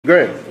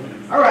Great.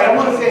 All right, I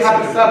want to say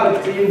happy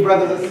Sabbath to you,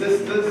 brothers and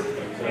sisters.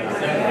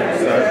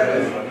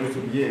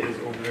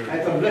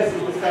 It's a blessing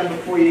to stand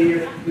before you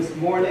here this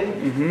morning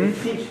to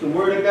teach the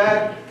Word of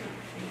God.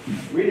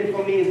 Reading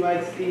for me is my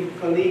esteemed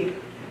colleague,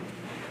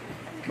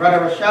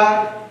 Brother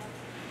Rashad.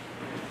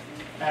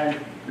 And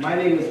my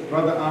name is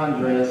Brother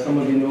Andre, as some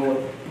of you know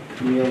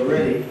me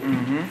already.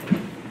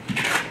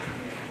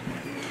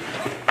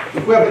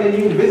 If we have any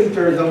new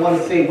visitors, I want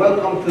to say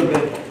welcome to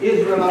the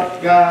Israel of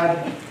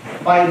God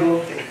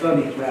Bible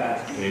study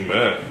class.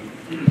 Amen.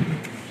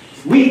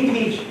 We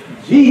teach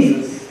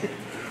Jesus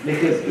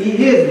because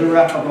He is the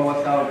rock of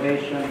our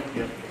salvation,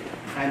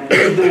 and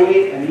He's the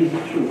way and He's the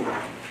truth.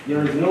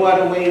 There is no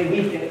other way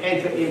we can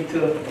enter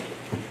into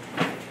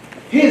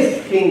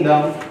His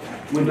kingdom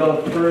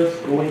without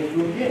first going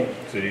through Him.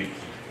 See.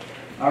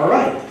 All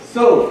right,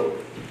 so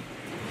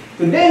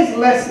today's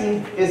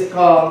lesson is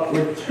called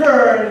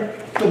Return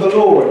to the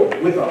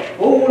Lord with a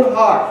whole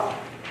heart,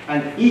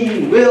 and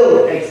He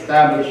will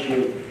establish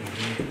you.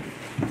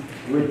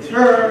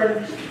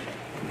 Return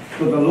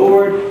to the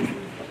Lord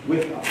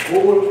with a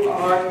whole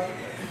heart,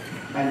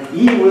 and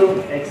He will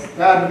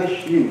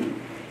establish you.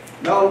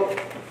 Now,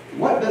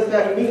 what does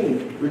that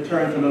mean?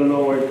 Return to the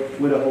Lord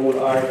with a whole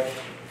heart,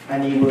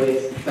 and He will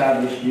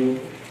establish you.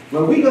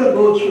 Well, we're going to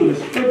go through the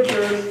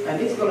scriptures, and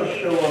it's going to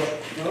show us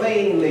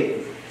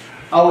plainly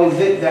how is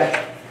it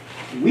that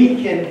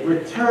we can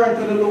return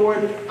to the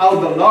Lord, how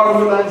the Lord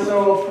will answer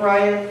our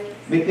prayer.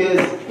 Because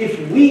if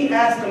we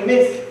ask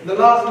amiss, the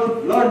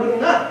Lord will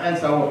not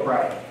answer our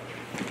prayer.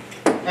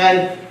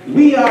 And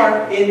we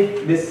are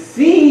in the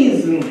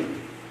season.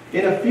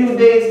 In a few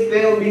days,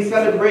 they'll be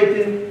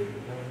celebrating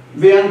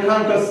the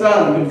unconquered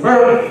Son, the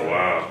birth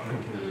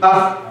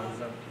of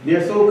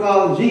their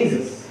so-called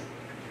Jesus.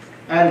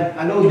 And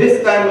I know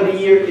this time of the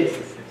year it's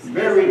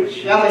very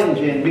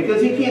challenging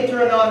because you can't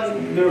turn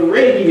on the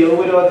radio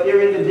without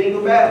hearing the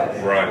jingle bells.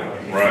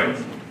 Right.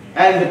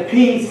 And the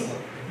peace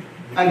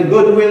and the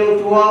goodwill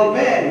to all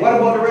men. What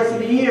about the rest of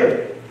the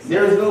year?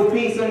 There is no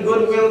peace and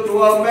goodwill to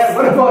all men.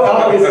 What about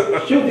all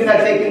this shooting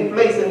that's taking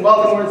place in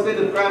Baltimore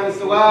City? The crime is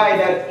so high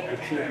that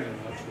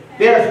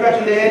they're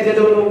scratching their heads. They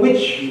don't know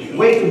which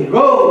way to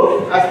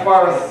go as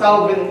far as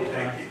solving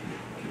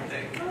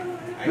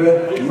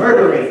the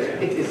murder rate.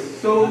 It is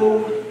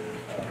so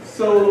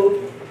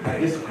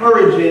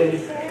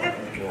discouraging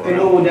to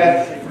know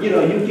that you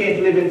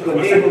can't live into a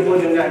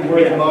neighborhood and not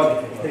worry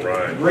about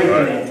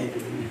breaking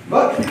it.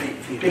 But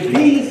if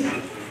these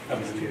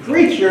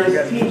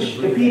preachers teach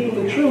the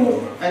people the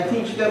truth and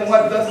teach them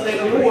what thus say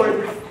the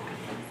Lord,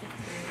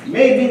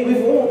 maybe we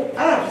won't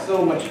have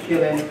so much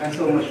killing and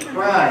so much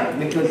crime,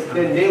 because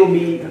then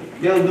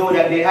they'll know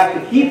that they have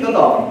to keep the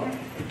law.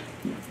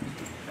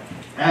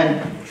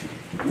 And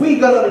we're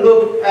gonna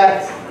look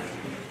at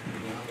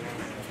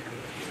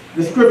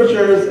the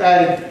scriptures,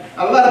 and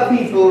a lot of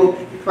people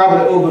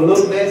probably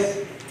overlook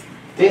this.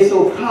 They're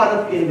so caught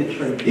up in the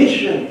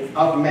tradition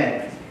of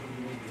man.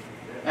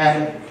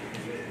 And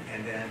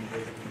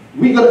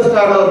we're going to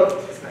start out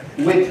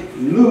with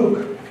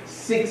Luke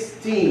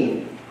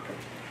 16.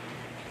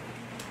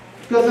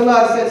 Because the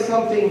Lord said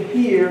something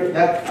here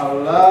that a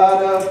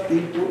lot of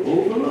people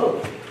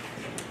overlook.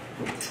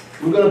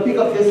 We're going to pick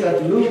up this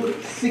at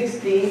Luke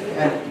 16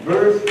 and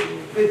verse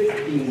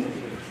 15.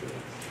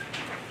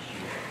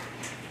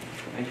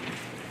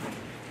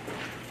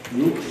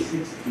 Luke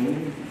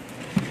 16,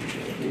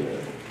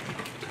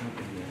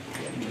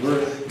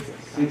 verse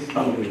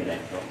 16.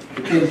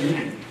 Because,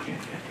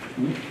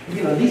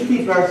 these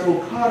people are so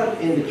caught up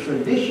in the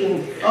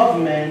traditions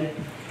of men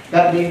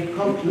that they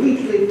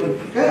completely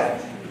forget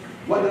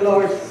what the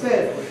Lord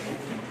said.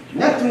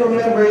 Not to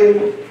remember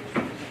Him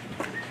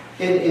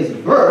in His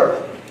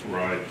birth,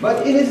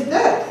 but in His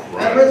death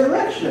and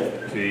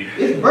resurrection.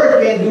 His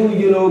birth can't do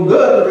you no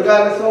good,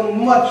 regardless of how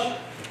much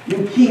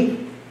you keep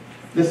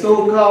the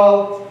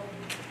so-called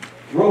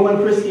Roman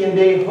Christian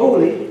day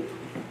holy.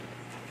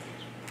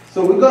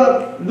 So we're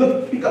going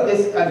to pick up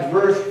this at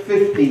verse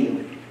 15.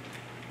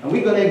 And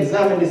we're going to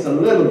examine this a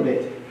little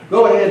bit.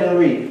 Go ahead and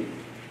read.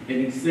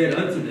 And He said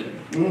unto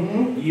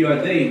them, Ye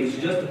are they which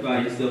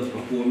justify yourselves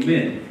before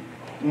men,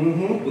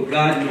 but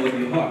God knoweth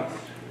your hearts.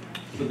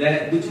 For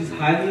that which is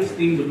highly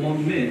esteemed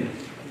among men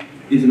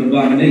is an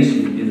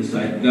abomination in the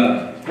sight of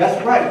God. That's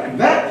right.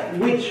 That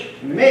which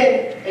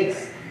men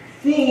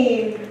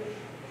esteem,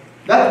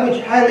 that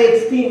which highly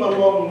esteemed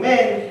among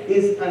men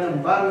is an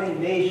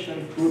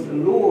abomination to the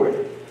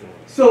Lord.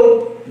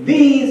 So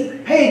these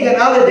pagan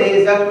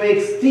holidays that we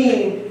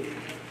esteem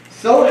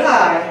so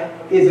high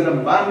is an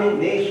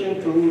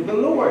abomination to the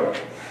Lord.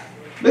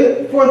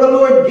 For the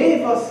Lord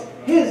gave us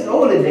His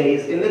holy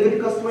days in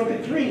Leviticus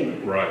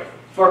 23.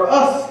 For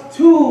us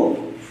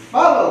to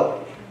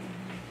follow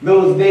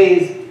those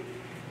days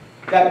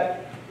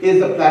that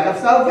is a plan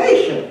of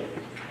salvation.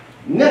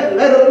 Not,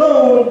 let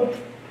alone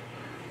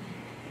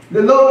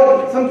the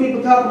Lord, some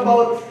people talk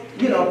about,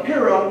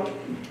 Purim.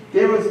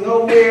 There is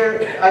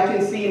nowhere I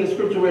can see in the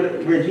scripture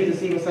where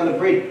Jesus even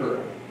celebrated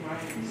Purim.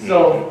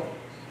 So,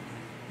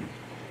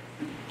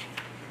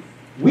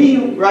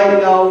 we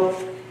right now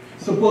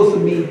supposed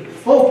to be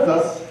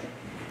focused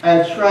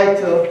and try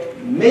to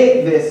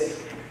make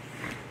this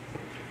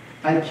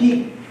and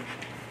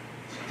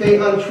stay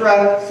on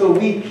track so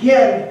we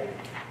can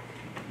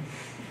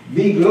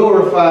be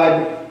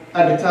glorified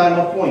at the time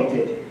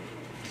appointed.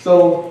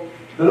 So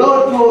the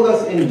Lord told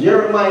us in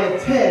Jeremiah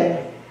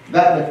 10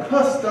 that the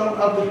custom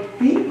of the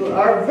people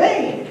are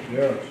vain.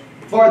 Yes.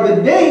 For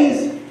the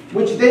days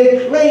which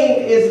they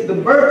claim is the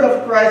birth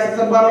of Christ is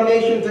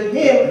abomination to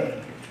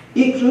him.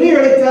 He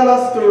clearly tells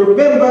us to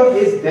remember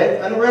his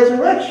death and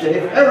resurrection.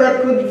 If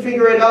Herod couldn't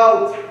figure it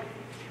out,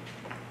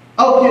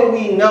 how can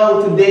we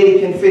now today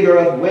can figure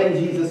out when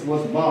Jesus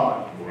was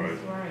born? Right.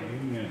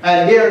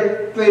 And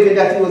they're claiming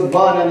that he was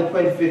born on the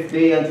 25th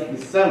day of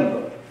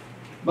December.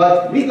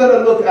 But we're going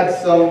to look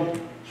at some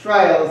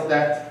trials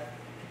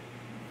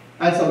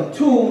and some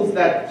tools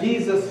that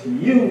Jesus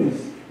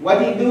used.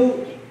 What he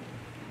do?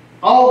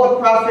 All the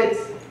prophets,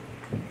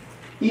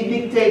 he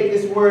dictated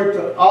this word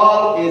to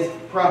all his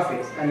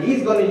prophets. And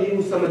he's going to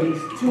use some of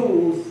these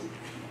tools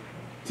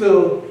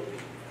to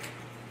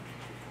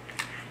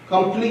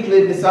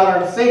completely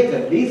disarm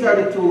Satan. These are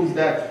the tools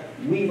that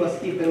we must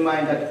keep in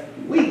mind that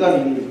we're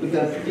going to use,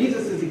 because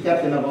Jesus is the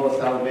captain of our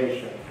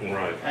salvation.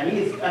 Right. And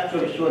he's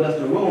actually showed us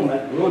the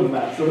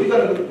roadmap. So we're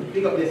going to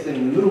pick up this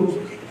in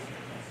Luke.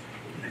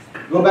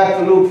 Go back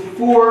to Luke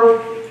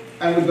 4,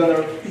 and we're going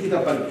to pick it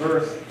up at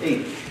verse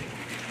 8.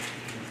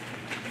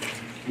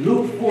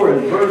 Luke 4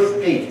 and verse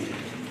 8.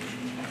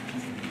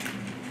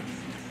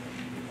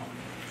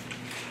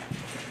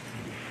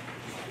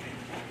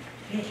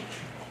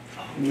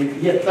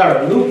 Yes,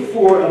 sorry, Luke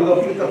 4, and we're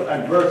going to pick it up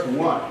at verse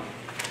 1.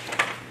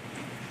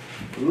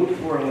 Luke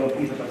 4, and we're going to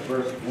pick it up at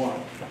verse 1.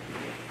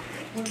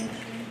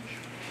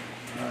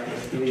 All right,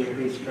 let's do your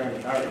page turn.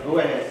 All right, go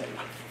ahead.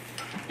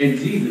 And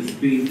Jesus,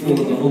 being full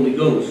of the Holy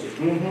Ghost,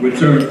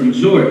 returned from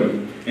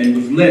Jordan and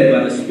was led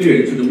by the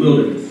Spirit to the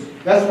wilderness.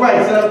 That's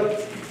right. So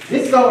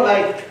this sounds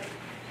like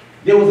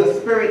there was a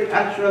spirit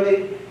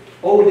actually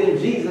holding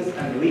Jesus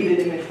and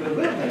leading him into the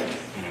wilderness.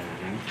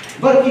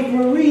 But if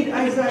we read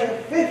Isaiah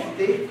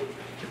 50,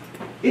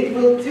 it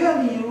will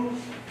tell you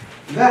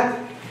that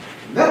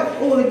that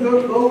Holy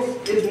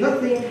Ghost is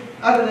nothing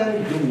other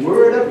than the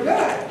Word of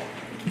God.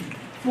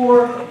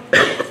 For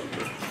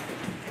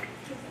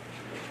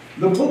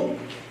the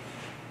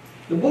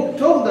book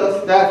told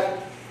us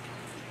that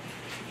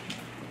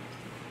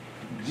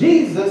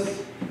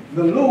Jesus,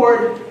 the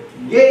Lord,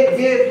 gave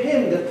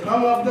him the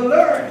tongue of the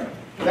learned,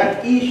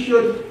 that he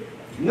should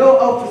know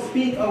how to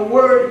speak a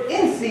word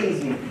in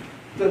season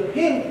to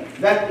him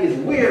that is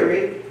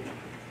weary,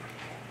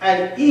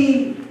 and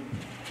he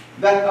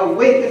that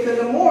awaketh in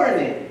the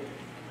morning.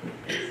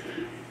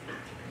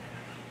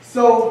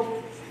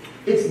 So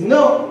it's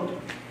no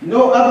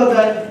other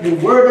than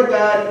the Word of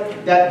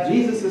God that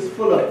Jesus is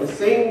full of. The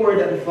same word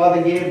that the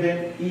Father gave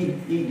him,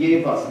 he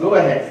gave us. Go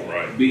ahead.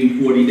 Right.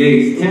 Being 40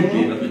 days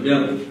tempted of the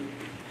devil.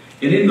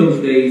 And in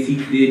those days he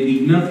did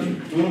eat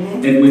nothing.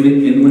 And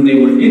when they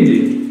were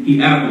ended,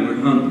 he afterward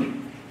hungered.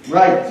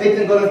 Right.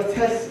 Satan's going to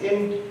test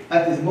him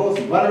at his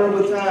most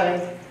vulnerable time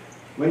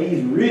when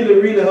he's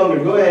really, really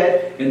hungry. Go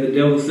ahead. And the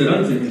devil said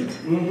unto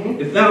him,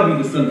 If thou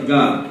be the Son of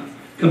God,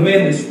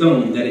 command this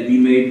stone that it be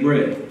made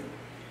bread.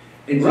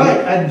 And right.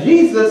 And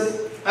Jesus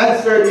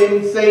answered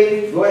him,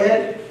 saying, go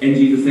ahead. And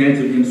Jesus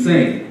answered him,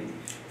 saying,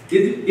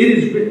 It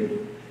is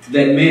written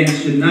that man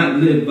should not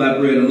live by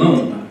bread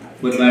alone,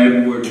 but by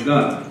every word of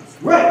God.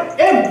 Right.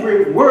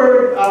 Every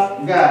word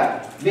of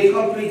God. They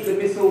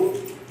completely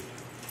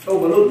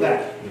overlook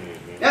that.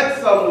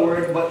 That's some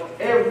word, but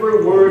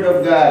every word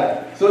of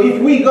God. So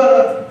if we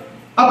gotta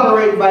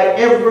operate by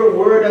every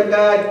word of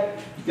God,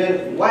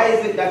 then why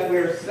is it that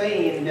we're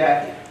saying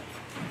that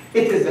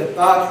it is the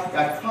thought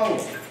that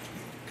counts?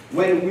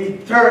 When we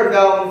turn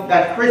down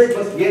that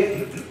Christmas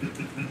gift,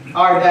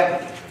 or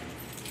that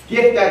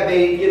gift that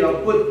they,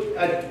 put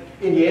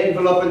in your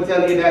envelope and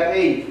tell you that,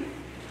 hey,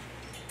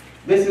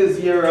 this is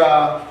your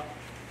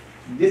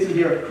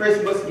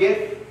Christmas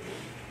gift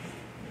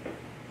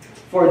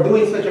for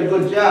doing such a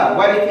good job.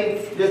 Why do you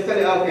think just tell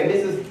you, okay,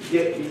 this is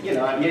your,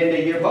 at the end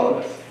of your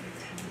bonus,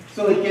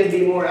 so it can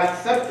be more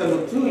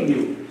acceptable to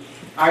you?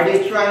 Are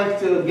they trying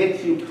to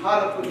get you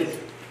caught up with this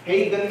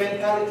pagan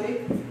mentality?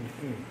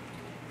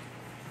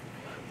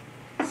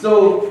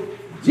 So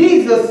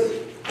Jesus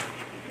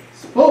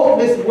spoke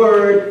this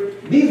word.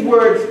 These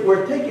words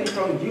were taken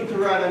from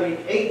Deuteronomy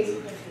 8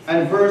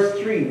 and verse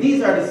 3.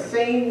 These are the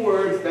same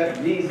words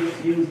that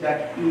Jesus used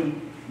that he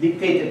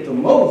dictated to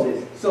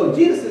Moses. So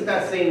Jesus is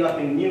not saying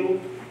nothing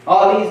new.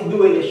 All he's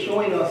doing is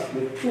showing us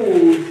the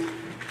tools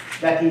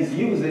that he's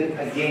using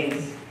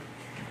against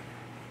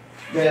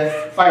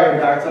the fire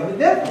darts of the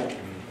devil.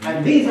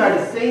 And these are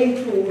the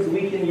same tools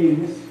we can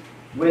use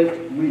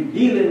when we're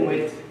dealing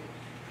with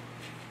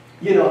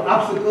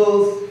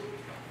obstacles,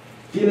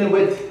 dealing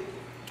with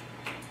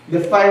the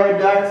fiery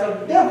darts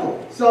of the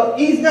devil. So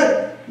he's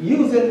not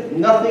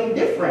using nothing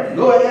different.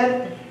 Go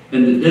ahead.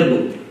 And the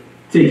devil,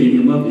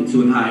 taking him up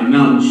into an high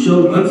mountain,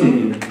 showed unto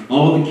him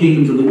all the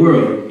kingdoms of the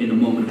world in a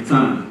moment of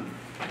time.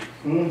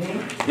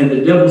 And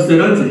the devil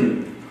said unto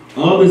him,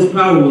 All this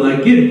power will I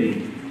give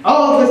thee.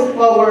 All this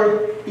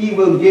power he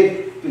will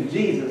give to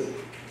Jesus.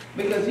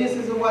 Because Jesus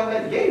is the one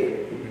that gave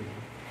it.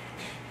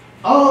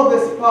 All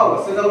this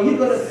power. So now you're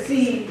going to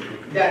see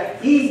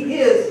that he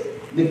is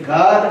the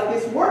God of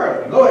this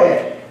world. Go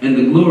ahead. And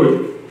the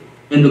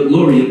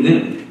glory of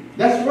them.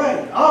 That's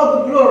right. All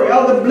the glory,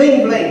 all the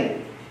bling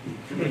bling.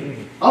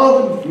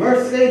 All the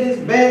Mercedes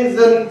Benz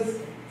and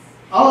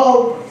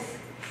all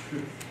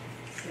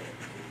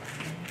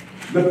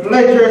the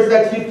pleasures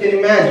that you can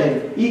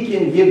imagine. He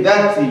can give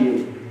that to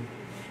you.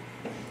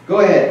 Go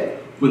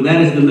ahead. For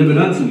that is delivered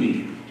unto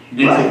me.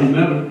 And right.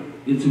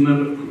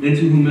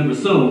 to whomever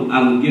so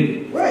I will give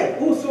it. Right.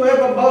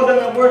 Whosoever bow down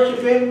and worship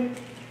him,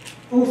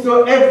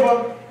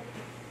 whosoever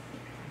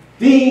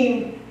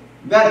deem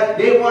that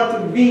they want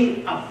to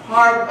be a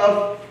part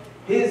of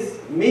his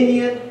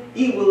minion,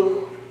 he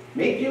will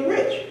make you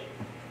rich.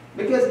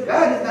 Because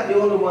God is not the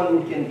only one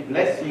who can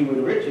bless you with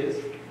riches.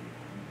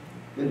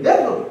 The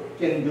devil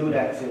can do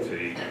that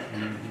too.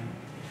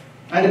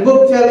 And the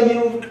book tells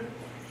you,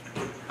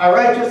 a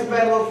righteous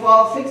man will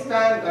fall 6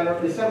 times, and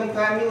the 7th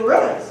time he'll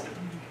rise.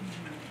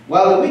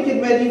 While the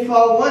wicked man, he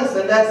fall once,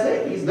 and that's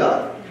it. He's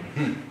done.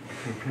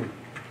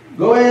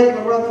 Go ahead,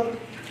 my brother.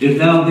 If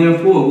thou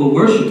therefore will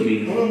worship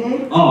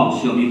me, all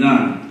shall be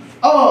thine.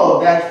 All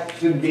that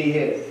should be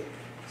his.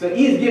 So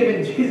he's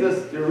given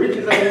Jesus the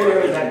riches of the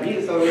world that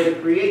Jesus already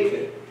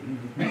created.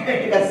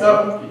 That's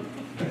something.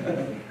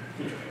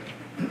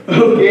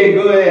 Okay,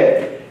 go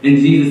ahead. And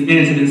Jesus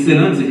answered and said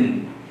unto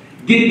him,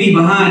 Get thee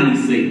behind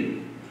me,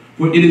 Satan.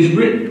 For it is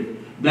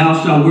written,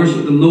 Thou shalt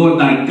worship the Lord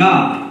thy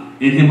God,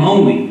 and him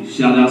only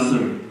shalt thou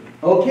serve.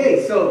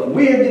 Okay, so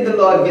where did the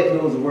Lord get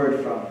those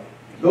words from?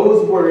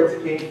 Those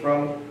words came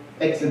from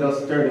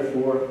Exodus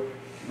 34,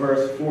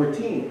 verse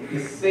 14. The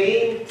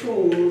same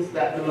tools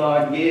that the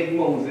Lord gave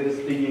Moses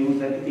to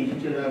use and to teach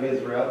the children of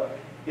Israel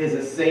is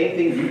the same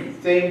thing,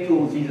 the same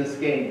tools Jesus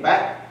came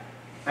back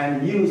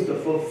and used to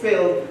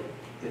fulfill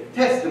the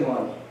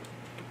testimony.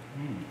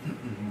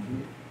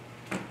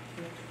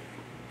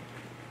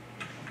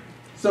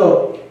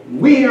 So,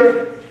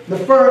 where the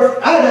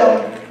first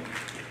Adam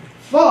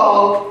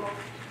fall,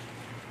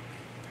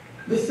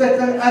 the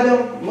second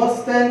Adam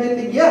must stand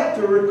in the gap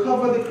to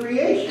recover the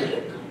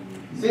creation.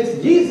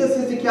 Since Jesus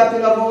is the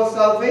captain of our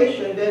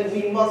salvation, then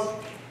we must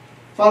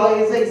follow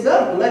his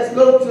example. Let's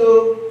go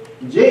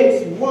to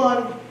James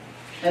 1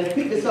 and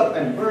pick this up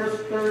at verse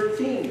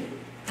 13.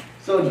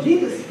 So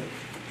Jesus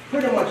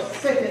pretty much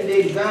setting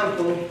the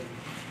example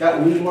that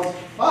we must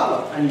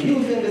follow and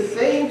using the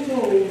same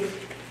tools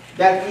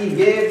that he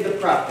gave the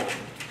prophet.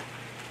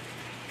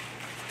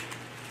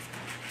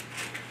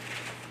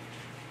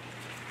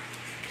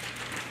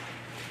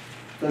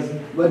 Because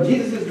what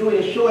Jesus is doing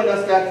is showing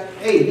us that,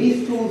 hey,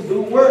 these tools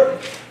do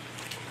work.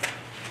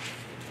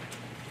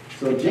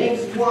 So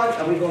James 1,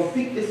 and we're going to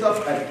pick this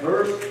up at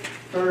verse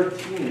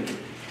 13.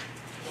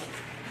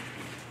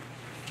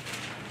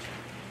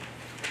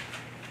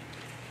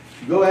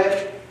 Go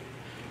ahead.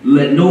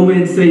 Let no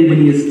man say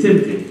when he is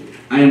tempted,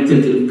 I am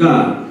tempted of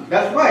God.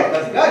 That's right,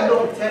 because God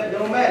don't tempt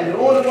no man. The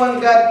only one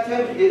God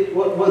tempted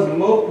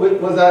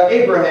was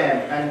Abraham.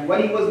 And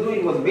what he was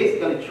doing was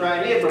basically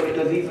trying Abraham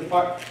because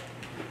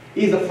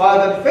he's a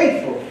father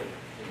faithful.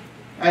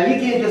 And you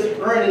can't just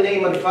earn the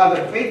name of the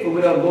father faithful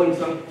without going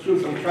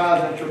through some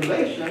trials and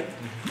tribulation.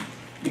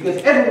 Because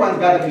everyone's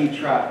got to be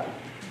tried.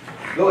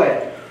 Go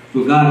ahead.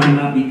 For God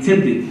cannot be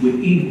tempted with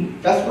evil.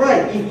 That's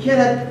right. He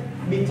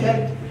cannot be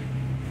tempted.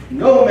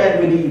 No man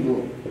with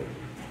evil.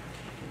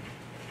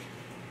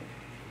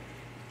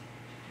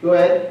 Go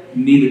ahead.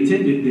 Neither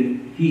tempted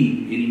than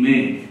he any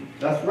man.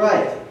 That's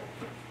right.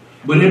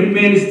 But every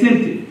man is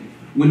tempted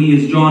when he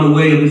is drawn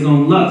away of his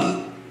own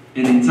lust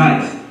and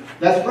enticed.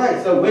 That's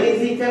right. So when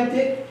is he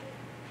tempted?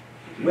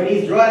 When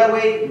he's drawn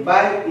away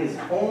by his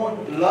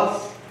own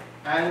lust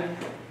and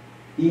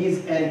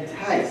he's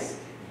enticed.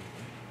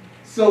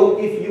 So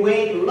if you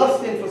ain't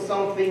lusting for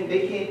something,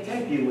 they can't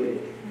tempt you with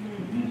it.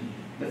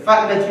 The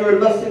fact that you're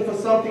lusting for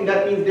something,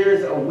 that means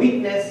there's a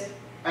weakness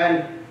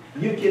and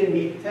you can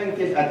be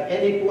tempted at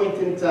any point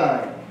in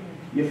time.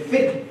 Your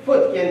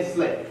foot can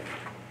slip.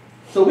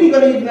 So we're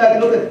going to even have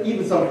to look at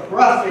even some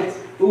prophets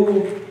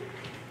who,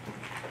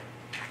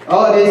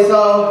 they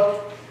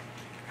saw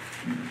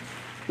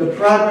the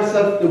progress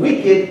of the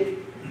wicked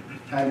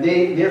and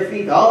their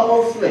feet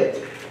almost slipped.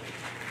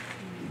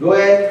 Go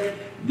ahead.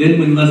 Then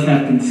when lust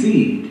hath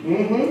conceived,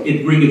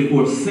 it bringeth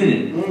forth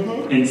sin.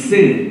 And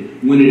sin,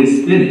 when it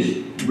is finished,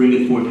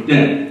 bringeth forth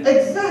death.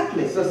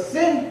 Exactly. So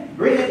sin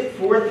bringeth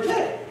forth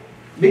death.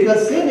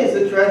 Because sin is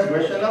the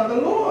transgression of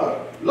the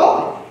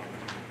law.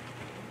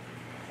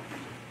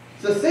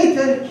 So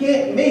Satan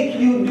can't make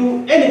you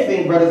do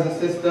anything, brothers and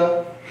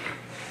sisters.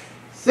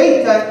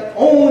 Satan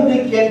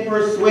only can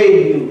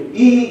persuade you.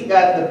 He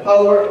got the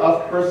power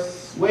of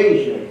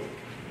persuasion.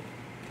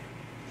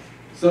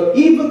 So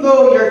even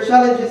though your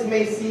challenges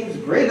may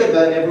seem greater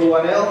than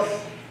everyone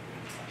else,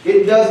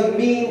 it doesn't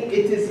mean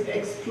it is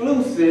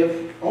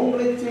exclusive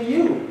only to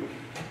you.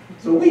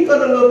 So we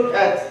got to look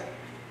at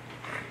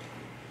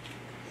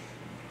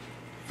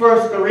 1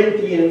 1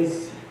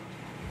 Corinthians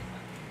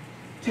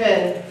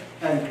 10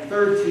 and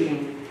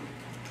 13.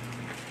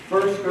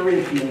 1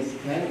 Corinthians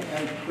 10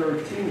 and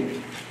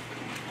 13.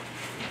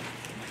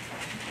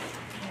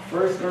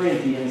 1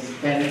 Corinthians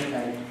 10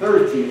 and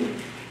 13.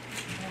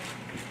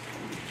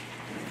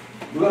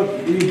 We're going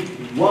to read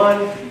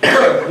one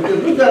verse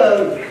because we're going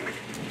to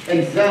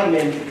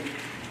examine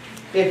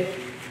if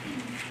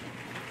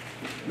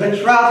the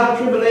trials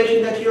and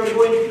tribulation that you're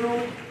going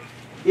through,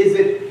 is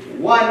it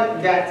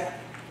one that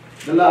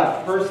the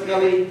Lord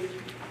personally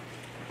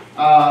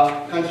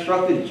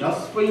constructed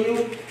just for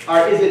you,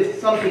 or is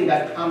it something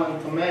that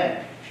common to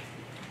man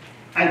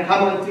and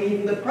common to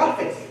even the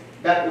prophets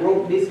that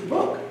wrote this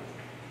book?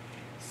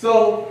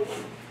 So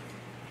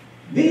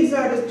these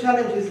are the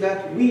challenges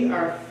that we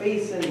are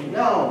facing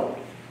now,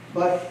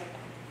 but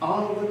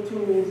all the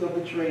tools of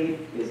the trade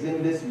is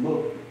in this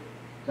book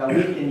that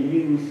we can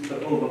use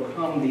to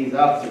overcome these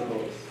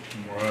obstacles.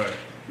 Right.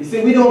 You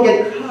see, we don't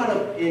get caught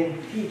up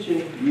in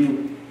teaching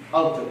you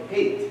how to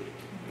hate.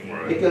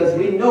 Right. Because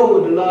we know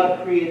the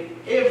Lord created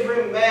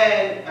every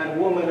man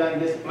and woman on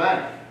this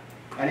planet.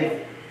 And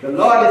if the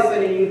Lord is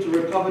sending you to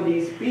recover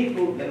these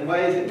people, then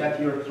why is it that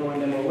you're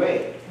throwing them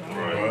away?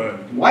 Right.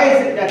 Why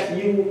is it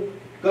that you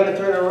going to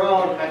turn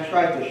around and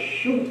try to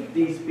shoot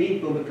these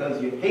people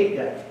because you hate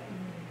them?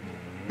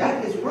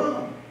 That is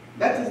wrong.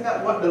 That is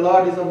not what the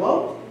Lord is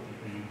about.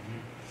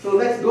 So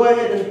let's go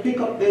ahead and pick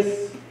up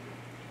this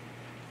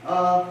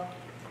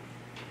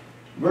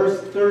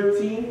verse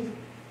 13.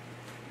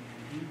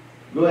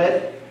 Go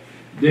ahead.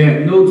 There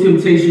have no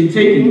temptation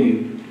taken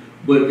you,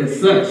 but that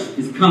such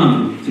is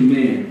common to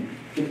man.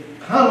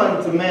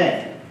 Common to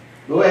man.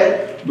 Go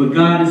ahead. But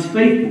God is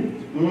faithful,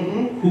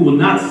 who will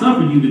not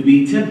suffer you to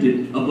be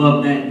tempted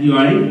above that you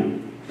are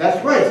able.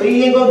 That's right. So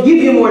he ain't going to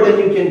give you more than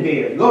you can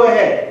bear. Go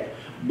ahead.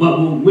 But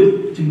will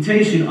with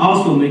temptation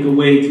also make a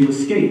way to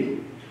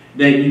escape,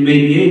 that you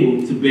may be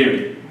able to bear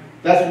it.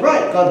 That's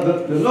right.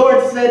 Because the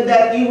Lord said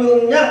that he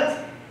will not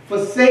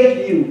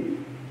forsake you.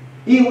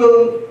 He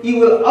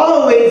will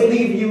always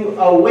leave you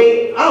a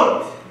way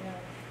out.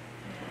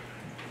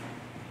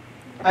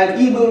 And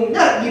he will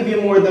not give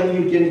you more than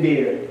you can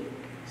bear.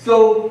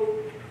 So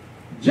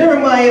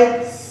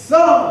Jeremiah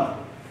saw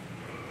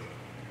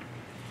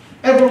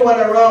everyone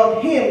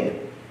around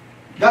him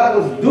that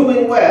was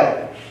doing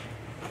well,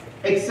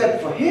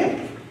 except for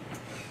him.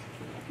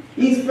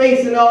 He's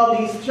facing all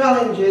these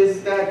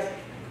challenges that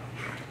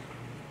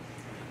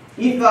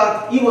he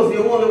thought he was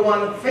the only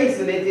one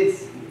facing it.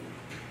 It's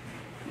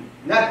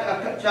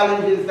not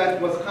challenges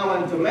that was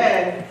common to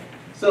man.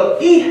 So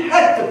he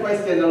had to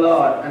question the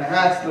Lord and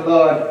ask the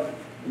Lord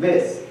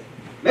this.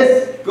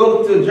 Let's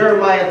go to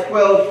Jeremiah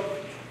 12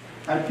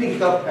 and pick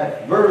it up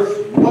at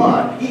verse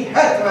 1. He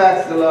had to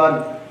ask the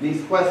Lord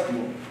these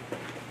questions.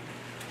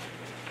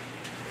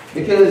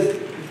 Because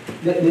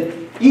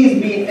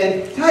he's being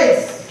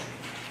enticed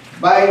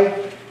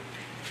by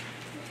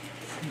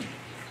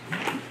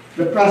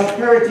the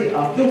prosperity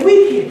of the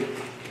wicked.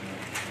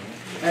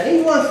 And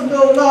he wants to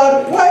know,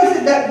 Lord, why is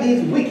it that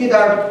these wicked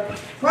are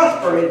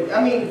prospering?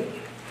 I mean,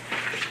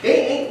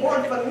 they ain't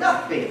born for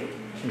nothing.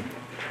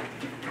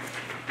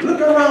 Look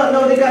around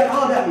now, they got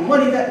all that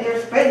money that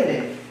they're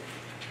spending.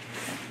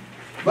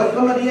 But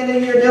come at the end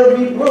of the year, they'll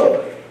be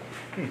broke.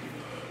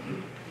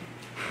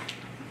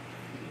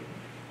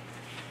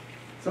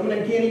 Some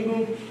of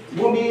them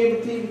won't be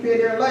able to even pay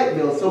their light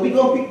bills. So we're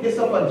going to pick this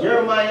up at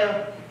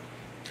Jeremiah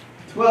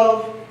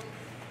 12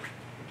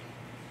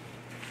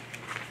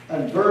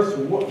 and verse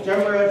 1.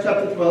 Jeremiah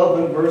chapter 12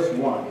 and verse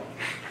 1.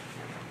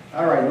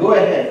 All right, go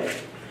ahead.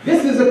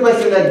 This is a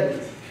question that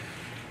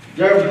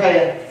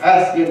Jeremiah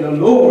asking the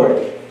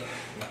Lord.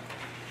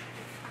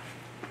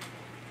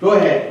 Go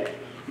ahead.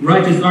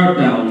 Righteous art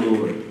thou,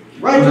 Lord.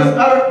 Righteous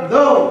art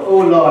thou, O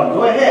Lord.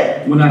 Go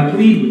ahead. When I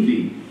plead with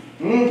thee.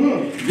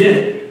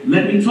 Mm-hmm.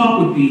 Let me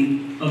talk with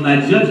thee of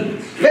thy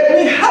judgments. Let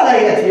me holler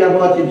at you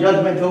about your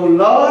judgment, O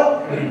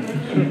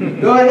Lord.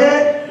 Go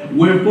ahead.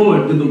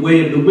 Wherefore do the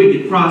way of the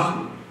wicked prosper?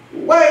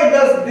 Why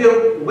does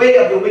the way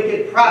of the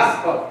wicked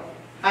prosper?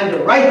 And the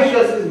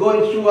righteous is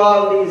going through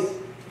all these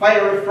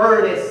fiery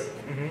furnace.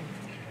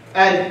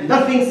 And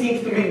nothing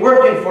seems to be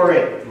working for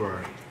it.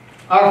 Right.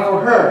 Or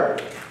for her.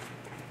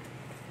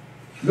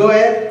 Go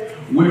ahead.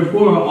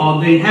 Wherefore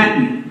are they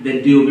happy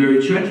that deal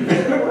very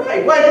treacherous?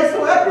 Right. Why are they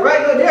so happy?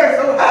 Right now they're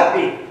so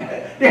happy.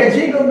 They're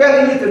jingle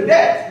belling you to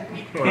death.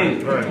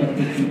 Right. Right.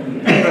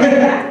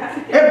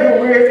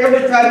 Everywhere,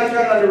 every time you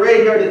turn on the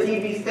radio or the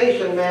TV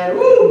station, man,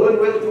 woo,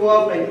 goodwill to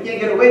all men. You can't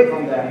get away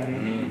from that.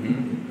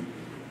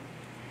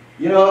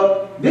 You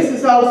know, this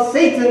is how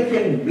Satan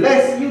can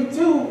bless you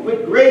too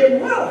with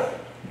great wealth.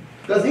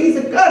 Because he's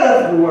the God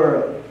of the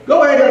world.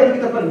 Go ahead and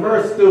pick it up in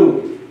verse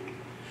 2.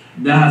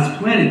 Thou hast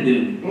planted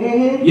them.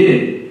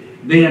 Yea,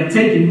 they have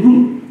taken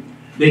root.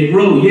 They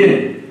grow,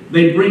 yea,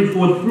 they bring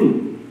forth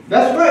fruit.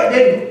 That's right.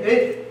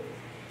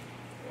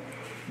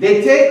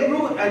 They take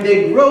root and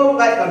they grow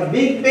like a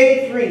big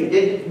big tree.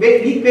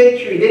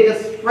 Big tree. They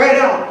just spread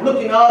out,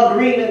 looking all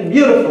green and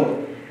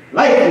beautiful.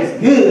 Life is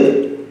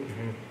good.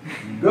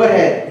 Go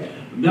ahead.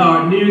 Thou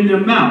art near in their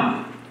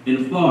mouth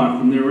and far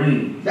from their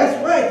reign. That's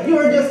right. You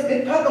were just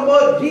talking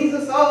about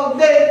Jesus all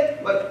day,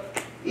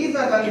 but he's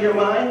not under your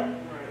mind.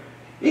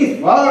 He's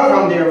far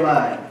from their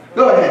mind.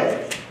 Go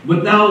ahead.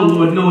 But thou, O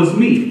Lord, knowest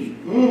me.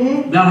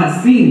 Thou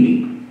hast seen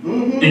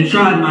me and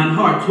tried mine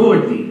heart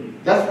toward thee.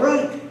 That's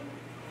right.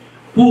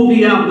 Pull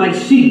thee out like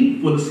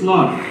sheep for the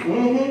slaughter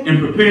and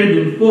prepare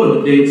them for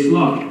the day of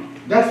slaughter.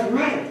 That's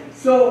right.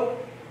 So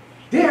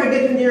they are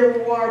getting their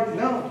rewards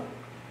now.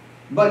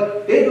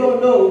 But they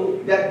don't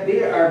know that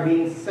they are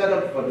being set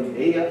up for the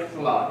day of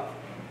slaughter.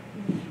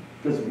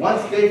 Because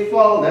once they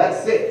fall,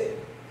 that's it.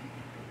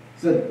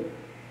 So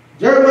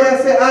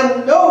Jeremiah said,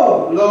 I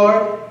know,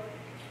 Lord,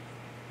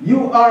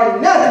 you are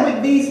not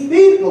with these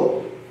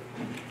people.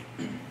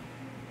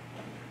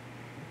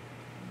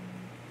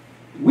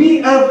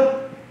 We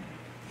have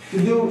to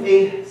do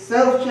a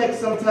self-check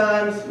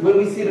sometimes when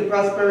we see the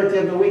prosperity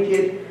of the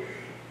wicked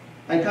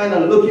and kind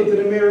of look into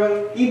the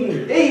mirror.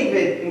 Even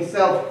David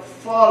himself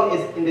fall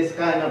in this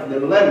kind of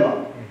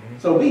dilemma.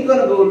 So we're going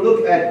to go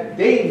look at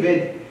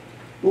David,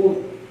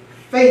 who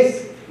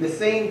faced the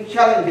same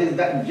challenges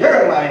that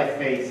Jeremiah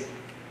faced,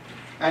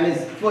 and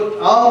his foot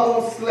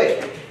almost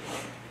slipped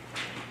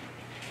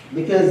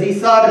because he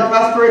saw the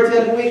prosperity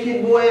of the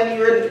wicked, boy, and he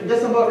was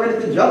just about ready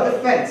to jump the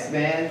fence,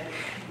 man.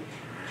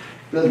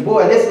 Because,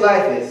 boy, this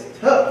life is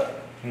tough.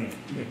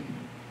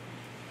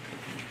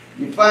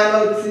 You find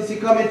out since you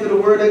come into the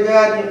Word of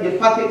God, your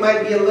pocket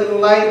might be a little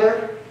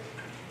lighter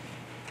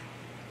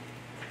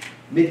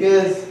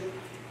because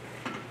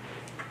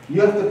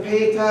you have to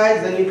pay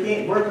tithes and you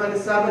can't work on the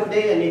Sabbath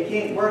day and you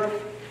can't work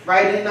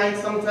Friday night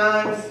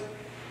sometimes,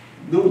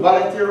 do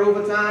volunteer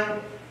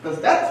overtime, because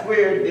that's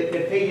where they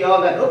pay you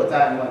all that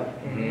overtime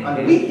money, on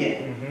the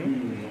weekend.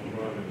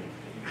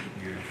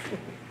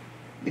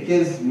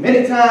 Because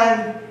many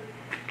times,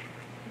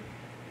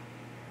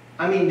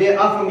 I mean, they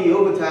offer me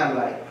overtime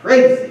like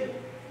crazy.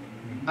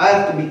 I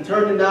have to be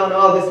turning down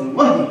all this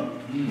money.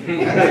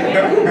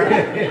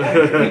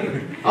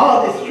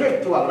 All this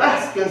trip to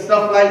Alaska and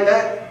stuff like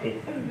that.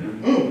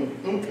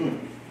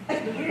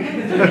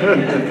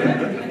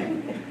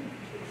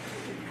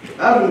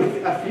 I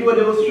mean, a few of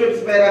those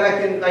trips, man, that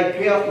I can like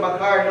pay off my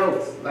car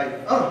notes.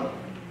 Like,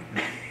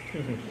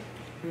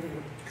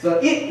 So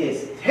it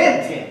is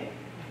tempting.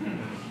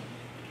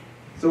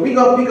 So we're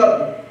going to pick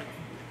up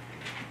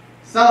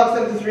Psalm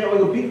 73, and we're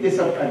going to pick this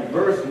up at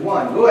verse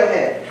 1. Go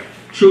ahead.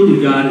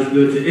 Truly God is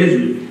good to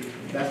Israel.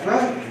 That's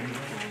right.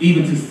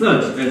 Even to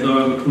such as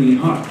are of a clean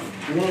heart.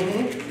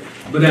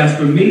 But as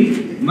for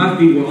me, my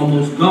feet were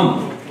almost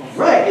gone.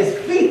 Right, his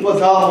feet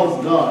was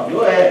almost gone.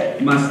 Go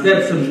ahead. My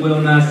steps have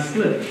well nigh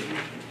slipped.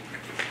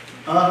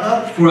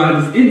 For I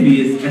was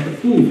envious at the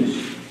foolish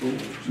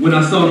when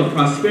I saw the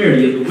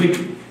prosperity of the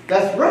wicked.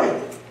 That's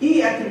right. He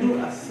had to do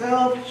a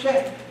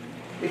self-check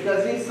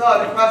because he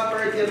saw the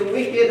prosperity of the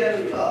wicked,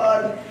 and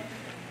Lord,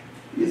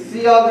 you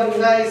see all the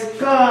nice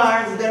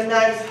cars, the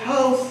nice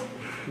house,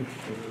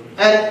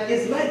 and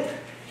it's like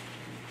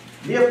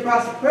their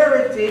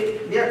prosperity,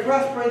 they're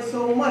prospering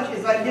so much,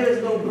 it's like there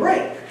is no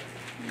break.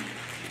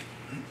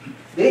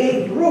 They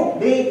ain't broke,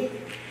 they ain't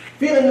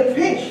feeling the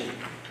pinch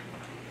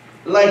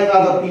like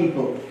other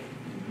people.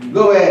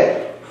 Go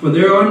ahead. For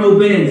there are no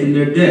bands in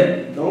their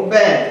debt. No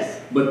bands.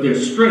 But their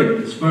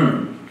strength is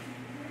firm.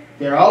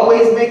 They're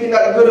always making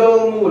that good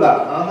old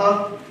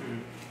moolah.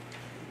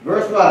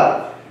 Verse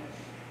 5.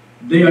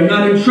 They are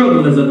not in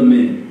trouble as other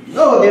men.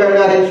 No, they are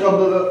not in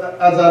trouble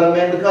as other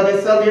men because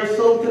they sell their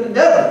soul to the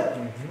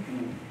devil.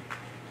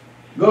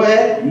 Go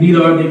ahead.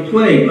 Neither are they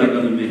plagued like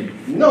other men.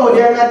 No,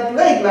 they are not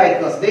plagued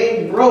like us. They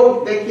ain't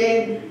broke. They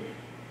can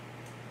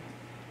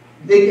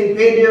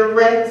pay their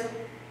rent.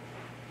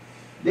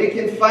 They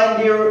can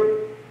find their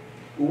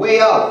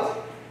way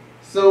out.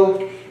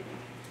 So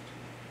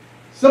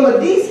some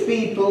of these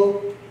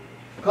people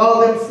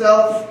call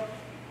themselves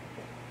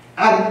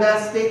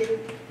agnostic,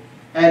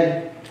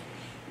 and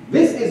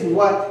this is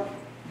what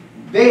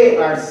they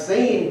are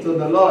saying to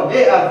the Lord.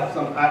 They have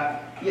some,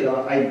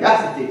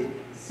 audacity to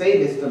say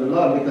this to the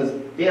Lord because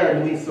they are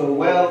doing so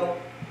well.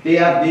 They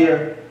have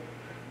their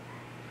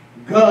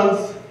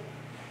guns,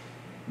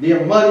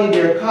 their money,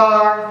 their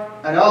car,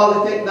 and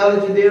all the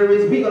technology there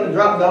is. We're going to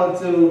drop down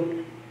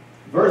to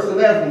verse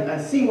 11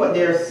 and see what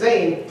they're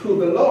saying to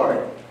the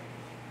Lord.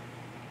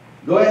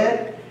 Go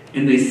ahead.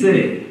 And they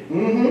say,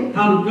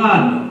 how do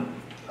God know?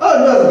 Oh,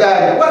 does God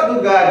know? What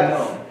do God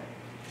know?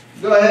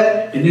 Go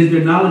ahead. And is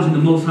there knowledge in the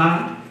Most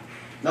High?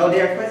 No,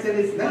 their question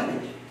is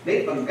knowledge.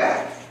 They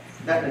forgot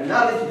that the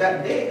knowledge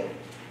that they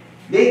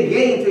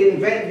gained to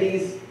invent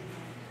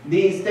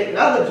these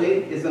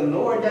technology is the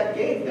Lord that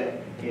gave them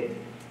it.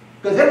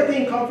 Because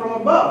everything comes from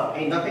above.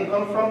 Ain't nothing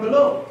come from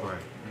below. Right.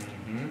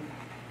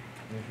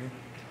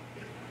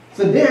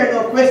 So there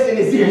no question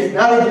is there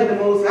knowledge in the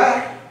Most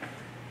High.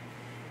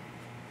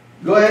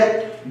 Go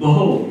ahead.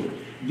 Behold,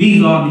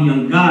 these are the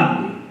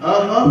ungodly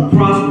who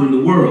prosper in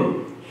the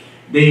world.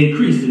 They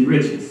increase in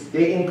riches.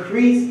 They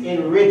increase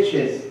in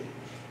riches.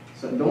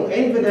 So don't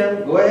envy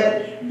them. Go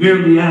ahead.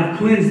 Verily I have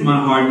cleansed my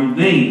heart in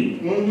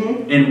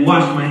vain and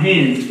washed my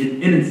hands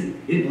in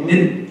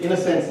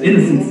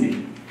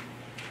innocency.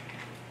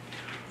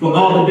 For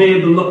all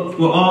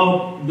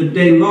the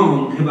day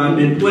long have I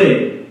been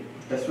plagued.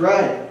 That's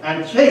right.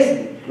 And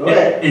chastened. Go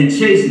ahead. And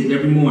chastened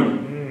every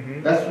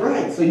morning. That's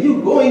right. So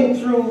you going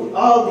through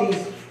all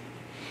these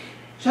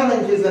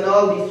challenges and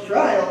all these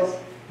trials,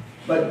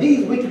 but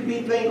these wicked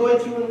people ain't going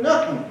through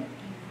nothing.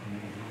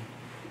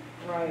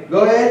 Right.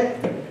 Go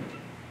ahead.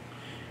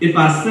 If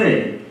I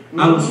say,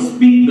 I will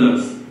speak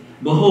thus,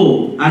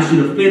 behold, I should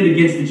offend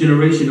against the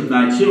generation of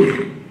thy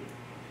children.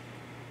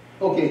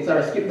 Okay,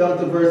 sorry, skip down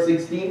to verse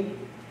 16.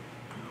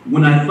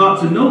 When I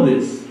thought to know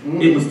this,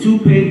 it was too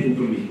painful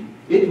for me.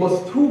 It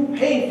was too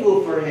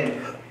painful for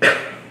him.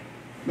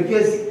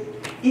 Because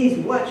he's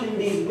watching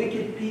these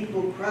wicked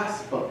people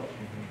prosper.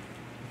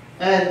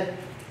 And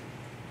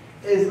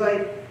it's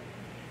like,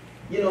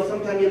 you know,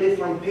 sometimes you live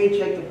from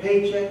paycheck to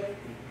paycheck.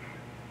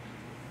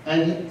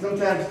 And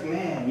sometimes,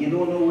 man, you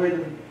don't know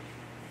where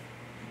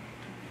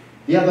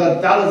the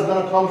other dollar's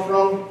going to come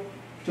from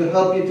to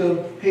help you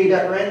to pay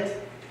that rent.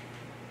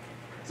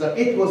 So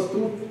it was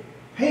too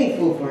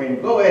painful for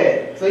him. Go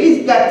ahead. So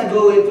he's got to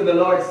go into the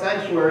Lord's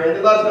sanctuary, and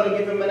the Lord's going to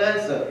give him an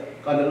answer.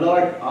 Because the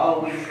Lord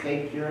always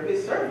takes care of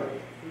his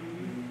servant.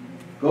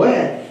 Go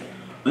ahead.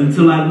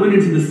 Until I went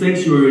into the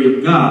sanctuary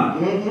of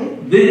God,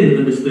 then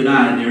understood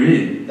I their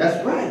end.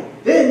 That's right.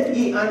 Then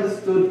he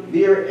understood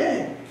their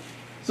end.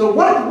 So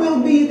what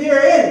will be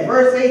their end?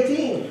 Verse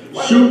 18.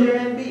 What will their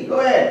end be? Go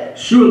ahead.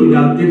 Surely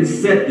thou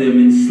didst set them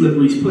in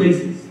slippery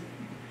places.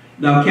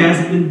 Thou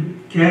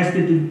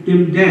casted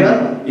them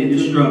down in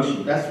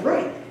destruction. That's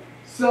right.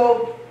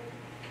 So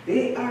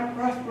they are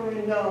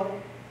prospering now,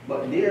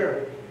 but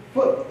their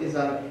foot is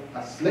on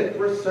a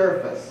slippery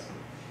surface.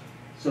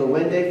 So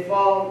when they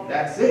fall,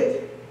 that's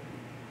it.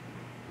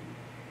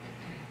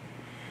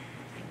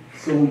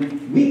 So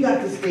we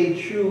got to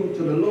stay true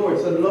to the Lord.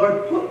 So the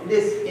Lord put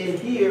this in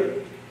here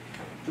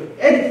to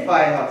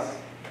edify us,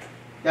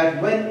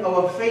 that when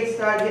our faith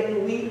starts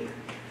getting weak,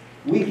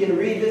 we can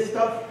read this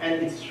stuff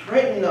and it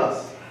strengthens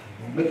us,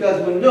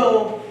 because we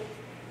know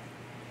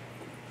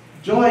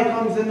joy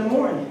comes in the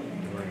morning.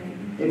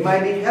 It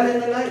might be hell in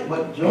the night,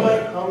 but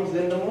joy comes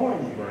in the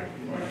morning.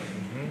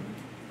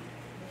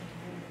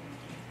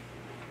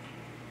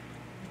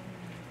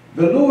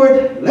 The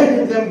Lord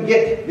letting them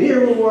get their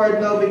reward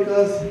now,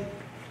 because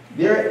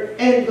their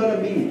end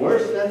going to be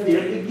worse than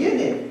their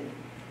beginning.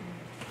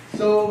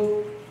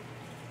 So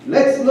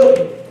let's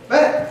look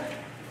back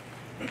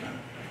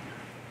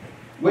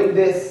with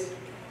this.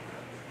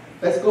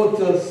 Let's go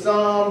to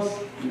Psalms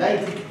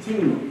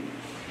 92.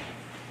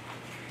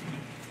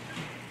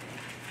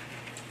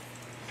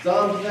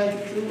 Psalms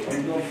 92,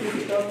 I'm going to pick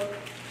it up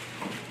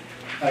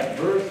at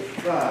verse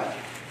 5.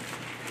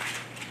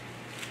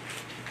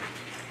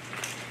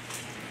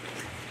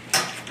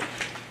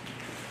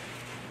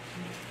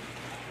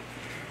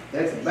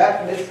 Let's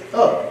back this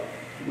up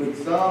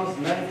with Psalms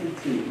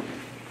 92.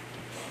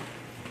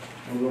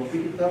 I'm going to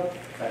pick it up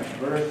at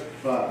verse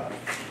 5.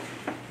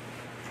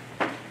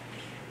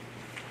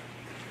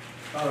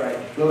 All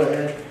right, go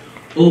ahead.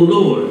 O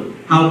Lord,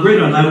 how great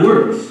are thy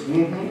works,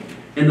 and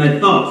thy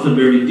thoughts are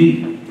very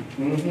deep.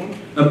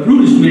 A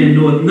brutish man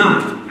knoweth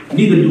not,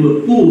 neither do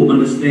a fool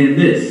understand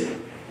this.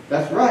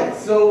 That's right.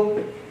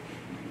 So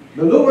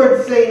the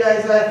Lord saying in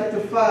Isaiah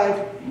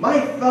 55,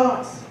 my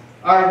thoughts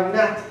are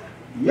not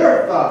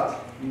your thoughts,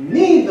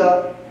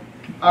 neither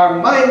are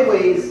my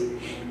ways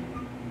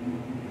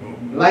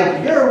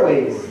like your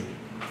ways.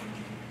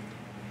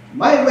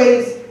 My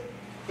ways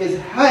is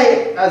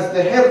high as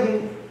the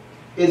heaven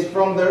is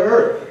from the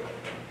earth.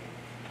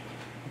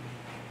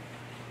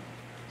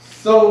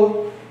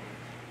 So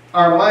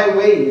are my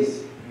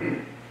ways.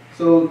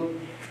 So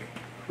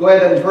go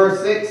ahead and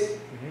verse 6.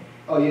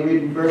 Oh, you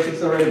read verse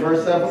 6 already,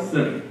 verse 7?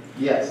 7.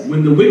 Yes.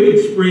 When the wicked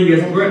spring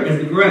as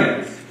the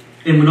grass,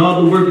 and when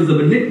all the workers of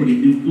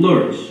iniquity do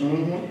flourish,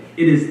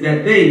 it is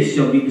that they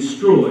shall be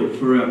destroyed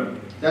forever.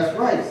 That's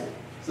right.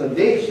 So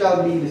they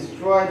shall be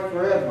destroyed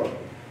forever.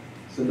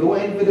 So don't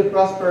envy the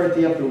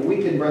prosperity of the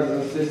wicked,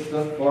 brothers and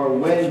sisters, for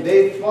when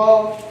they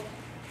fall,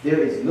 there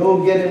is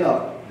no getting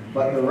up.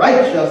 But the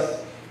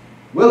righteous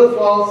will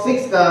fall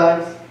 6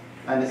 times,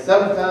 and the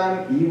 7th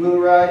time he will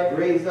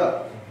raise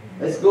up.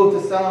 Let's go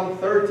to Psalm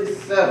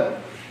 37.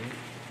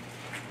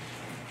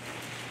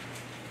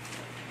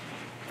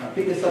 I'll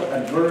pick this up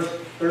at verse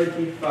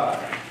 35.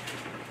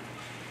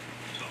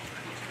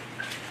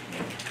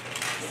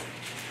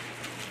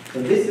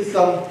 So this is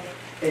some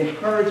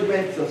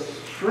encouragement to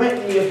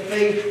strengthen your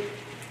faith,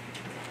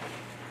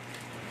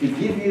 to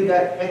give you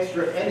that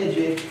extra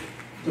energy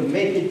to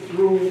make it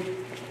through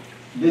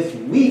this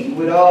week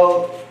with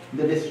all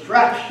the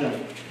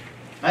distraction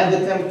and the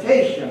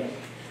temptation.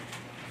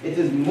 It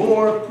is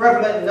more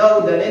prevalent now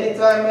than any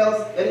time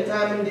else, any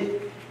time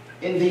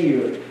in the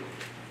year.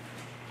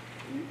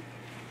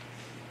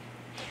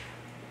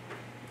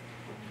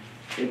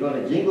 They're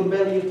going to jingle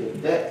bell you to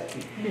death.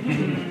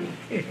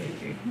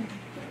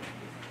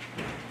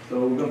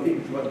 So we're going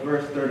to pick up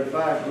verse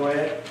 35. Go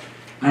ahead.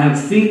 I have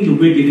seen the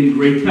wicked in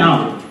great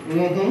power,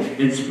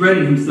 and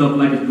spreading himself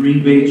like a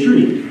green bay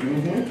tree.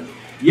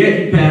 Yet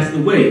he passed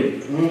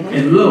away,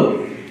 and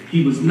lo,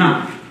 he was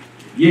not.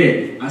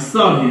 Yet I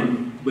sought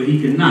him, but he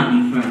could not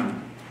be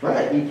found.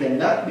 Right, he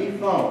cannot be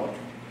found.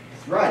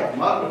 That's right.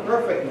 Mark the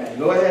perfect man.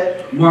 Go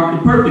ahead. Mark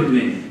the perfect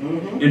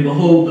man, and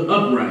behold the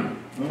upright.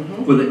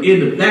 For the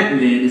end of that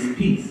man is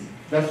peace.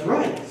 That's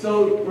right.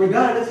 So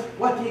regardless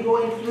what you're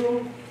going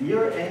through,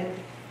 your end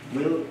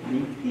will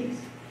be peace.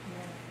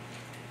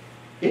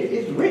 It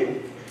is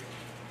written.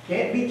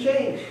 Can't be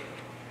changed.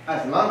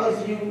 As long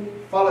as you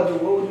follow the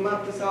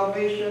roadmap to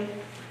salvation,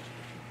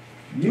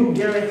 you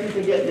guarantee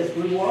to get this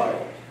reward.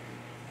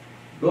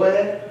 Go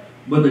ahead.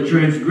 But the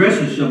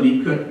transgressors shall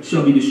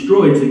be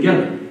destroyed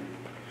together.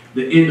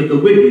 The end of the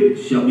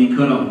wicked shall be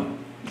cut off.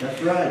 That's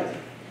right.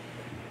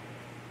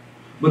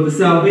 But the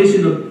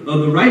salvation of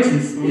the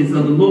righteous is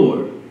of the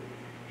Lord.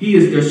 He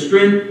is their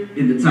strength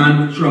in the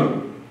time of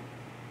trouble.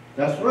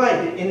 That's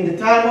right. In the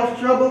time of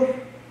trouble,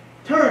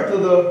 turn to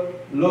the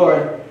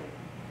Lord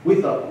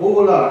with a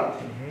whole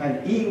heart,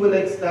 and he will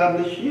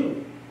establish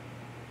you.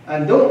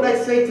 And don't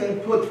let Satan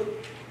put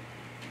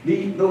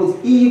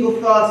those evil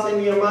thoughts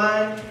in your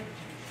mind.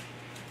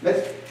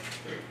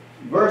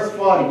 Verse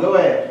 40, go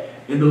ahead.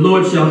 And the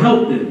Lord shall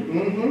help them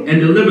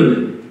and deliver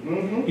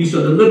them. He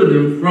shall deliver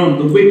them from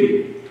the wicked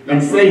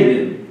and save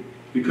them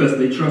because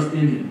they trust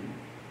in him.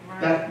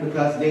 That's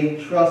because they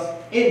trust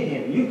in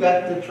him. You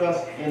got to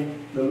trust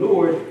in the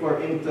Lord for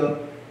him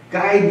to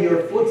guide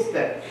your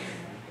footsteps.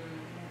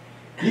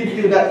 Give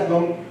you that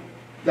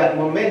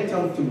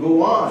momentum to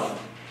go on.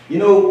 You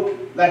know,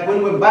 like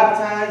when we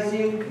baptize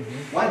you,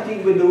 one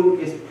thing we do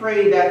is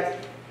pray to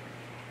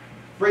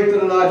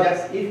the Lord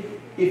that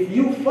if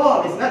you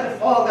fall, it's not the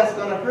fall that's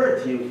going to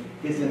hurt you,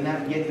 it's in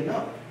not getting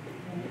up.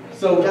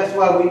 So that's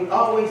why we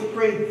always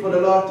pray for the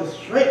Lord to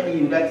strengthen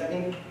you, that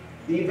in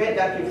the event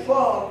that you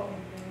fall,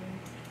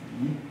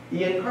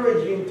 he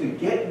encourages you to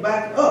get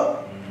back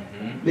up.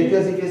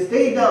 Because if you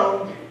stay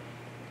down,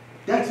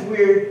 that's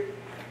where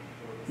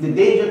the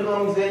danger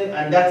comes in,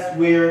 and that's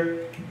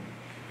where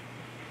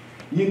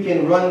you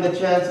can run the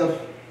chance of,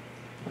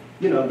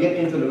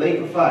 getting into the lake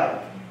of fire.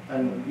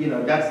 And,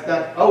 that's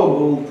not our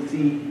goal, to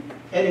see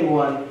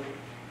anyone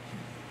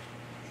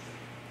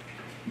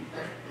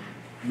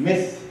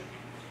miss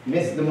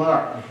the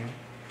mark.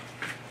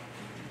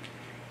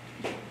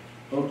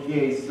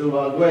 Okay, so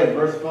go ahead,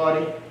 verse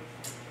 40.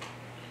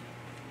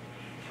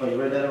 Oh,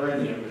 you read that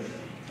already? Yeah.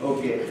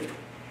 Okay.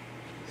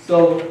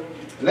 So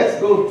let's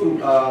go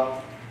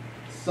to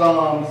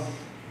Psalms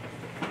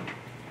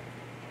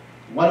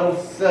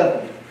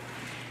 107.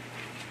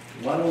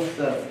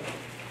 107.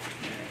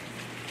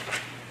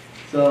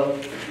 So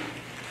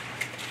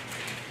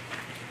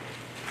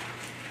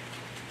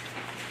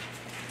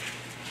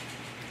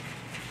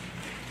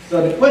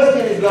the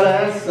question is going to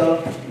answer,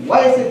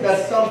 why is it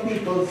that some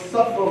people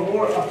suffer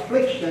more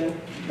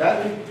affliction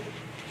than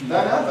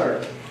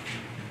others?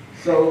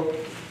 So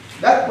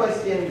that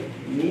question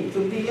needs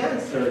to be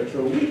answered.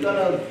 So we're going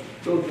to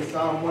go to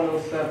Psalm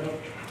 107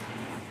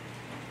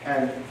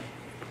 and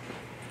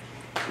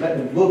let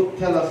the book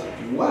tell us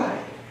why.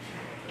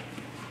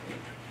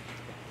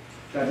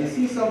 Because you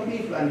see some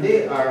people and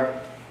they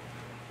are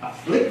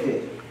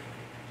afflicted.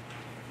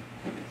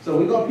 So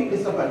we're going to pick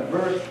this up at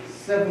verse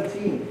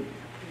 17.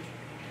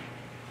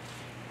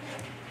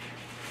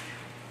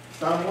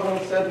 Psalm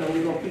 107, and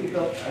we're going to pick it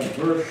up at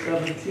verse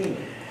 17.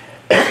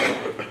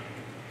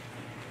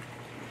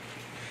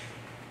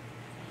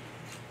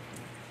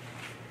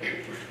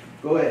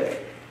 Go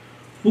ahead.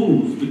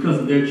 Fools, because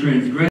of their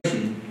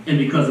transgression and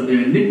because of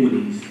their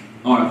iniquities,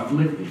 are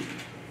afflicted.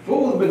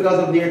 Fools, because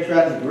of their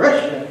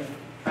transgression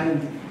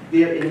and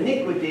their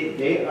iniquity,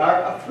 they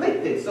are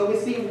afflicted. So we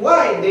see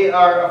why they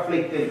are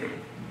afflicted,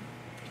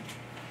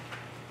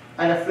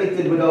 and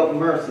afflicted without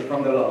mercy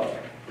from the Lord.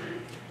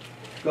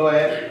 Go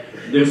ahead.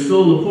 Their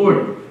soul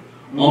abhorreth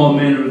all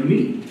manner of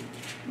meat,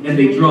 and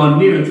they draw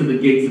near unto the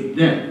gates of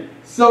death.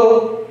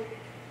 So,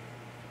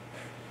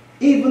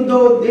 even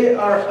though they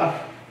are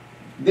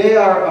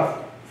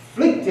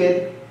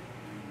afflicted,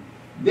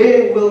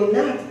 they will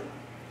not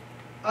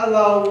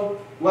allow,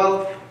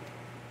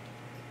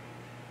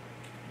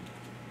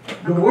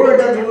 the word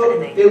of the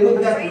Lord, they would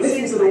not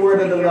listen to the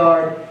word of the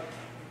Lord,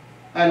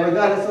 and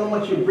regardless how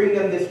much you bring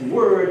them this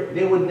word,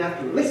 they would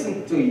not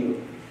listen to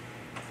you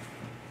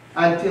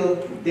until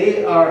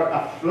they are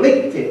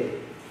afflicted.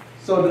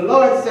 So the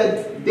Lord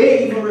said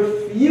they even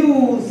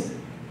refuse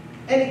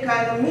any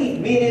kind of meat,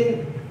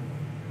 meaning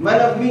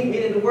man of meat,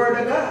 meaning the word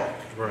of God.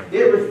 Right.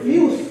 They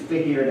refuse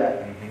to hear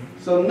that.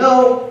 So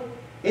now,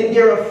 in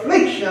their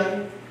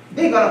affliction,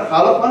 they're going to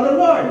call upon the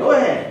Lord. Go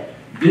ahead.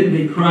 Then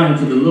they cry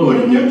unto the Lord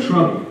in their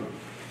trouble.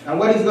 And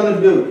what he's going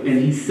to do? And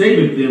he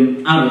saveth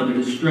them out of their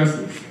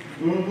distresses.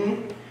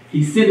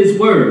 He sent his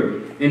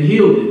word and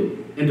healed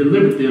them and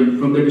delivered them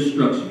from their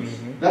destructions.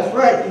 That's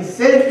right. He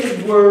sent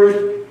his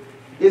word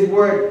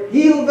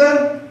healed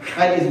them,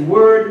 and his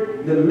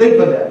word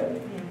delivered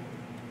them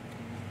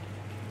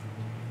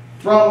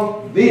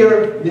from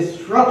their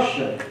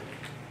destruction.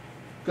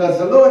 Because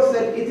the Lord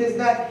said it is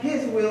not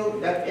his will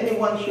that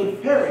anyone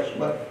should perish,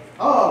 but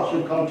all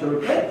should come to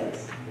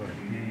repentance.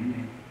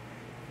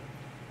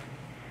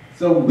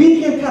 So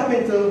we can tap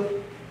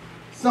into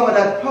some of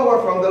that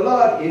power from the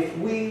Lord if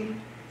we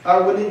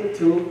are willing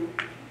to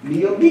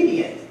be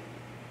obedient.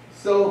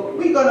 So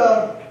we're going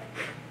to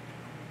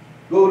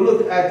go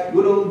look at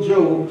good old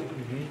Job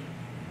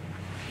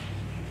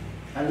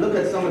and look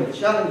at some of the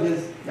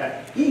challenges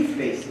that he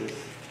faces.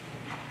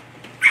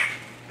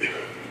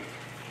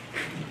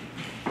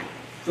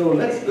 So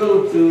let's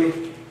go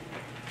to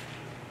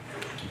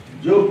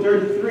Job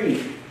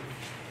 33.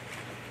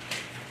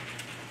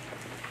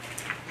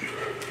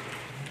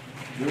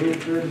 Job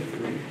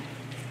 33.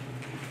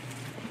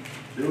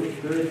 Job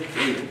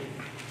 33.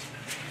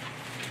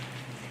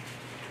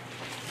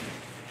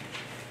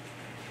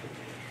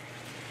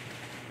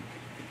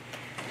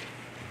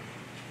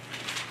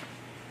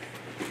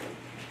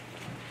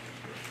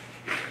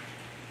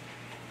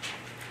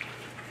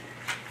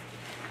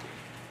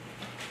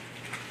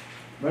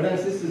 Brothers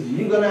and sisters,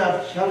 you're going to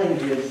have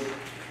challenges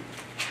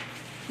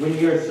when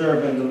you're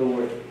serving the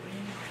Lord.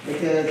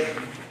 Because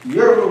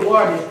your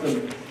reward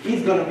is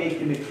he's going to make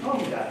you become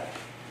God.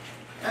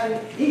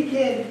 And he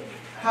can't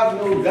have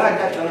no God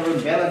that's going to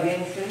rebel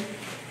against him.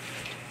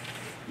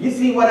 You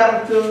see what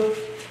happened to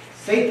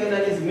Satan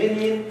and his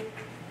minion?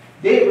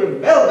 They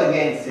rebelled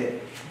against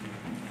him.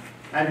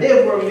 And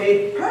they were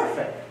made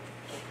perfect.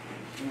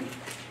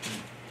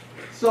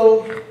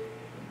 So,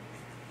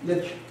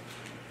 the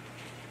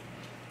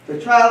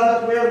trials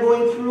that we are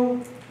going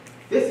through,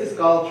 this is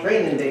called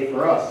training day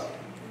for us.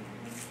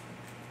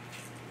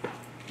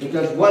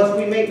 Because once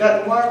we make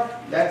that mark,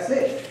 that's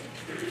it.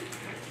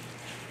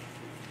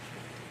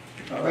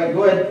 All right,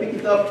 go ahead and pick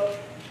it up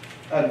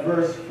at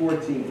verse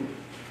 14.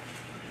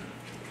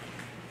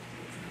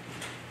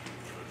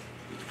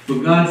 For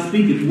God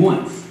speaketh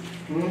once,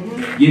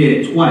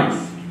 yea,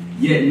 twice,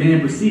 yet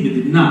man perceiveth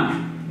it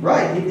not.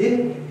 Right,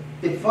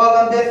 it fall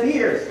on deaf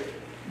ears.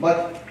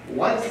 But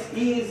once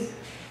he's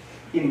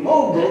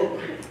immobile,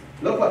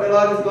 look what the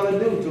Lord is going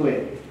to do to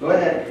it. Go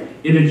ahead.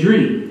 In a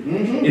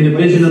dream, in the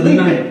vision of the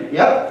night.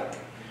 Yep.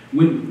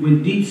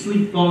 When deep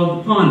sleep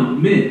falleth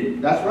upon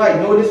men. That's right,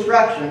 no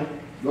distraction.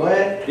 Go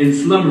ahead. And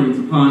slumberings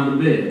upon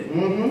the bed.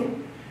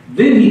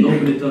 Then he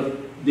openeth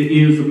up the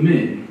ears of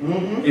men,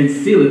 and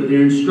sealeth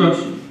their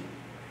instruction,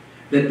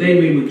 that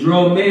they may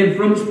withdraw man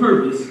from his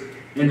purpose,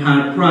 and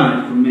hide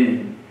pride from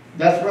man.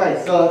 That's right.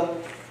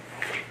 So,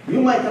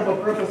 you might have a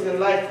purpose in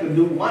life to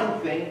do one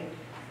thing,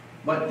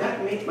 but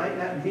that might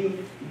not be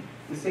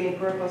the same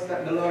purpose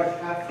that the Lord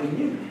has for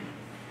you.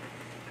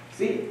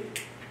 See,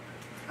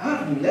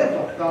 I've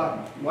never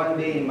thought one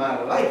day in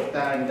my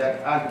lifetime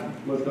that I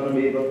was going to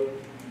be able to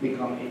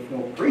become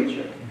a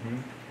preacher.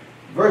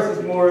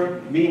 Versus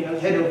more being a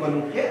head of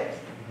an orchestra.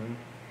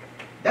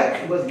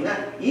 That was not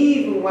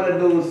even one of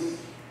those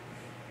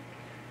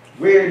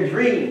weird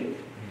dreams.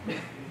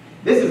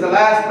 This is the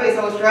last place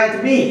I was trying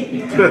to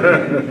be.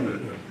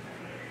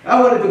 I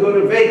wanted to go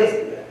to Vegas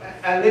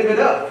and live it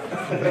up.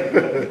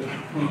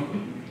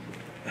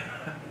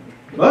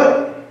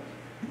 But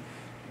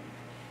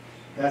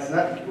that's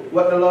not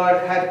what the Lord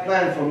had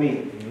planned for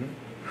me.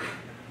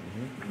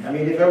 I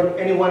mean, if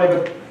anyone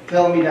ever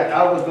tell me that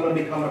I was going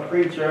to become a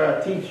preacher,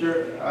 a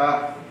teacher,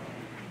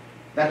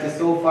 that is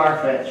so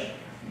far-fetched.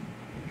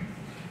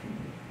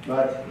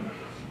 But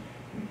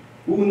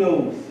who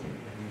knows?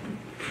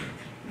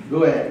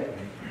 Go ahead.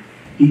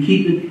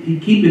 He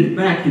keepeth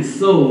back his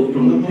soul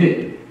from the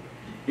pit,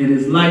 and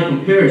his life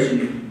from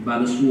perishing by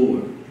the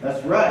sword.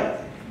 That's right.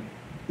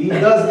 He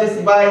does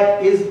this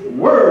by his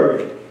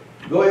word.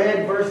 Go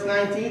ahead, verse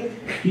 19.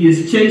 He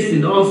is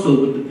chastened also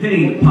with the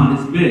pain upon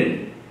his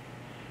bed,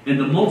 and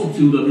the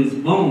multitude of his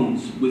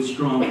bones with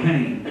strong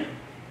pain.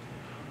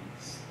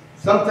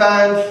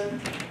 Sometimes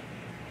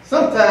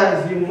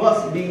you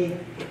must be,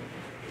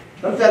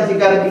 sometimes you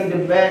gotta be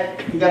the man,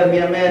 you gotta be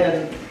a man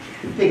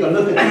and take a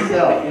look at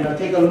yourself,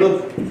 take a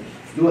look,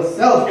 do a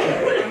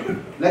self-check.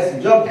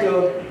 Let's jump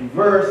to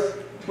verse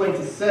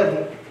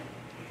 27.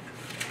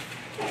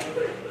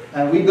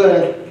 And we're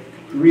gonna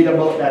read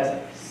about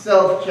that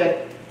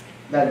self-check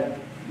that,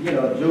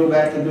 Job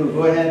had to do.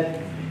 Go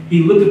ahead.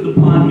 He looketh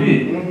upon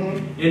men,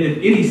 and if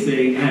any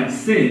say, I have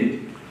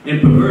sinned, and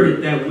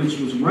perverted that which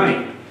was right,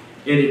 and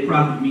it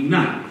profit me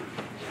not,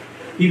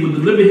 he will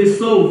deliver his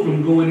soul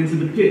from going into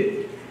the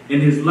pit,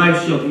 and his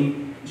life shall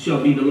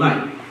be the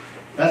light.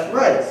 That's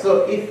right.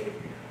 So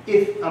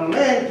if a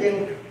man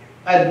can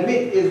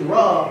admit his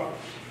wrong,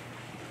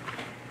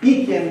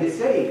 he can be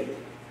saved.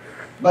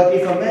 But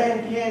if a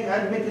man can't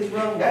admit his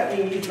wrong, that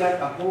means he's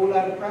got a whole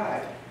lot of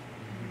pride.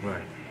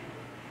 Right.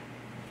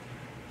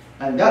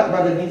 And that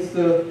brother needs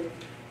to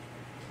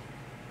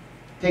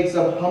take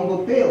some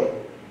humble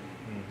pill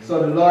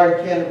so the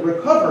Lord can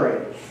recover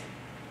it.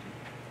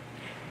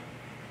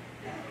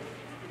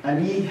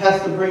 And he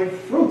has to bring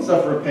fruits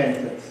of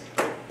repentance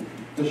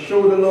to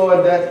show the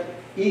Lord that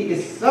he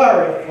is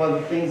sorry for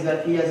the things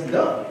that he has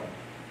done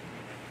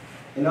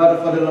in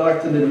order for the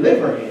Lord to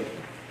deliver him.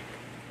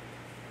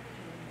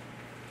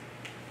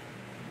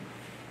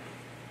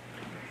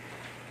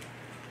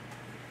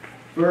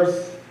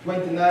 verse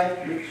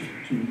 29.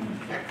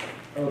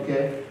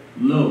 Okay.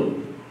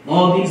 Lo,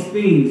 all these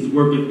things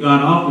worketh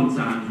God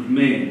oftentimes with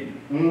man,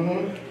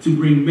 to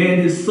bring man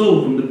his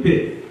soul from the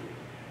pit,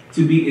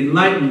 to be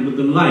enlightened with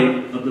the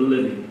light of the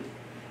living.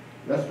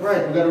 That's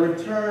right. We've got to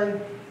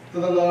return to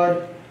the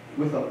Lord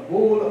with a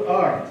whole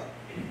heart,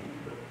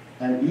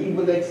 and he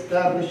will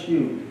establish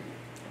you.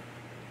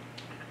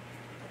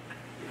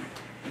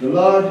 The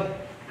Lord,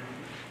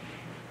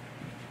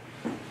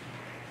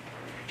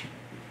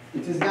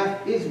 it is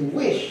not his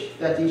wish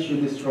that he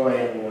should destroy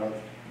anyone.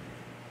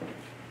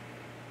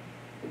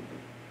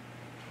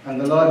 And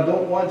the Lord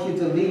don't want you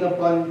to lean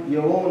upon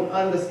your own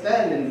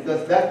understanding,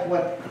 because that's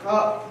what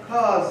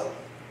caused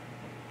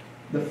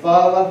the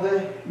fall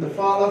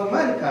of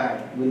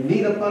mankind. We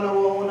lean upon our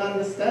own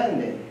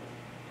understanding.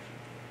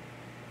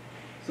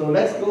 So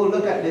let's go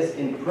look at this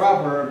in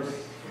Proverbs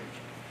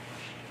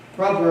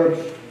 3.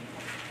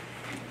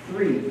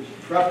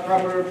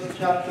 Proverbs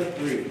chapter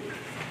 3.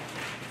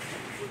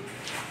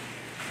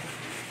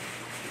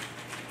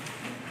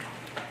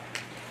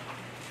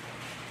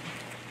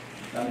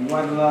 And we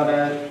want the Lord,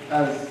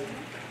 as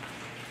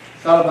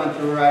Solomon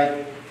to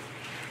write,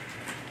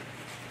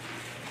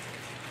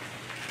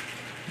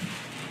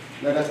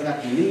 let us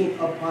not lean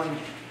upon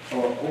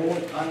our own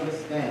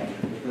understanding,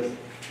 because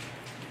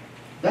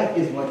that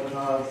is what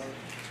caused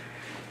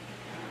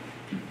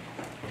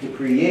the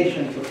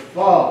creation to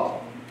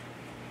fall.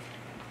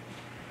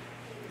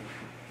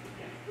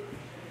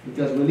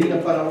 Because we lean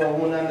upon our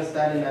own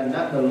understanding and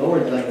not the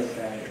Lord's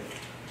understanding.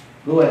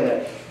 Go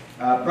ahead.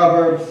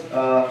 Proverbs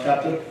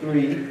chapter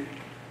 3,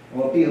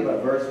 we'll be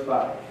about verse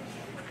 5.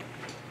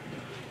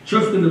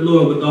 Trust in the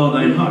Lord with all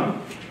thine heart,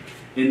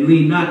 and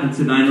lean not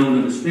into thine own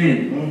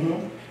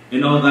understanding.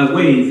 In all thy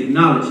ways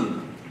acknowledge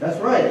him. That's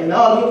right. In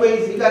all your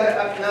ways, you got to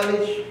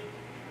acknowledge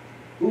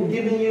who's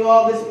giving you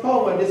all this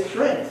power, this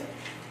strength.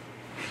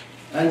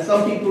 And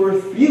some people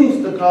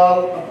refuse to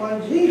call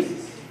upon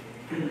Jesus.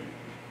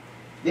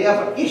 They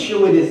have an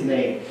issue with his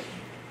name.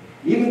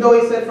 Even though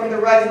he said, from the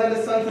rising of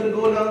the sun to the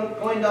going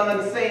down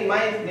of the same,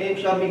 my name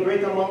shall be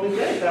great among the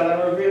Gentiles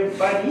and revered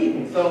by the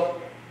evening. So,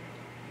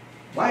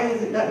 why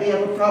is it that they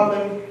have a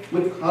problem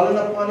with calling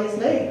upon his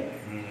name?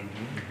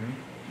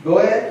 Go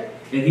ahead.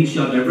 And he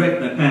shall direct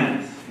thy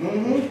paths.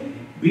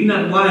 Be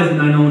not wise in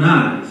thine own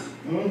eyes.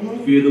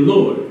 Fear the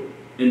Lord,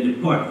 and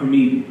depart from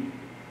evil.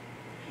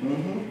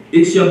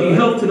 It shall be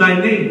health to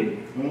thy navel,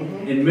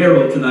 and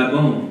marrow to thy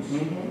bones.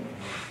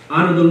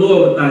 Honor the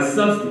Lord with thy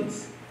substance,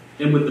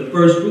 and with the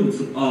first fruits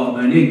of all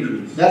thine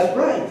increase. That's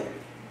right.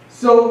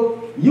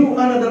 So you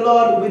honor the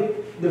Lord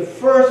with the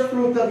first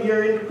fruit of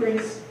your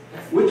increase,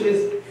 which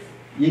is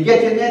you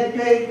get your net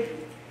pay.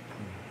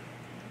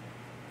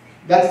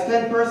 That's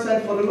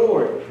 10% for the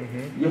Lord.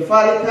 You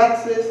file your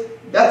taxes,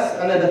 that's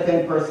another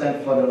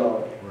 10% for the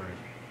Lord.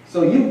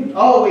 So you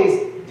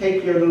always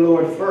take care of the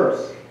Lord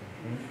first.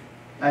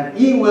 And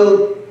he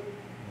will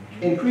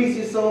increase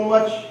you so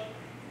much,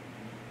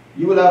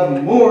 you will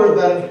have more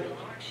than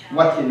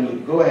what you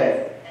need. Go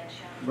ahead.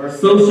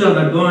 So shall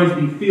thy barns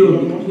be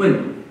filled with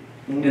plenty,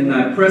 and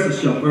thy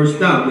presses shall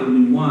burst out with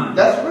new wine.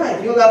 That's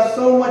right. You'll have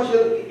so much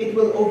it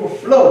will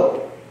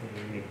overflow.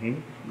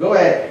 Go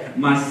ahead.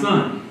 My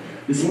son,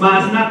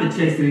 despise not the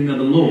chastening of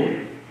the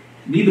Lord,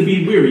 neither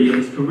be weary of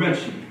his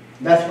correction.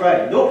 That's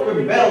right. Don't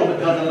rebel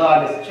because the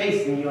Lord is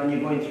chasing you and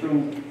you're going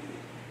through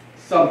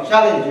some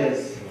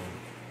challenges.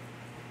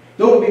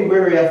 Don't be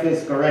weary of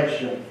his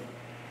correction.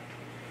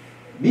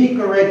 Be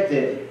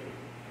corrected,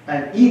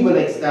 and he will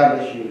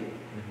establish you.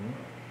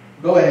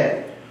 Go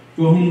ahead.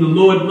 For whom the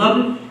Lord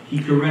loveth, he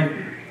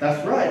correcteth.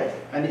 That's right.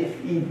 And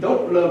if he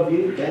don't love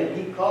you, then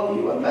he calls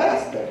you a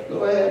master.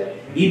 Go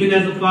ahead. Even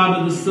as the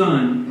Father the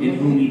Son, in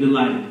whom he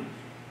delighteth.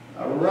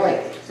 All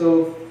right.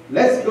 So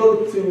let's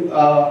go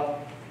to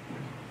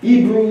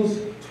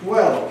Hebrews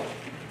 12.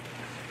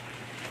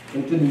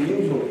 Into the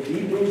new book.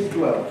 Hebrews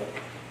 12.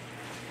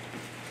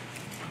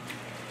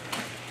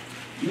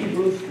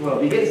 Hebrews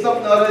 12. You get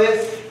something out of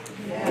this?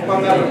 Yeah. Hope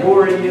I'm not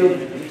boring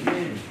you.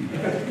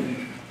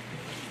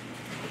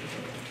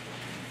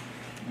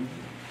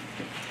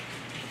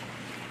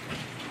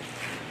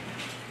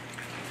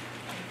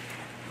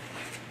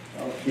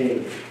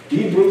 Okay.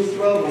 Hebrews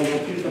 12, and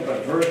we'll pick up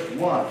at verse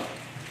 1.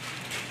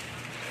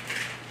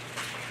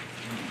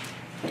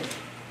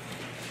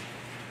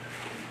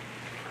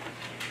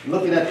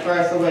 Looking at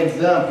Christ's own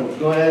examples.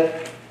 Go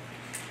ahead.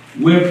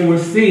 Wherefore,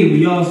 seeing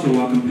we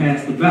also are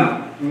compassed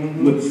about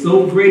with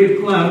so great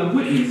a cloud of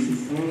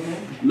witnesses,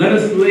 let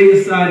us lay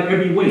aside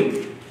every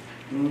weight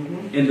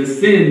and the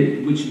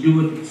sin which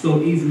doeth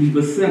so easily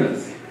beset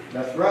us.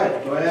 That's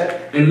right. Go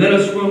ahead. And let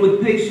us run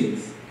with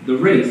patience the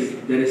race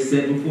that is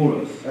set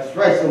before us. That's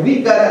right. So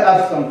we've got to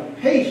have some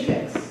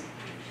patience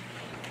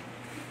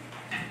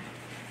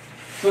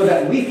so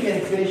that we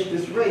can finish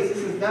this race. This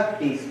is not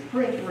a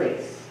sprint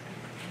race.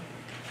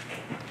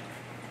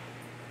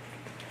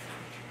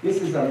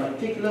 This is a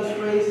meticulous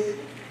race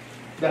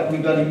that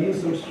we've got to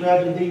use some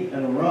strategy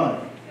and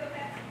run.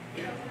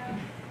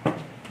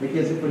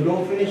 Because if we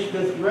don't finish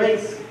this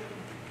race,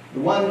 the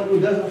one who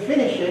doesn't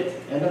finish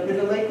it End up in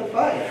the lake of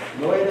fire.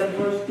 Go ahead at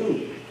verse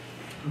 2.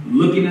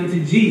 Looking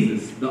unto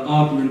Jesus, the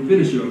author and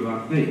finisher of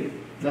our faith.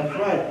 That's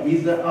right.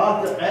 He's the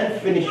author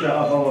and finisher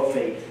of our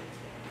faith.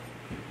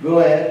 Go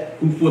ahead.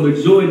 Who for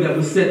the joy that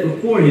was set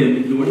before him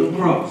endured the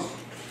cross,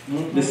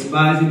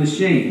 despising the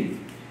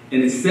shame,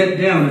 and is set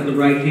down at the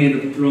right hand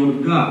of the throne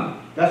of God.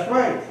 That's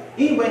right.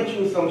 He went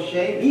through some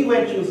shame. He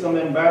went through some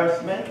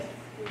embarrassment.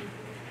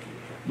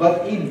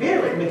 But he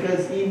bare it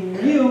because he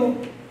knew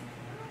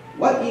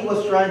what he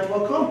was trying to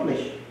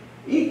accomplish.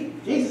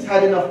 Jesus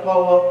had enough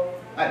power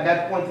at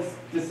that point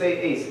to say,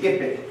 hey,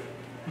 skip it.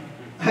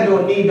 I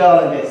don't need all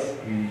of this.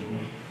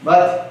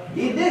 But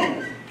he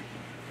didn't.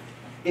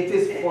 It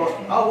is for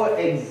our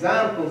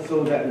example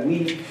so that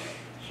we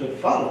should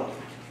follow.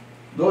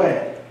 Go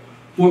ahead.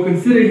 For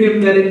consider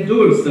him that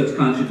endures such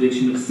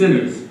contradiction of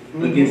sinners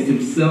against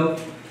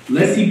himself,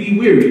 lest he be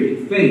wearied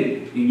and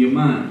faint in your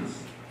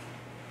minds.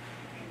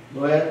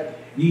 Go ahead.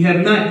 Ye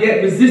have not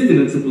yet resisted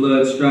unto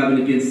blood,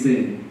 striving against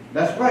sin.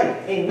 That's right.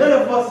 Ain't none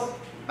of us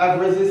have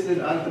resisted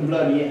unto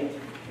blood yet.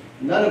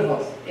 None of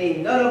us. Ain't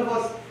none of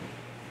us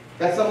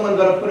that someone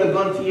gonna put a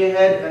gun to your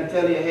head and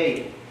tell you,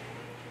 hey,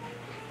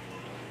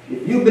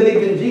 if you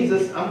believe in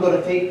Jesus, I'm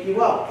gonna take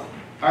you out.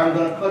 Or I'm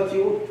gonna cut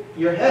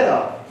your head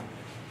off.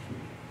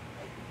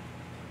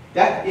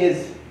 That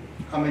is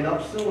coming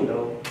up soon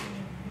though.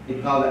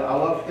 They call it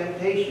hour of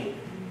temptation.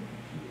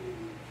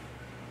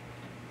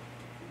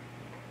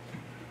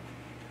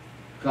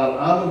 Called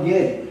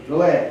Armageddon.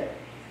 Go ahead.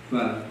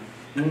 5.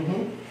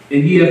 And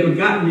ye have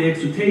forgotten the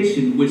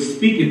exhortation which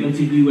speaketh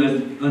unto you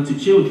as unto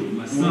children,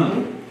 my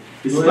son.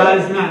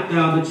 Despise not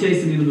thou the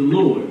chastening of the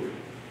Lord,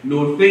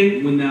 nor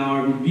faint when thou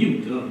art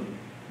rebuked of him.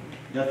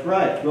 That's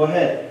right. Go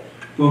ahead.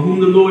 For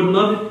whom the Lord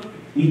loveth,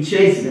 he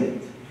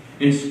chasteneth,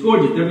 and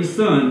scourgeth every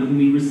son whom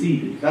he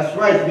receiveth. That's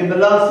right. If it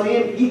belongs to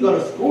him, he's going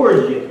to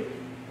scourge you.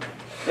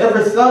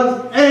 Every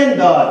son and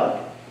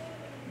daughter.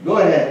 Go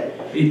ahead.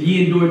 If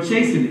ye endure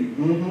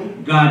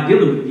chastening, God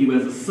dealeth with you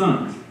as a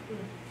son.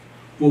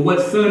 For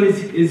what son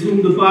is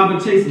whom the Father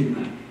chasteneth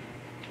not?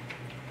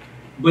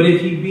 But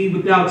if ye be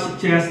without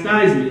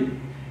chastisement,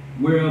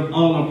 whereof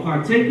all are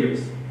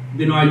partakers,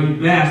 then are you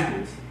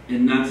bastards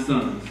and not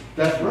sons.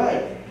 That's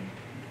right.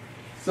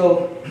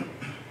 So,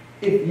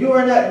 if you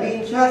are not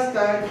being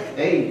chastised,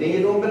 hey, then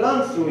you don't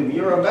belong to him.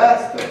 You're a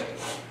bastard.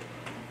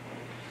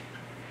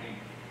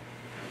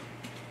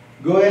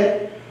 Go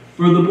ahead.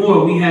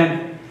 Furthermore, we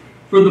have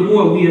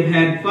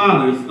had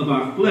fathers of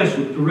our flesh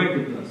which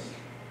corrected us,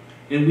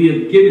 and we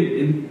have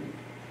gave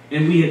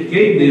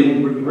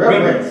them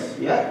reverence.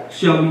 Yeah.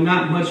 Shall we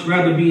not much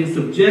rather be in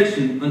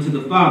subjection unto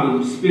the Father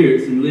of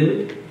spirits and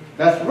live?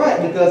 That's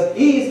right, because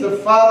he is the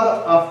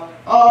Father of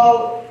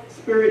all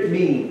spirit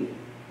being.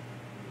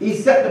 He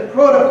set the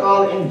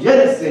protocol in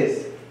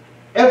Genesis.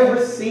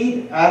 Every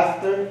seed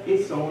after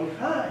its own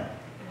kind.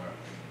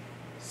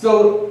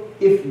 So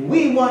if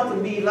we want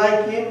to be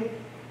like him,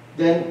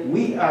 then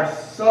we are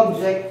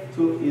subject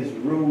to his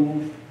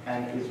rules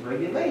and his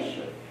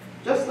regulation.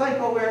 Just like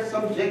how we're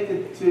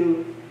subjected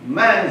to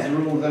man's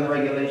rules and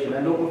regulation.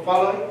 And don't we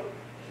follow it?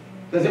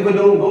 Because if we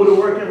don't go to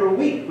work every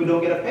week, we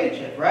don't get a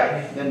paycheck,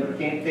 right? Then we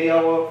can't pay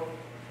our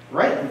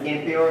rent, we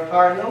can't pay our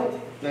car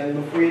note.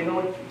 Then before you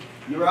know it,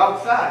 you're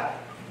outside.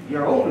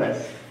 You're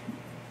homeless.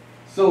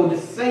 So the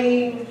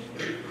same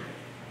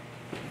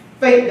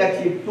faith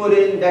that you put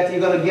in that you're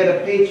going to get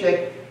a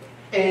paycheck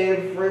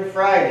every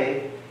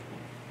Friday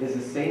is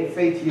the same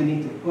faith you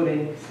need to put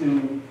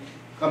into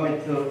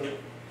coming to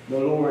the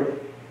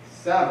Lord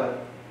Sabbath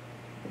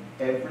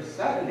every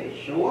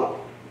Saturday. Show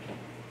up.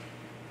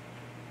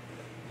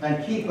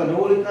 And keep an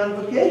holy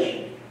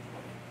convocation.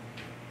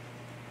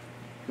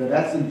 So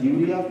that's the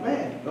duty of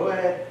man. Go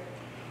ahead.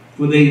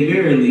 For they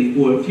verily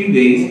for a few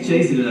days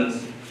chastened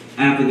us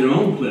after their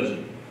own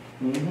pleasure.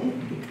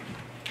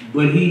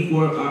 But he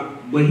for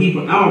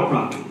our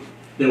profit,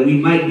 that we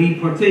might be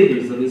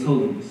partakers of his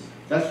holiness.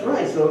 That's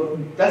right. So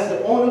that's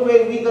the only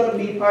way we're going to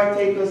be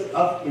partakers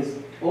of his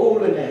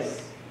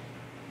holiness.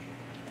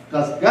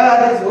 Because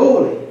God is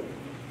holy.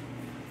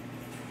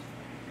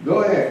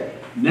 Go ahead.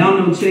 Now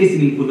no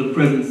chastening for the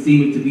present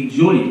seemeth to be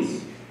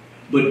joyous,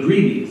 but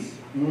grievous.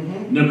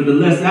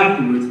 Nevertheless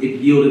afterwards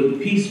it yieldeth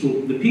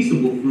the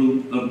peaceable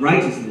fruit of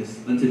righteousness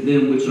unto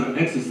them which are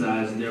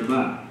exercised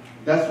thereby.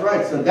 That's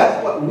right. So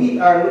that's what we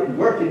are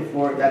working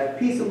for, that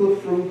peaceable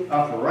fruit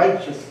of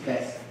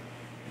righteousness.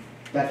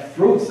 That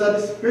fruits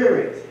of the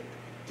Spirit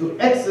to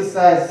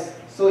exercise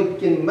so it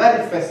can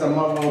manifest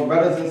among our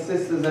brothers and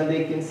sisters and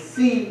they can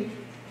see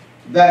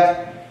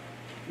that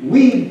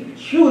we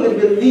truly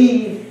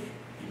believe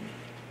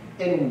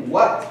in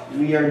what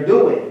we are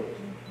doing.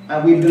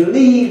 And we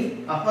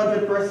believe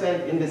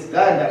 100% in this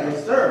God that we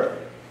serve.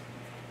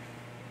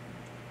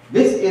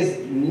 This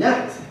is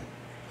not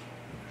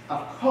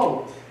a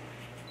cult.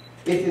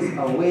 It is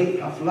a way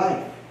of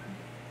life.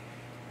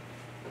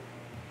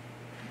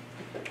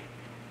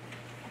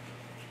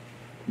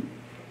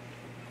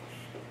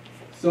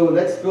 So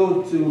let's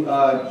go to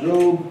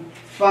Job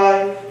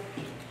 5.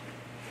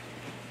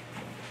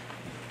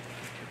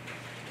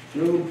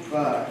 Job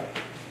 5.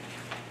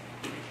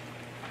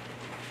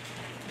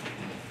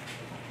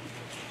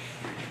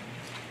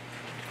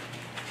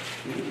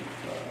 And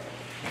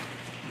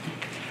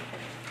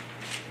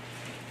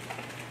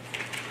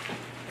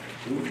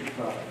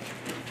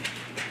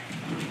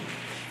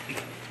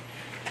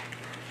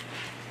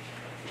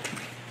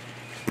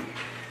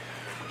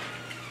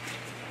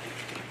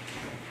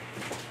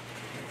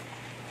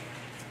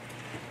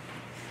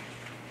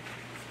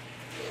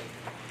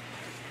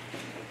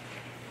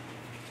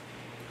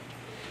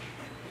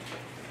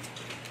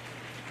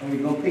we're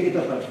going to pick it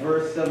up at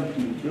verse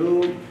 17.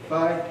 Job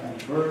 5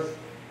 and verse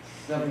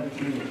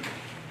 17.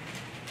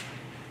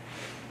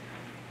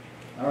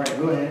 All right,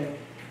 go ahead.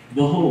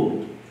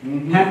 Behold,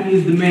 happy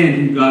is the man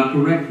whom God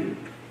corrected.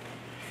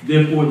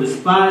 Therefore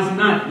despise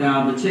not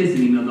thou the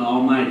chastening of the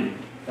Almighty.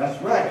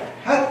 That's right.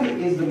 Happy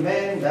is the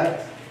man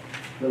that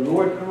the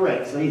Lord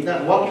corrects. So he's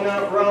not walking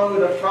out around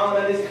with a frown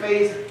on his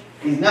face.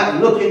 He's not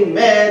looking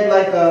mad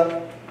like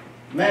a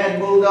mad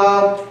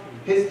bulldog,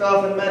 pissed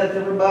off and mad at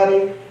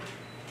everybody.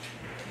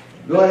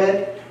 Go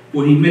ahead.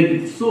 For he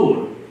maketh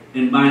sore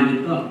and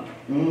bindeth up.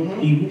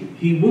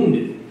 He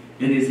wounded,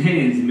 and his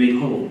hands make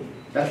whole.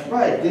 That's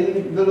right.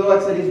 Didn't the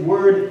Lord say his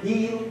word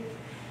heal?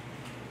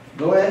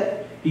 Go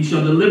ahead. He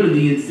shall deliver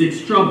thee in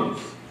 6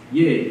 troubles.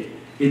 Yea,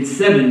 in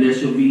 7 there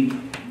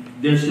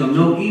shall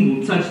no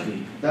evil touch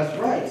thee. That's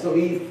right. So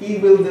he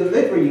will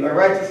deliver you. A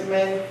righteous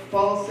man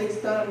falls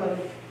 6 times and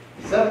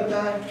 7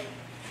 times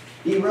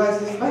he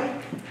rises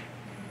back.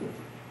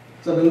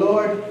 So the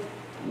Lord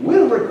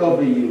will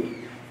recover you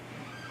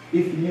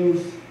if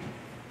you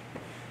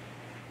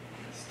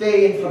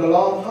stay in for the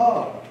long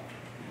haul.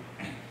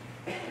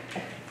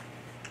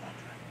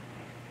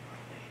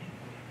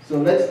 So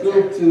let's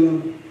go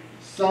to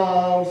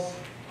Psalms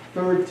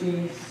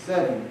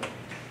 37.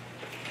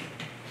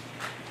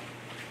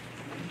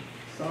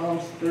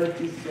 Psalms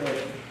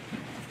 37.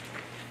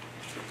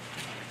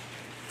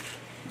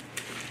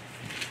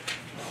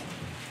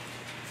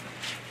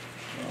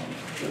 Psalms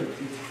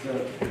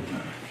 37.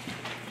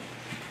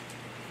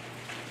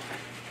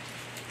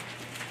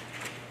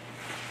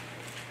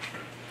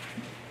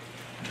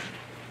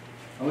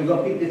 And we're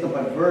going to pick this up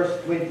at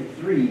verse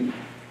 23.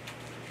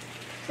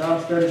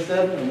 Psalms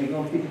 37, and we're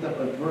going to pick it up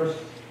at verse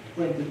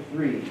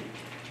 23.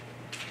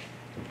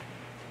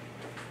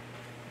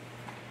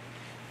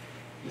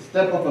 The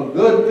step of a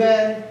good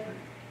man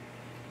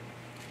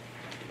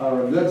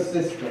or a good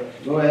sister.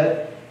 Go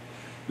ahead.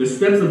 The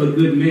steps of a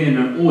good man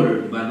are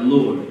ordered by the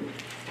Lord.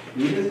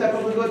 Even the step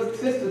of a good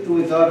sister too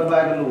is ordered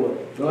by the Lord.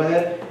 Go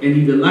ahead. And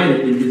he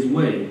delighteth in his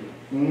way.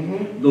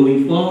 Though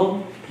he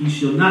fall, he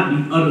shall not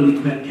be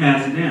utterly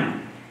cast down.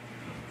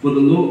 For the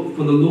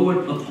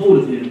Lord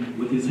upholdeth him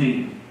with his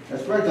hand.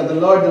 That's right. So the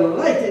Lord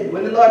delighted.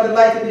 When the Lord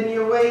delighted in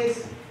your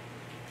ways,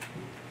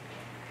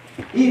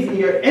 even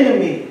your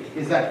enemy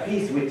is at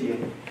peace with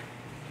you.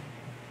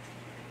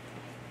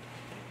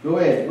 Go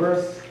ahead.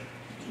 Verse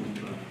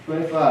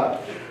 25.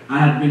 I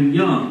have been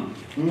young,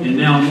 and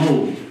now am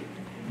old.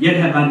 Yet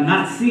have I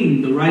not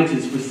seen the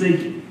righteous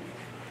forsaken,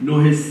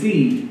 nor his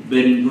seed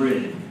begging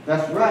bread.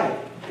 That's right.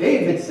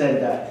 David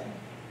said that.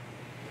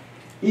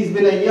 He's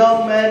been a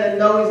young man and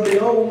now he's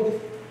been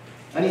old.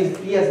 And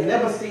he has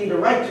never seen the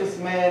righteous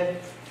man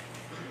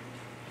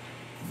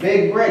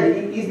beg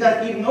bread. He's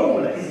not even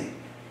homeless.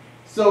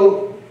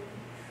 So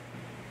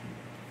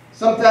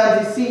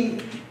sometimes you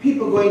see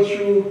people going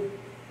through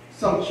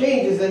some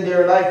changes in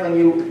their life and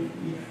you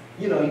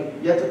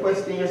have to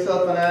question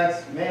yourself and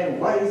ask, man,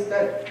 why is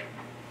that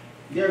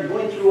they're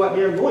going through what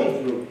they're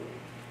going through?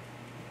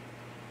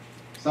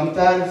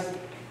 Sometimes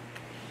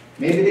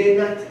maybe they're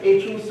not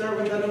a true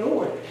servant of the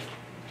Lord.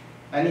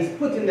 And he's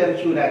putting them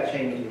through that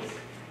changes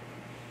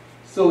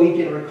so he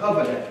can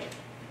recover them.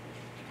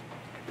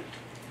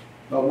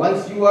 But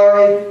once you are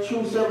a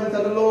true servant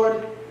of the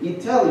Lord, he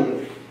tells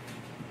you,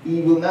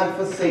 he will not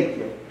forsake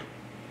you.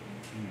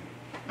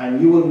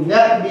 And you will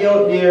not be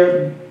out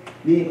there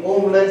being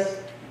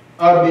homeless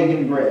or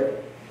begging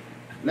bread.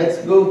 Let's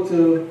go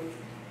to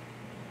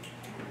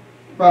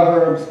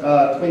Proverbs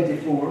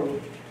 24.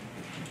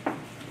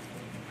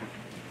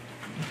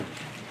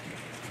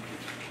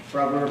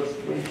 Proverbs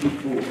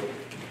 24.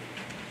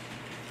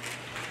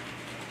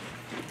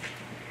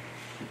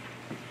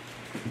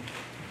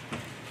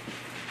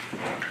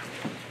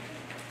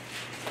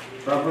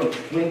 Proverbs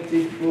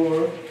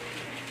 24.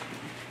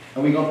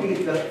 And we're going to pick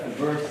it up at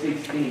verse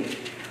 16.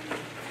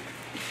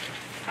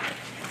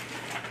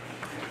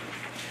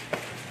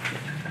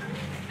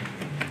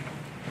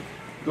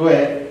 Go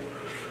ahead.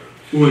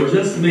 For a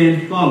just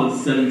man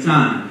falleth 7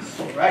 times.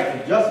 Right,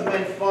 a just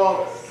man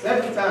falls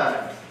 7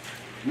 times.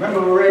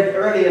 Remember we read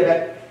earlier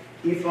that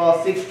he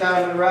falls 6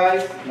 times and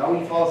rise. Now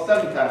he falls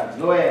 7 times.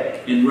 Go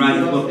ahead. And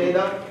riseth up. Stay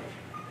down.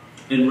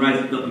 And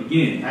riseth up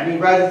again. And he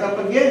rises up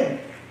again.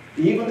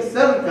 Even the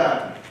 7th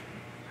time.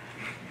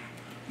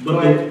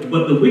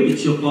 But the wicked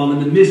shall fall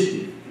into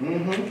mischief.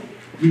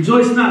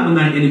 Rejoice not when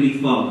thine enemy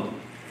falleth.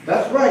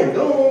 That's right.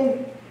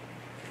 Don't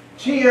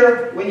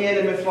cheer when your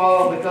enemy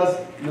falls, because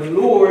the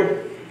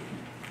Lord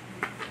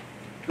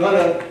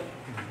gonna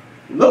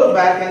look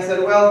back and say,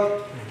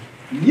 well,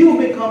 you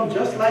become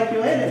just like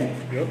your enemy.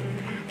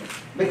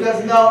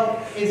 Because now,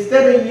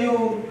 instead of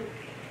you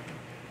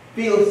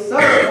feel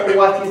sorry for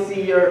what you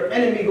see your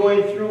enemy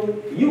going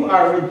through, you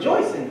are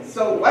rejoicing.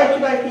 So why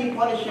should I keep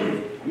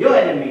punishing your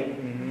enemy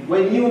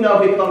when you now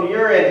become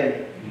your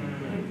enemy?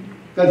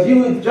 Because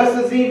you is just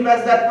as evil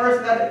as that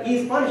person that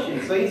he's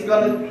punishing. So he's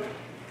going to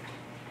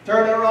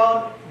turn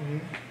around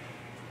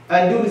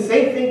and do the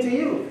same thing to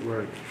you.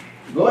 Right.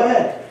 Go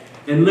ahead.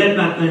 And let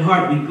not thy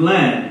heart be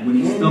glad when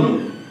he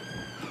stumbleth,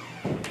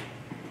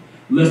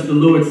 lest the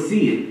Lord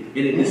see it, and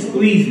it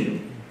displease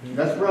him,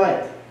 That's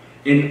right.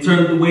 and it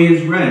turneth away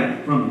his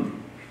wrath from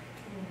him.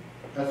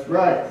 That's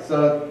right.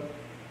 So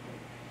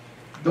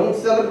don't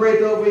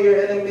celebrate over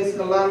your enemy's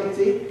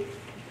calamity.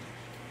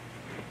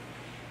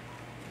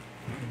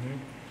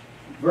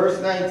 Verse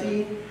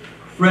 19.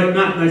 Fret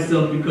not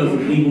thyself because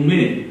of evil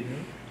men,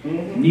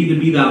 neither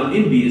be thou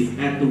envious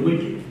at the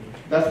wicked.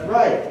 That's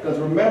right. Because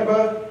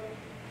remember,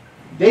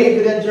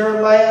 David and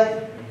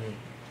Jeremiah,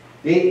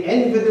 they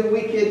envied the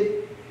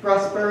wicked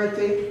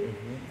prosperity,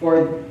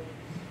 for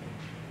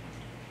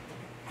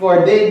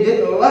they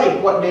didn't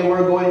like what they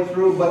were going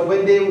through. But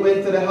when they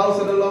went to the house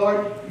of the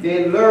Lord,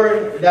 they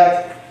learned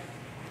that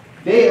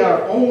they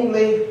are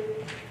only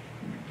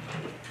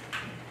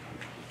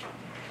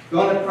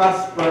going to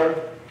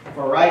prosper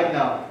for right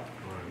now.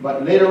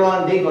 But later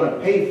on, they're going to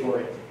pay for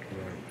it.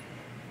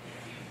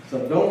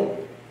 So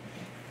don't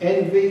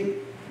envy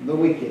the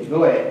wicked.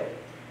 Go ahead.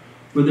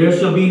 For there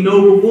shall be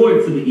no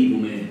reward to the evil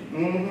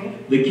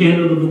man. The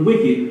candle of the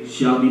wicked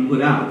shall be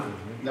put out.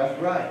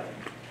 That's right.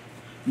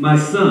 My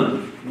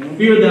son,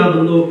 fear thou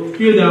the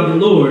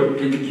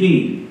Lord and the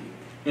king,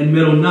 and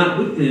meddle not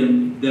with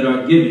them that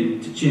are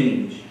given to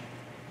change.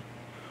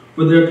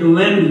 For their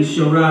calamity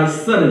shall rise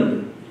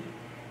suddenly,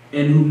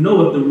 and who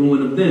knoweth the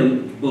ruin of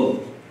them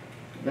both.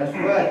 That's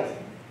right.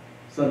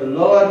 So the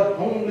Lord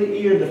only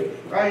hear the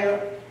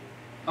prayer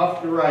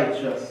of the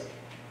righteous,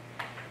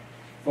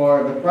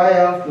 for the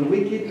prayer of the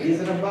wicked is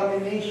an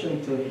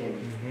abomination to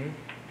him.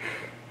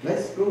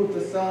 Let's go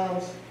to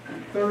Psalms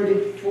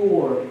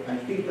 34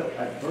 and pick up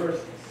at verse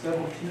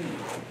 17.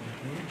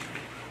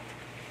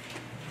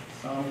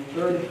 Psalm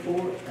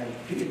 34 and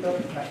pick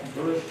up at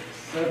verse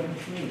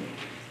 17.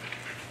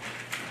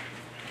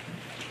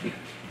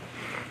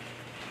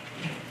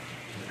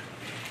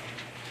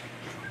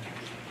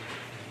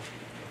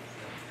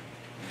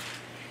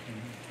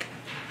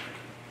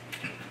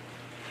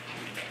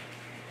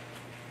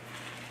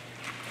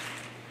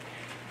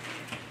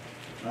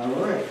 All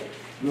right,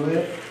 go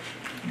ahead.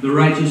 The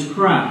righteous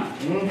cry,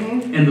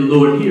 and the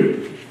Lord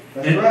heareth,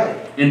 That's right.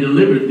 and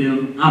delivereth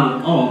them out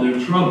of all their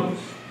troubles.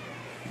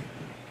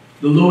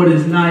 The Lord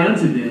is nigh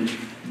unto them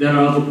that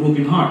are of a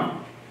broken heart,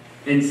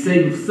 and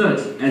saveth such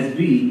as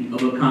be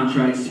of a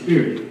contrite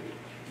spirit.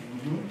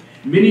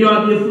 Many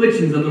are the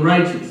afflictions of the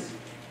righteous,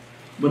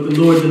 but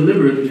the Lord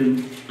delivereth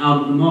them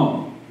out of them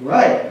all.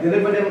 Right,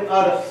 deliver them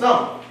out of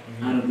some.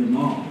 Out of them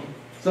all.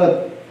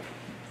 So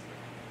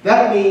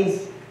that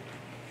means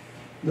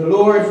the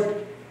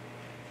Lord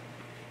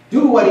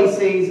do what he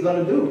says he's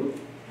going to do.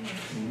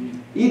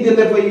 He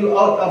deliver you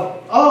out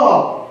of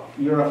all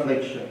your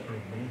affliction.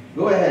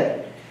 Go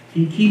ahead.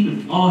 He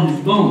keepeth all his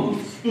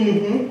bones.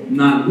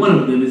 Not one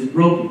of them is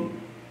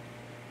broken.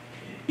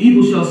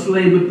 Evil shall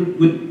slay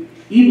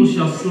evil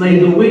shall slay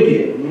the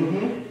wicked,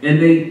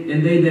 and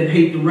they that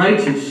hate the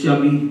righteous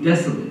shall be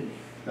desolate.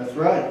 That's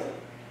right.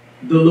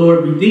 The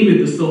Lord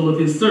redeemeth the soul of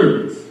his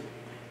servants,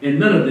 and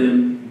none of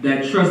them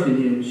that trust in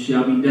him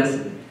shall be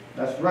desolate.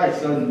 That's right.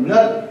 So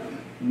none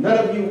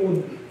of you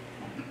who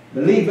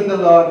believe in the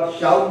Lord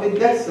shall be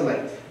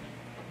desolate.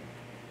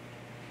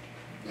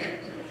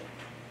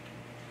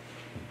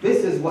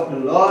 This is what the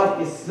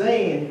Lord is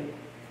saying,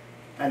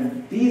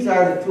 and these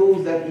are the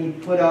tools that he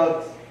put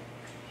out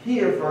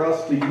here for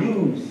us to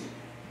use.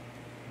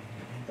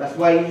 That's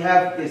why he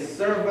have his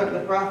servant,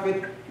 the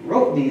prophet,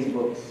 wrote these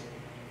books.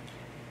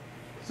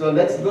 So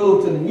let's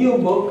go to the new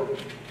book,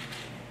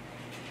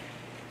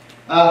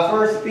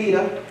 1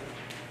 Peter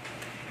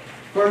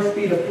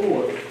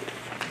 4.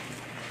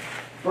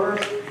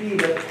 1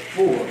 Peter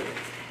 4.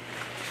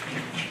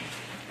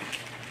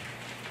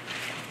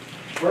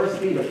 1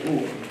 Peter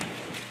 4.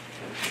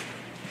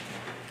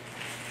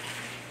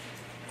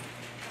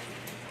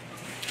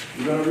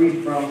 We're going to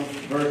read from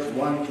verse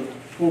 1 to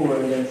 4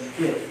 and then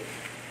skip.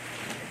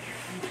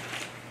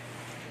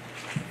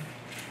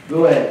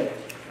 Go ahead.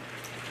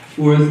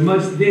 For as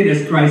much then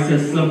as Christ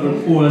has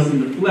suffered for us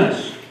in the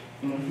flesh,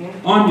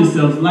 arm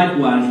yourselves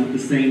likewise with the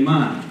same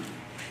mind.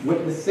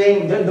 With the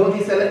same, don't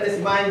he say, let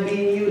this mind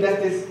be in you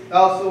that is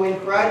also in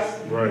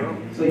Christ? Right.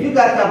 So you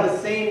got to have the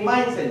same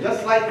mindset,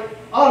 just like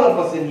all of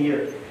us in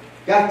here.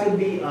 Got to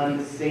be on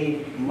the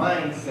same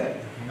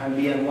mindset and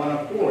be on one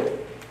accord.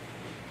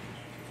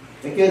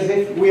 Because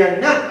if we are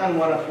not on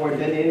one accord,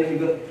 then the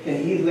enemy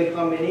can easily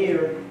come in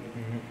here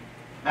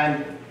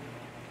and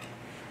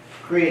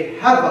create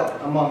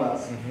havoc among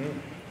us.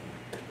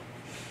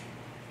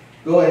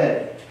 Go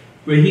ahead.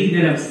 For he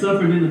that hath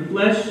suffered in the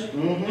flesh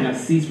hath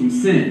ceased from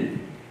sin.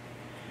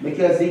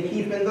 Because he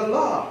keeping the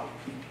law.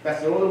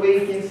 That's the only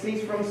way he can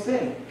cease from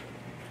sin.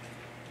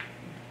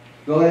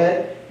 Go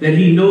ahead. that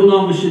he no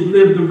longer should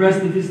live the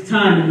rest of his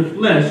time in the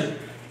flesh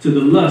to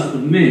the lust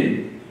of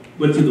men,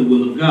 but to the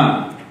will of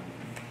God.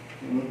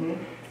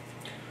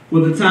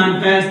 For the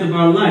time past of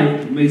our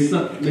life may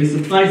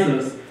suffice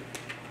us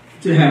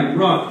to have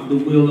wrought the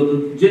will of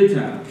the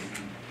Gentiles,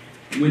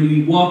 when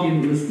we walk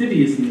in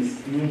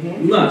lasciviousness,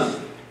 lust,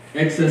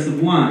 excess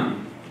of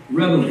wine,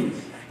 revelings,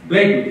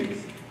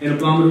 banquetings, and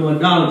abominable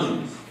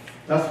idolatries.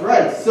 That's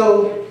right.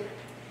 So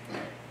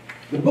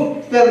the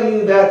book tells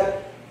you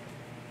that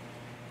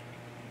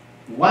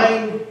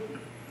wine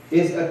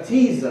is a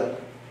teaser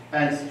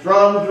and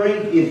strong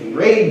drink is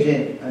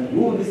raging, and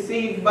who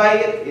deceived by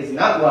it is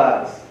not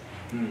wise.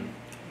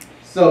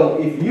 So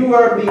if you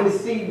are being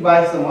deceived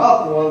by some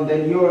alcohol,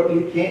 then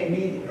you can't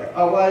be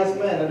a wise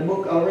man. And the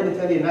book already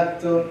tells you not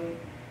to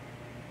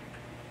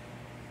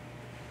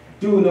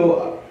do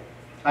no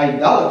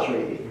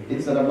idolatry.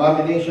 It's an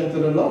abomination to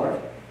the Lord.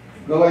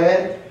 Go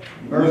ahead,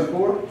 verse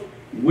 4.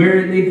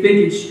 Wherein they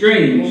think it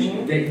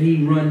strange that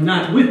ye run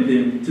not with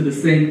them to the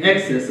same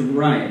excess of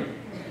riot,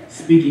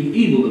 speaking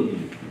evil of you.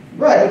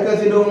 Right,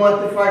 because you don't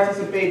want to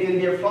participate in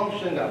their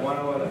function. That one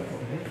or other.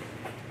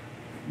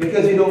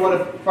 Because you don't want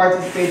to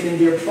participate in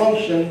their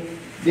function,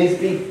 they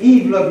speak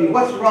evil of you.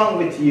 What's wrong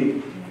with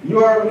you?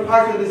 You are a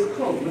part of this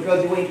cult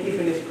because you ain't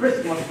keeping this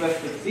Christmas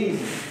festive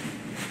season.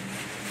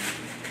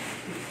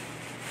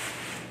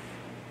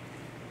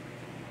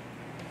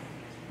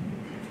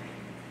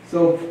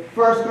 So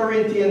 1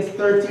 Corinthians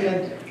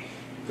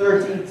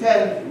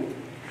 13:10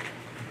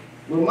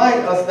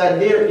 remind us that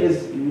there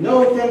is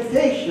no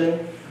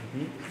temptation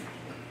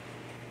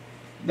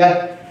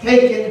that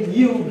taketh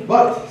you,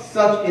 but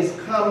such is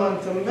common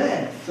to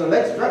man. So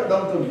let's drop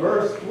down to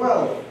verse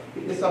 12.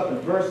 Pick this up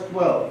at verse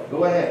 12.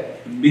 Go ahead.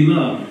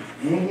 Beloved,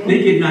 think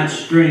it not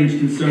strange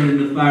concerning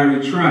the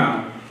fiery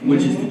trial,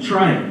 which is to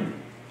try you,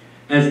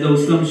 as though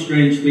some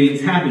strange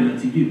things happen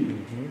unto you.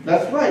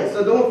 That's right.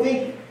 So don't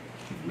think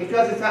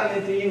because it's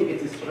happening to you,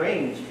 it is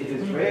strange. It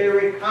is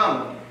very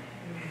common.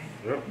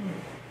 Yep.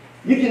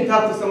 You can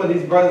talk to some of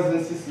these brothers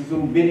and sisters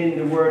who've been in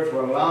the Word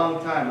for a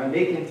long time, and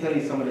they can tell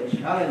you some of the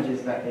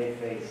challenges that they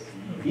face.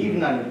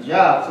 Even on the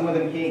job, some of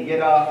them can't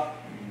get off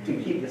to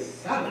keep the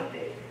Sabbath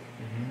day.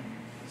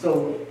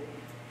 So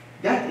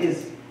that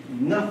is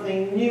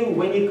nothing new.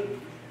 When you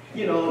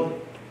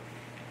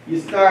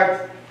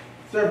start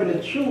serving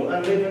the true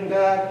and living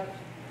God,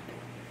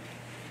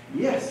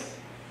 yes,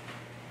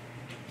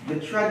 the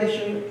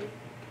tradition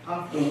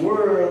of the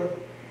world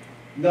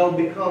now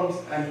becomes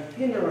an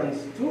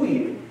hindrance to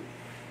you.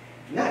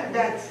 Not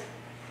that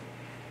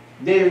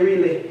they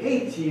really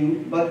hate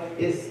you, but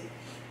it's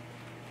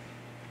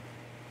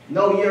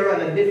now you're on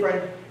a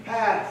different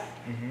path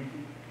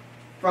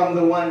from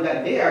the one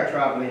that they are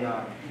traveling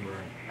on.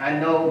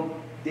 And now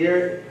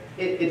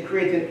it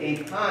created a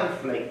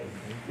conflict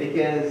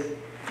because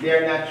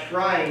they're not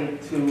trying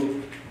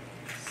to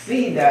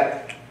see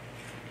that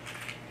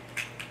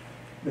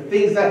the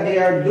things that they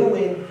are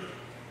doing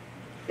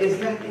is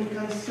not in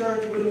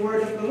concert with the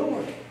word of the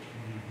Lord.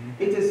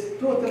 It is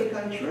totally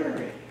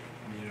contrary.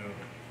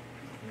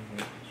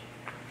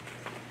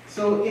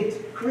 So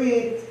it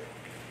creates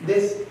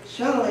this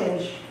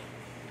challenge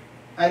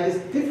and this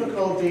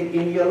difficulty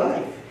in your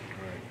life.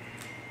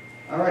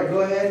 All right,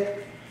 go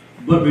ahead.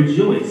 But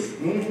rejoice,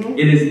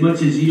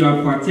 inasmuch as ye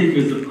are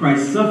partakers of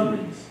Christ's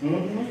sufferings,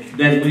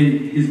 that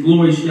when his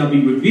glory shall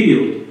be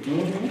revealed,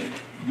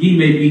 ye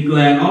may be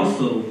glad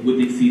also with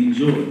exceeding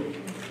joy.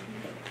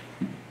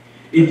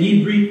 If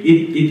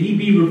ye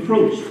be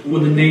reproached for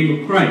the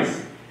name of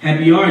Christ,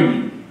 happy are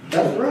ye.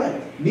 That's right.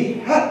 Be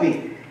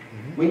happy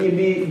when you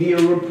be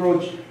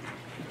reproached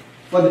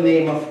for the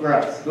name of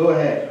Christ. Go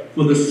ahead.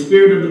 For the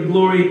spirit of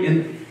glory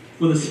and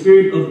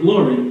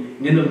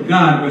of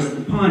God rest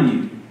upon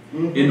you.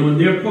 And on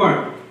their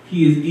part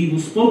he is evil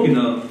spoken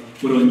of,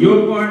 but on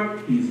your part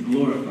he is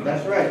glorified.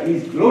 That's right.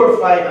 He's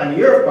glorified on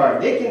your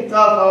part. They can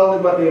talk all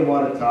what they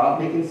want to talk.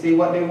 They can say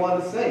what they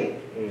want to say.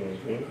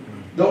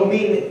 Don't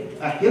mean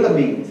a hill of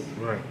beans.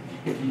 Right.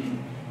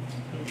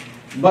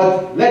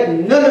 But let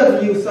none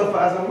of you suffer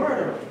as a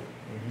murderer.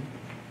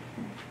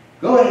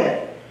 Go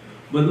ahead.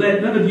 But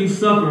let none of you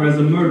suffer as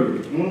a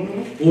murderer,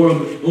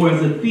 or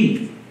as a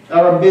thief,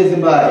 or a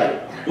busybody,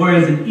 or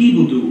as an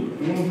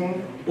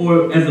evildoer,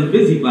 or as a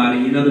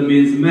busybody in other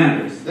men's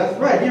matters. That's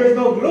right. There is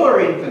no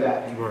glory into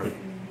that. Right.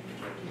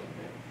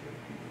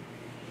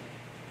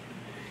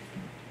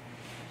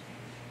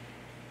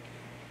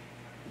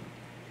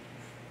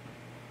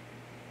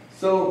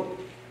 So,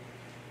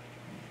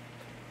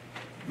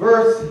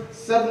 verse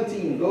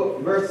 16,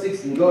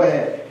 go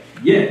ahead.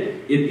 Yet,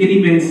 if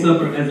any man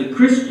suffer as a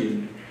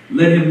Christian,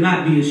 let him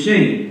not be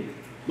ashamed,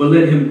 but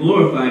let him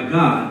glorify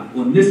God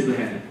on this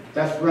behalf.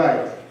 That's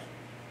right.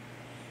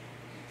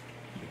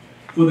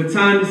 For the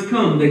time is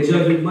come that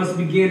judgment must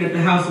begin at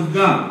the house of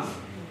God.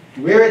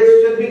 Where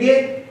it should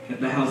begin?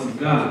 At the house of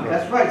God.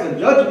 That's right. So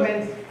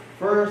judgment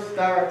first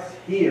starts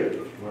here.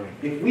 Right.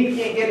 If we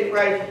can't get it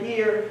right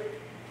here,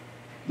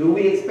 do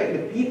we expect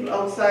the people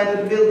outside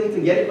of the building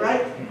to get it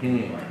right?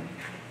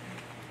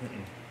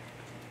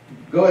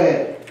 Go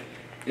ahead.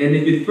 And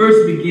if it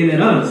first begin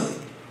at us,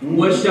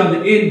 what shall the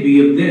end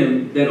be of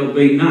them that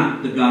obey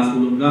not the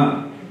gospel of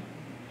God?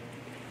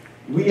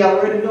 We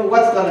already know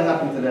what's going to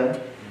happen to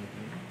them.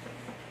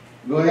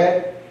 Go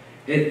ahead.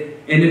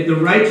 And if the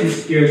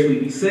righteous scarcely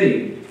be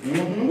saved,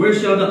 where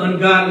shall the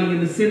ungodly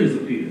and the sinners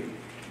appear?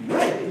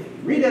 Right.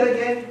 Read that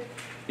again.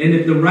 And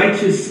if the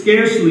righteous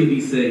scarcely be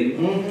saved,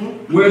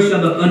 where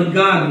shall the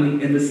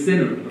ungodly and the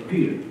sinner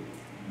appear?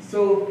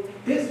 So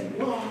this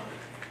walk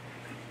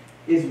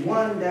is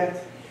one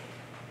that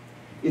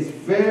is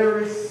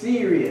very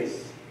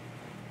serious.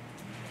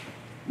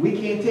 We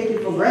can't take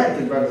it for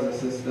granted, brothers and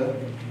sisters.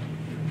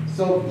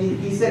 So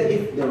he said,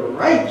 if the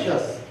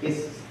righteous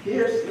is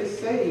scarcely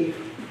saved,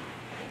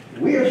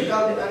 where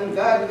shall the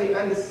ungodly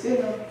and the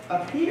sinner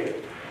appear?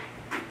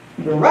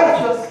 The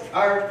righteous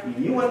are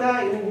you and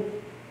I who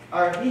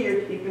are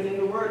here keeping in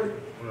the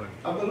word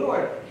of the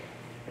Lord.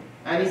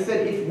 And he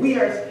said, if we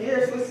are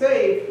scarcely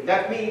saved,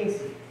 that means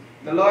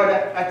the Lord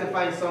had to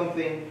find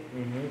something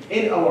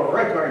in our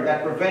record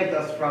that prevents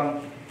us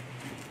from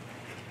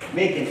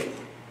making it.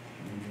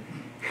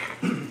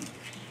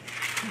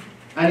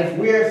 And if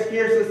we are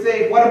scarcely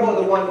saved, what about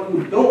the ones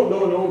who don't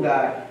know no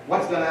God?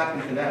 What's going to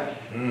happen to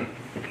them?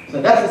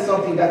 So that is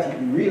something that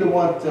you really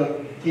want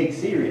to take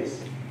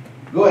serious.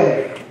 Go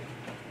ahead.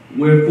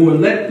 Wherefore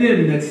let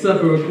them that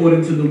suffer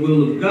according to the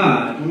will of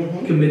God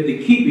commit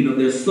the keeping of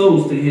their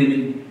souls to him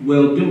in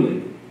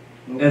well-doing,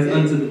 as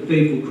unto the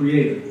faithful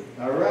Creator.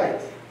 All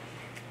right.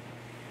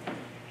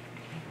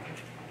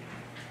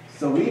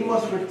 So we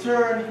must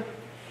return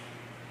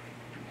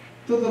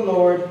to the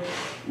Lord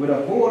with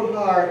a whole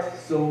heart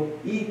so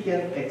he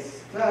can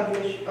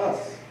establish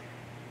us.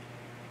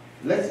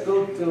 Let's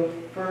go to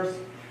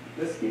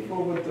let's skip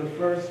over to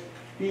 1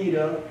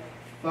 Peter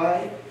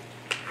 5.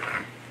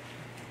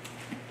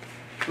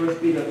 1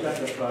 Peter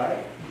chapter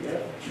 5. Yeah,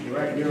 you're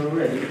right there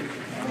already.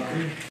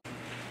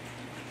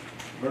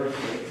 Verse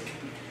 6.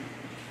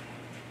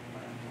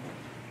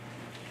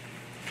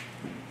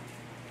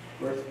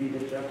 1 Peter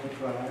chapter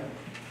 5.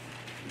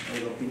 I'm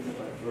going to pick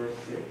up at verse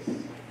 6.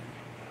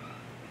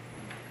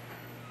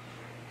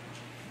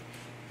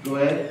 Go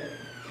ahead.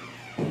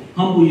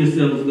 Humble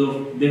yourselves,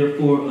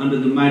 therefore, under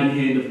the mighty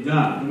hand of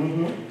God,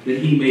 that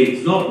he may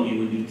exalt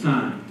you in due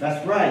time.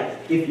 That's right.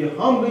 If you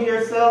humble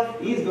yourself,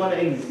 he's going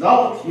to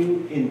exalt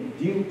you in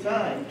due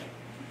time.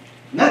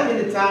 Not in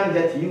the time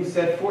that you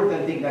set forth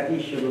and think that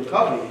he should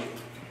recover you,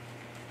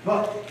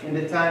 but in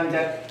the time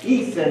that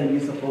he said you're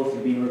supposed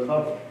to be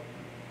recovered.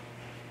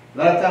 A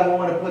lot of times we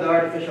want to put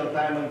artificial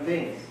time on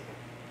things,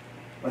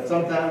 but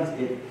sometimes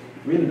it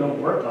really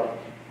don't work out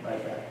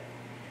like that.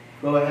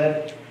 Go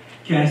ahead.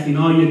 Casting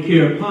all your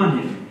care upon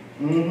him,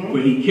 for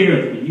he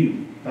careth for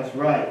you. That's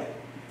right.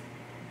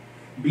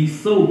 Be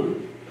sober,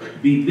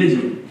 be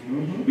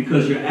vigilant,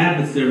 because your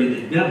adversary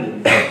the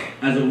devil,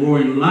 as a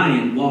roaring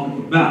lion, walketh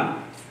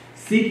about,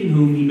 seeking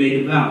whom he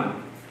may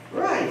devour.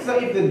 Right. So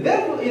if the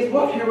devil is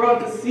walking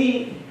around to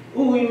see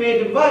who he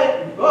may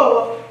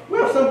devour, we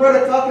have some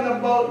brother talking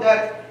about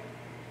that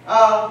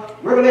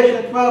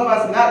Revelation 12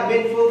 has not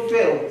been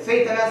fulfilled.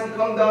 Satan hasn't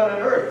come down on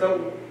earth.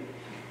 So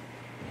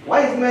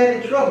why is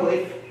man in trouble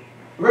if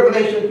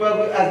Revelation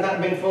 12 has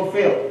not been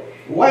fulfilled?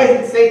 Why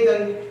is it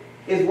Satan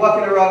is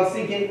walking around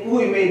seeking who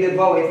he may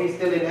devour if he's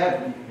still in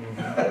heaven?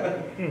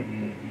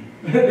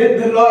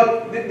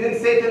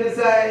 Didn't Satan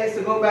decide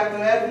to go back to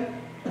heaven?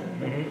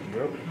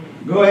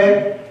 Go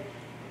ahead.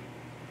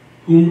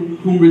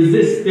 Whom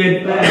resist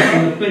steadfast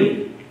in the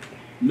faith,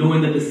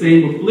 knowing that the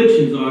same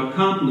afflictions are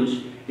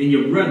accomplished in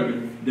your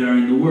brethren that are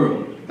in the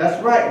world.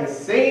 That's right. The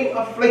same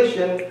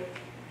affliction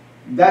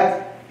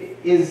that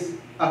is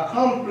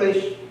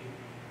accomplished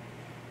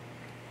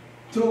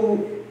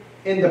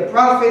in the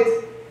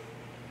prophets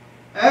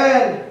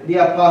and the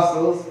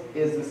apostles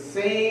is the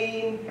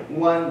same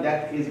one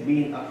that is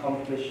being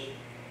accomplished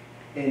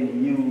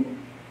in you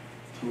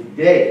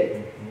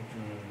today.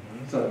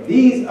 So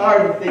these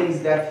are the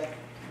things that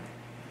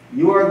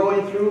you are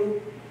going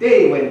through.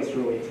 They went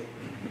through it.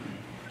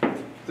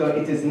 So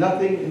it is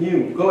nothing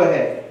new. Go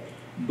ahead.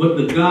 But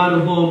the God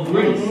of all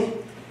grace,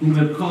 whom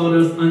have called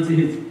us unto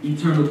his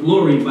eternal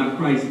glory by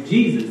Christ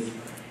Jesus,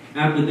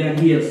 after that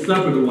he hath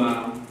suffered a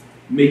while,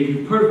 make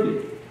you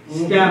perfect,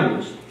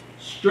 established,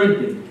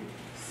 strengthened,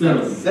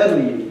 settled.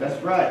 Settle you.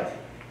 That's right.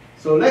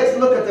 So let's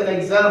look at an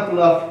example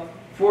of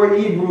 4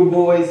 Hebrew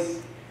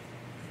boys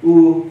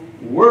who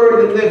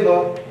were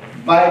delivered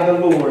by the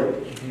Lord.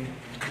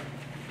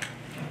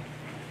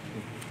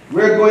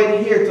 We're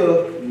going here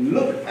to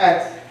look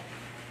at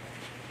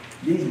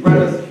these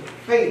brothers'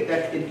 faith,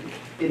 that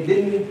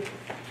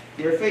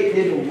their faith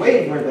didn't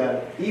waver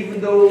them,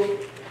 even though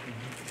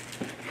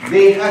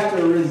they had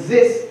to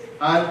resist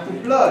unto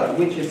blood,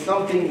 which is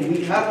something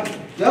we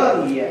haven't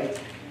done yet.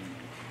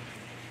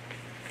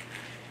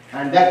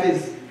 And that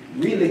is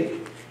really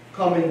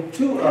coming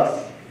to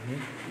us,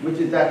 which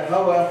is that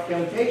power of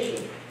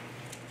temptation.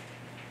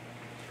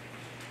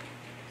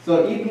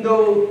 So even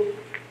though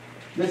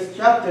this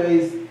chapter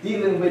is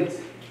dealing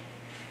with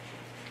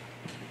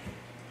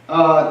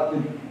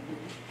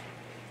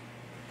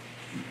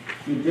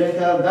The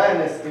Gentile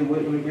dynasty, we're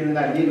really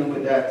not dealing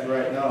with that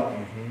right now.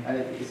 And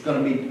it's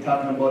going to be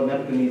talking about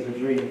Nebuchadnezzar's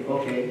dream.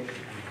 Okay.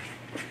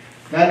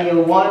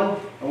 Daniel 1,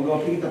 I'm going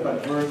to pick it up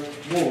at verse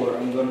 4.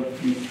 I'm going to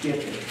be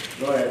skipping.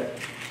 Go ahead.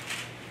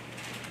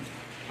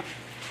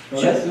 So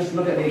let's just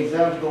look at the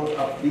example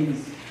of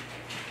these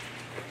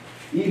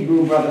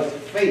Hebrew brothers'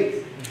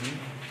 faith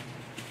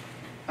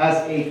as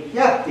a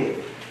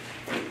captive.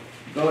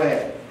 Go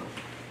ahead.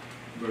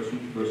 Verse 4.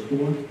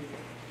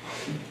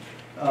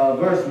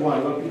 Verse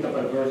 1. We'll pick it up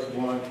at verse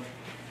 1.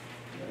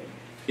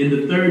 In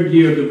the 3rd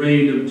year of the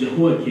reign of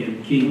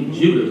Jehoiakim, king of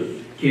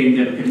Judah, came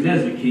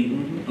Nebuchadnezzar,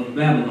 king of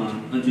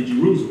Babylon, unto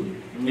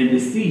Jerusalem, and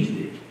besieged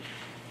it.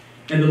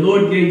 And the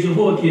Lord gave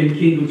Jehoiakim,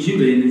 king of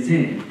Judah, in his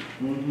hand,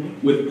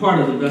 with part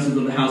of the vessels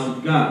of the house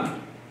of God,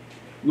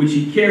 which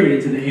he carried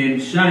into the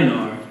hand of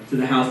Shinar to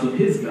the house of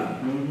his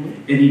God.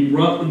 And he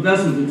brought the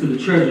vessels into the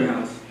treasure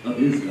house of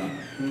his God.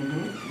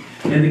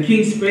 And the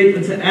king spake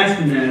unto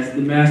Ashpenaz,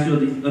 the master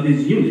of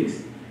his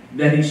eunuchs,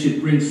 that he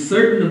should bring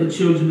certain of the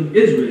children of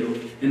Israel,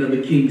 and of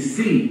the king's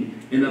seed,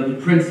 and of the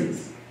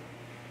princes,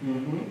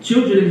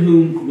 children in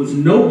whom was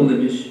no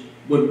blemish,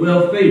 but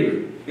well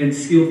favored, and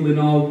skillful in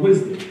all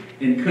wisdom,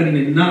 and cunning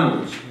in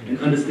knowledge, and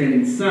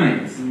understanding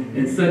science,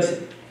 and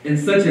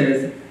such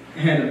as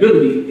had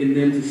ability in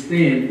them to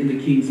stand in the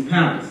king's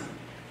palace,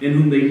 and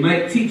whom they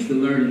might teach the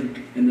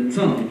learning and the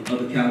tongue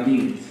of the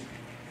Chaldeans.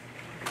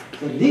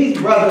 So these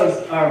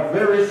brothers are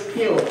very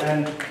skilled,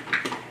 and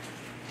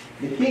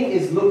the king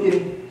is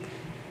looking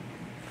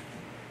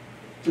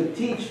to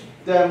teach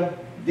them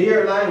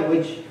their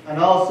language and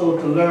also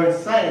to learn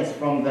science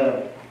from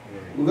them.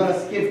 We're going to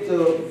skip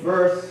to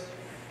verse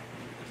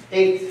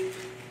 8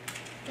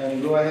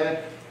 and go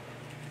ahead.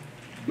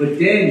 But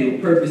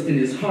Daniel purposed in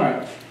his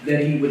heart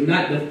that he would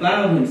not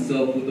defile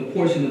himself with the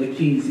portion of the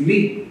king's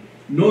meat,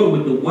 nor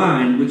with the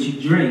wine which he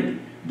drank.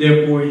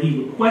 Therefore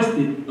he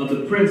requested of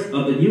the prince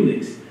of the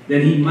eunuchs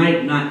that he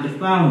might not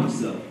defile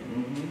himself.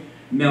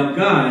 Now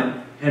God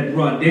had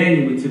brought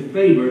Daniel into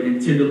favor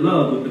and tender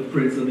love with the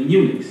prince of the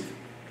eunuchs.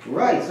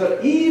 Right,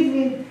 so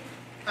even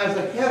as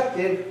a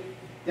captive,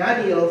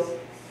 Daniel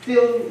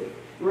still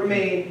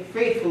remained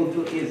faithful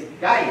to his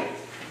diet.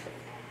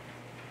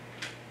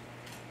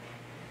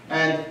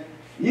 And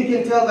you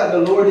can tell that the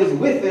Lord is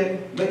with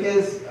him,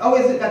 because how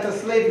is it that a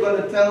slave is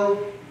going to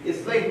tell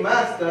his slave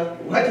master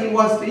what he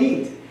wants to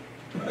eat?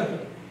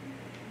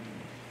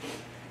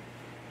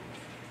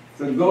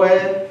 So go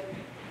ahead.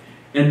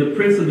 And the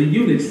prince of the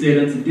eunuchs said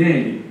unto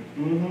Daniel,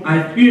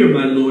 I fear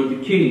my lord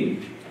the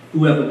king,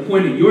 who hath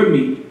appointed your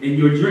meat and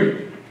your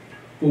drink.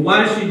 For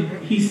why should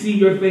he see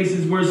your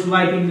faces worse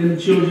liking than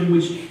the children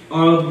which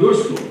are of your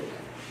sort?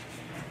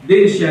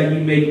 Then shall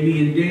ye make me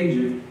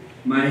endanger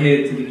my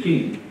head to the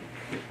king.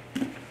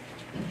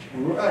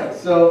 Right,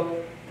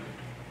 so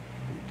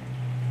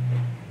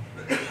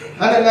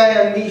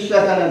Hananiah, Meshach,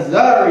 and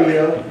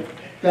Azariah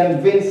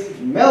convinced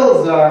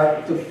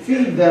Melzar to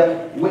feed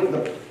them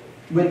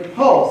with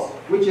pulse,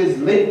 which is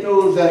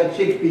lentils and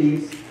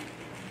chickpeas,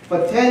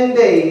 for 10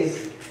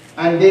 days,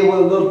 and they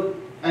will look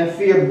and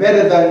fare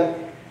better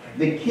than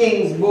the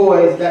king's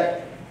boys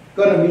that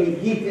going to be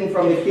eating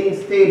from the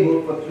king's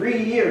table for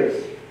 3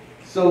 years.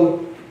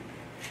 So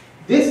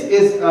this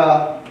is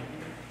a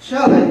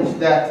challenge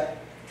that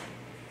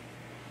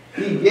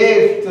he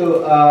gave to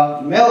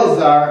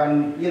Melzar,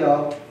 and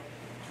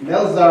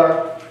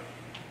Melzar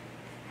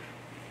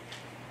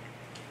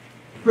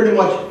pretty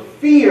much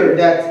feared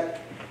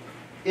that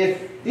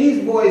if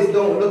these boys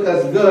don't look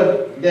as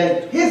good,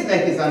 then his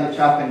neck is on the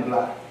chopping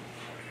block.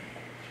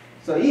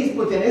 So he's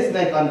putting his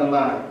neck on the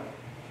line.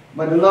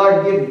 But the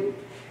Lord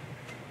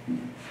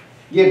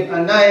give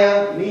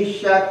Hananiah,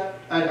 Meshach,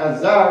 and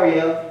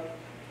Azariah,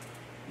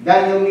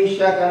 Daniel,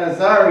 Meshach, and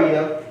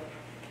Azariah,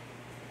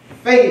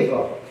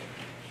 favor.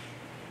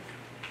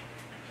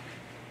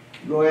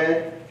 Go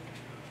ahead.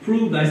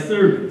 Prove thy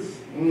servants,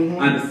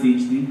 I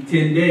beseech thee,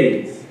 10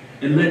 days,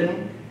 and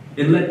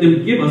let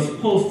them give us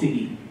pulse to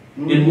eat,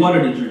 and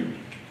water to drink.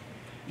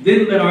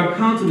 Then let our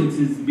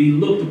countenances be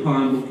looked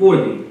upon before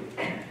thee,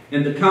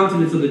 and the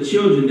countenance of the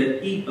children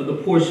that eat of the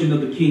portion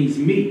of the king's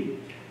meat.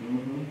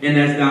 And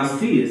as thou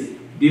seest,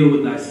 deal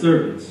with thy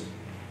servants.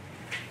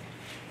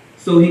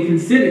 So he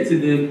consented to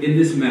them in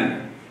this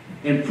matter,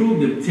 and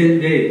proved them 10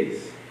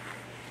 days.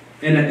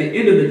 And at the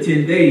end of the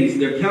 10 days,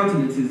 their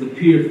countenances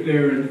appeared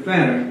fairer and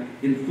fatter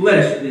in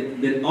flesh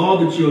than all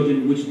the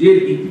children which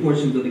did eat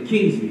portions of the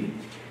king's meat.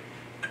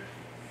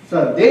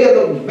 So they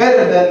look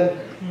better than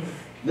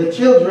the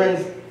children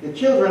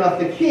of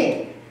the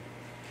king.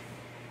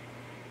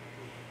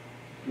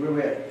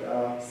 We're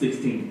at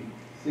 16.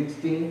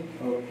 16?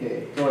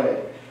 Okay, go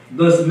ahead.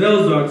 Thus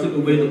Melzar took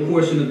away the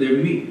portion of their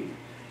meat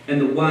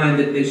and the wine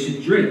that they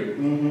should drink,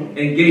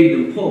 and gave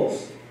them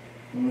pulse.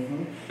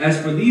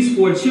 As for these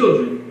 4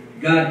 children,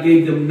 God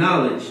gave them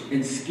knowledge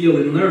and skill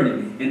in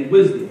learning and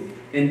wisdom,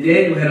 and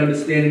Daniel had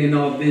understanding in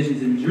all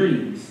visions and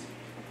dreams.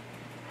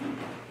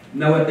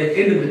 Now at the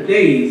end of the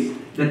days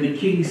that the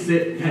king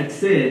had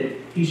said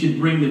he should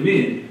bring them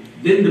in,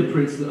 then the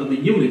prince of the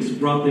eunuchs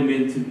brought them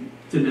in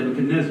to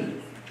Nebuchadnezzar.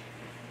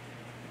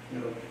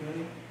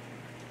 Okay.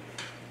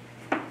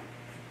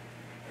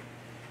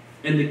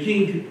 And the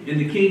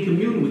king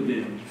communed with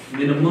them,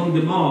 and among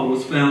them all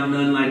was found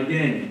none like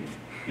Daniel,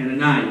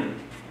 Hananiah,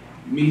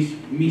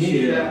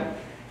 Mishael,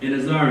 and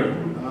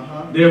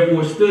Azariah.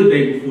 Therefore stood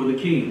they before the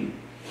king.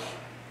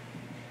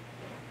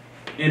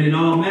 And in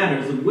all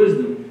matters of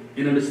wisdom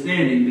and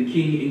understanding the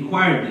king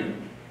inquired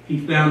them. He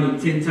found them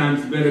 10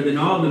 times better than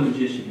all the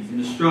magicians and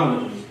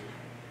astrologers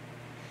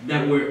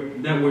that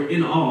were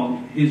in all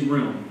his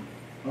realm.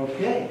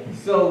 Okay,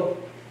 so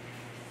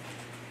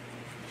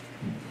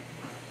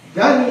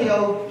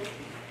Daniel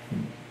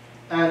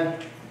and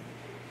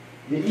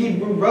the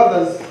Hebrew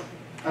brothers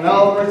and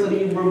all the rest of the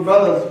Hebrew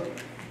brothers,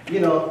 you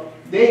know,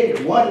 they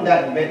won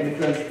that bet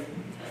because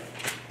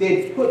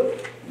they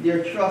put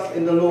their trust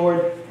in the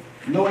Lord,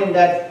 knowing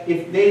that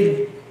if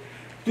they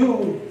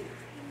do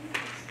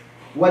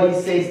what he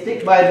says,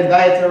 stick by the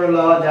dietary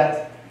law,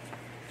 that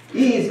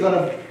he is going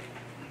to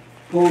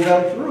pull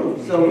them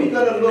through. So we're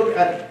going to look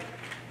at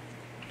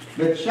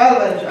the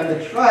challenge and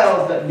the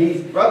trials that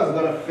these brothers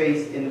are going to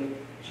face in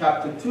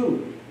chapter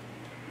 2.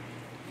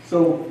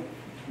 So,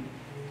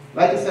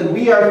 like I said,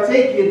 we are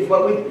taking,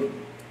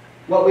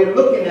 what we're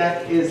looking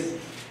at is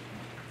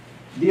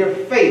their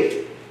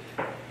faith.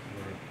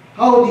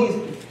 How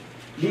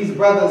these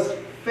brothers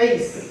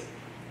face,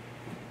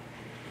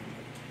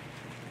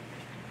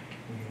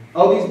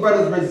 how these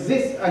brothers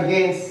resist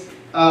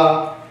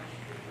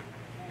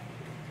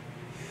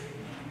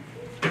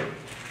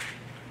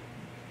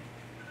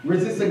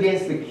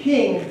against the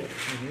king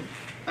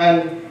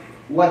and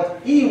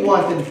what he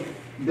wanted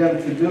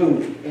them to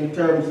do in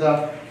terms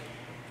of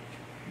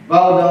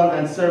bow down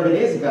and serving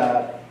his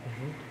God.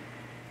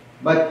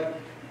 But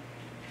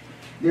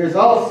there's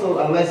also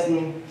a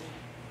lesson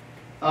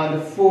on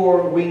the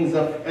 4 wings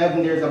of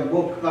heaven. There's a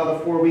book called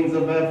The 4 Wings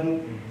of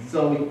Heaven.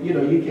 So, you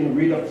know, you can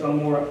read up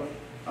some more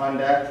on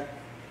that.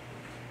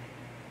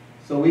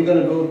 So we're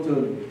going to go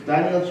to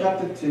Daniel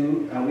chapter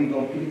 2, and we're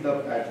going to pick it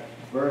up at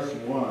verse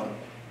 1.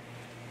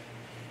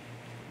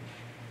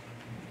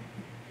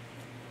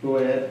 Go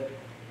ahead.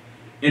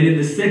 And in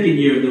the 2nd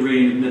year of the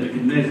reign of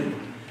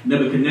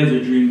Nebuchadnezzar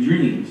dreamed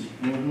dreams,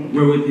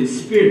 wherewith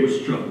his spirit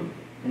was troubled,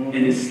 and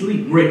his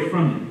sleep brake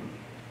from him.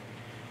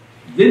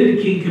 Then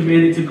the king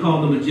commanded to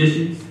call the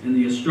magicians, and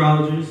the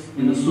astrologers,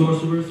 and the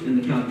sorcerers,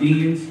 and the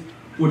Chaldeans,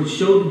 for to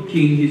show the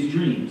king his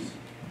dreams.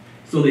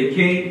 So they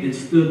came and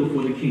stood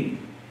before the king.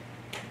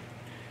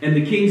 And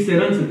the king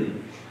said unto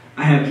them,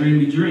 I have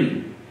dreamed a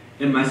dream,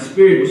 and my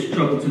spirit was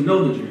troubled to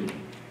know the dream.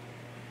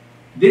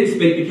 Then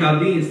spake the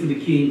Chaldeans to the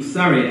king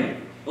Syriac,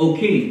 O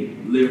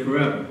king, live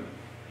forever.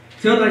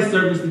 Tell thy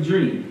servants the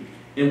dream,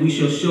 and we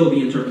shall show the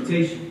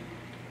interpretation.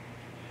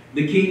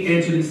 The king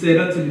answered and said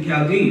unto the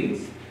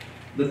Chaldeans,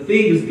 the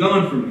thing is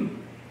gone from me.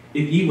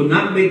 If ye will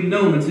not make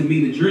known unto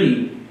me the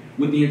dream,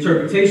 with the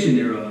interpretation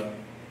thereof,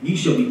 ye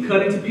shall be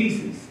cut into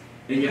pieces,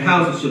 and your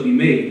houses shall be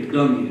made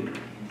dunghill.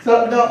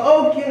 So now,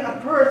 how can a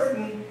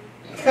person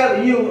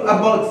tell you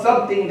about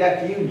something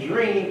that you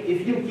dream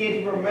if you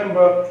can't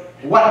remember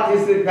what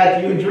is it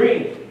that you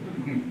dream?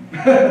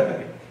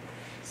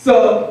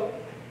 So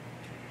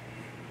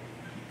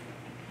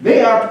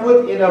they are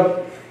put in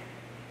a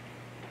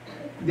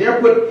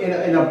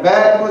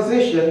bad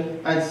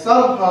position, and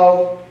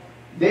somehow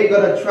they're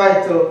going to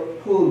try to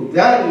pull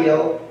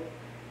Daniel,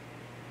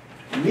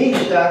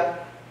 Meshach,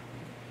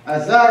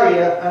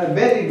 Azariah, and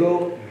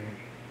Abednego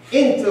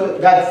into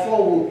that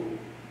fold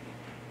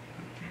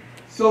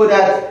so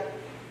that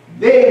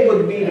they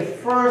would be the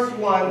first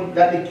one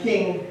that the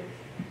king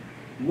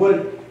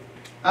would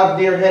have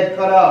their head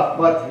cut off.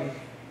 But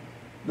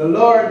the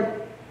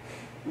Lord,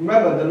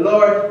 remember, the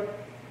Lord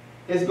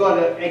is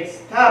going to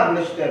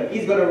establish them.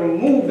 He's going to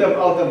remove them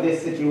out of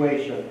this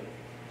situation.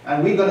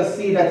 And we're going to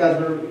see that as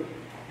we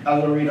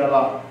read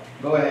along.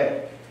 Go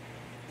ahead.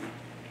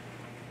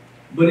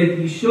 But if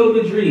ye show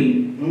the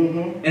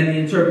dream and the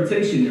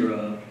interpretation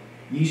thereof,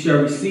 ye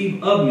shall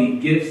receive of me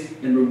gifts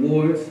and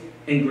rewards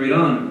and great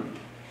honor.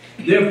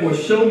 Therefore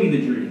show me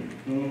the dream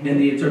and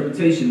the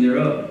interpretation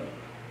thereof.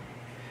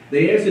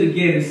 They answered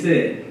again and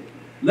said,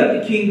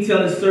 let the king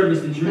tell his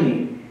servants the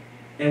dream,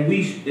 and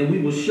we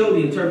will show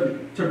the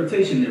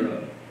interpretation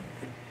thereof.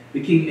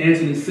 The king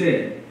answered and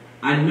said,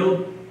 I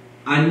know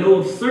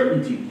of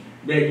certainty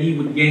that ye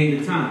would gain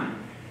the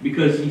time,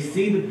 because ye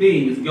see the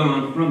thing is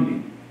gone from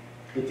me.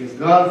 It is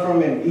gone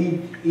from him.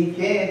 He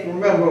can't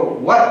remember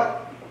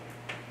what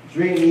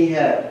dream he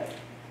had.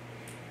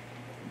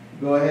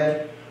 Go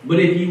ahead. But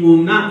if ye will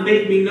not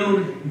make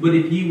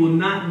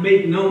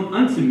known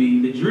unto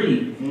me the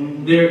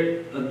dream,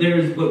 there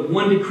is but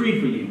one decree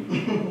for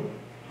you.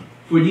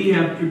 For ye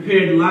have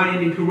prepared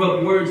lying and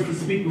corrupt words to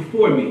speak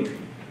before me.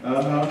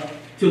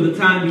 Till the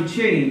time be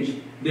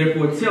changed,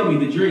 therefore tell me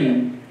the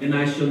dream, and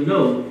I shall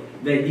know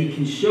that ye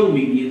can show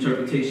me the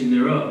interpretation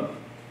thereof.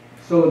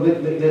 So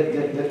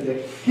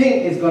the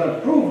king is going to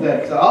prove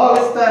that. So all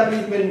this time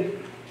he's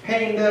been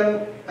paying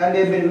them, and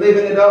they've been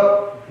living it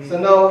up. So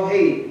now,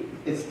 hey,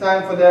 it's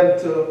time for them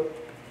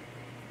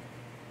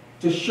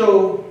to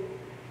show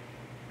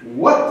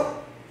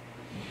what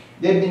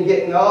they've been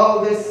getting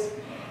all this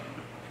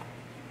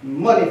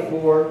money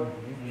for.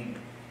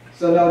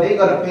 So now they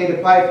got to pay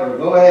the piper.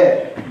 Go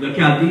ahead. The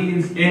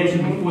Chaldeans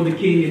answered before the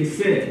king and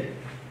said,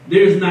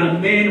 there is not a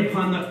man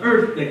upon the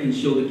earth that can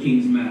show the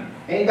king's matter.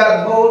 Ain't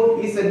that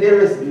bold? He said,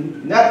 there is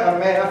not a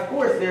man. Of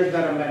course there's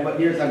not a man, but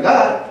there's a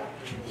God.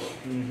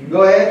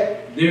 Go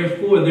ahead.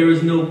 Therefore there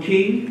is no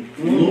king,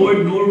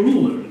 lord, nor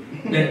ruler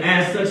that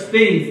asks such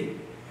things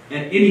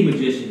at any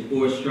magician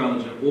or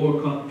astrologer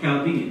or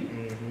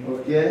Chaldean.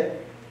 Okay.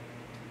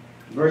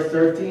 Verse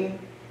 13.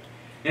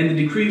 And the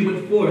decree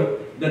went forth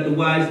that the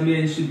wise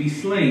men should be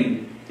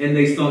slain, and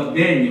they sought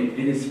Daniel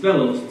and his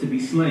fellows to be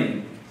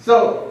slain.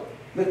 So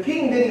the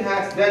king didn't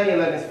ask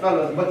Daniel and his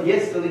fellows, but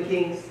yet still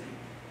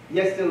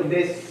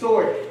they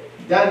sought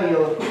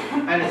Daniel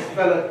and his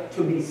fellow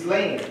to be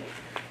slain.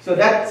 So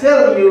that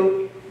tells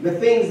you the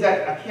things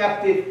that a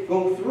captive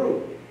go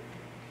through.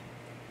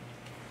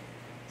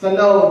 So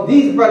now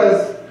these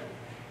brothers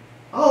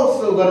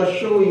also going to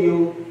show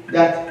you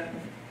that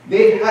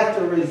they had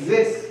to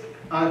resist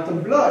unto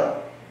blood.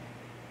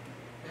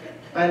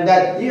 And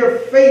that their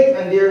faith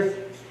and their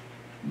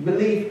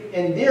belief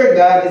in their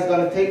God is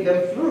going to take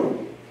them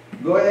through.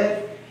 Go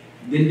ahead.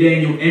 Then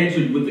Daniel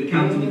answered with the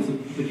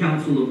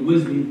counsel of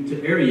wisdom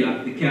to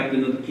Arioch, the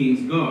captain of the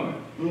king's guard,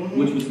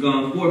 which was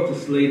gone forth to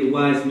slay the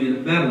wise men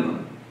of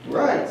Babylon.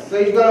 Right.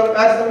 So he's going to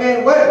ask the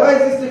man, why is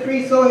this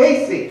decree so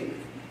hasty?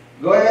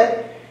 Go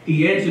ahead.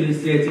 He answered and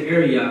said to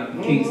Arioch,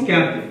 the king's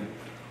captain,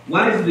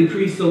 why is the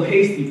decree so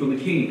hasty from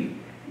the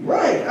king?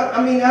 Right.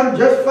 I mean, I'm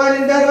just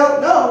finding that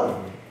out now.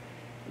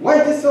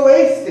 Why is it so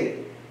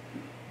hasty?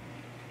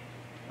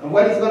 And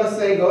what he's going to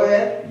say, go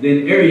ahead.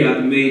 Then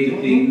Arioch made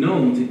the thing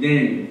known to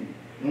Daniel.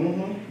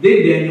 Then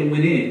Daniel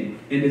went in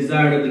and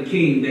desired of the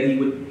king that he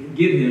would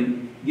give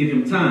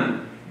him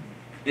time,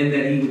 and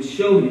that he would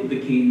show the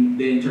king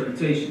the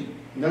interpretation.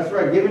 That's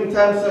right. Give him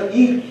time so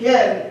he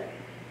can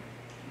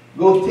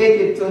go take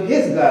it to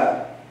his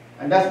God.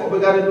 And that's what we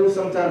got to do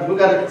sometimes. We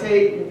got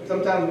to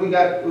sometimes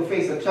we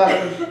face a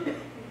challenge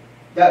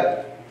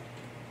that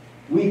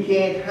we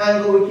can't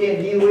handle, we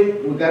can't deal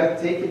with. We got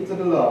to take it to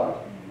the Lord.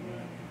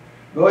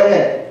 Go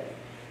ahead.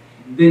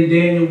 Then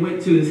Daniel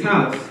went to his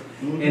house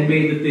and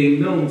made the thing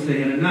known to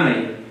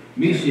Hananiah,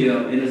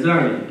 Mishael, and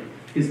Azariah,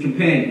 his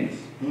companions,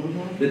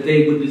 that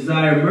they would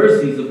desire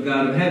mercies of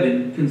God of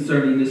heaven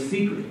concerning this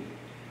secret,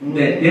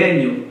 that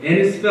Daniel and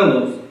his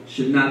fellows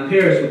should not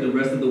perish with the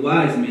rest of the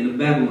wise men of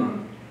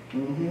Babylon.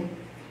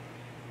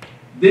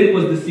 Then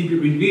was the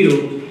secret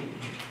revealed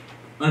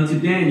unto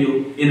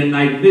Daniel in a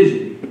night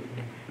vision.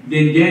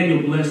 Then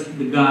Daniel blessed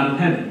the God of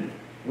heaven.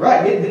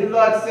 Right. The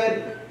Lord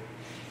said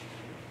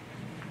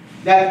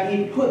that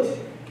he put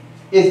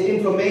his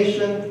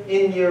information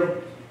in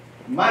your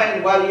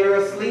mind while you're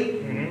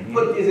asleep,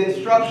 put his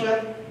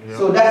instruction.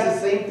 So that's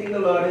the same thing the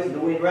Lord is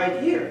doing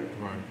right here.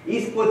 Right.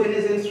 He's putting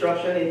his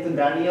instruction into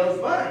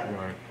Daniel's mind.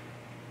 Right.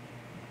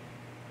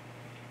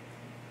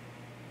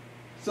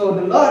 So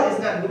the Lord is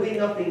not doing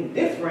nothing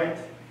different.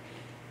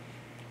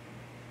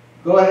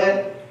 Go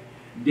ahead.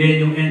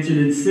 Daniel answered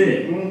and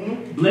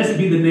said, Blessed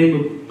be the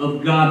name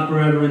of God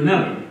forever and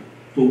ever,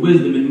 for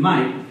wisdom and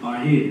might are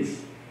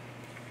his.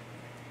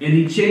 And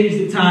he changed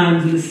the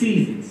times and the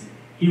seasons.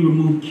 He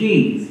removed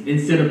kings and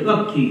set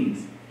up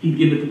kings. He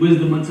giveth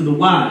wisdom unto the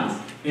wise,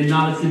 and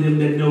knowledge to them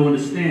that know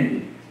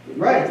understanding.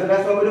 Right, so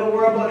that's why we don't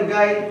worry about the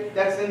guy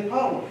that's in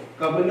power.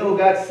 Because we know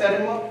God set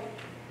him up,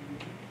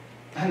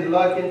 and the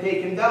Lord can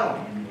take him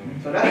down.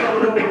 So that's why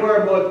we don't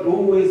worry about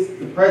who is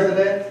the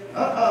president.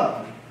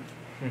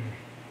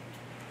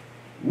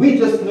 We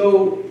just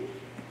know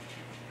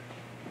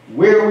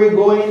where we're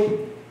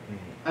going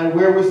and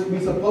where we're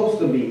supposed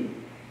to be.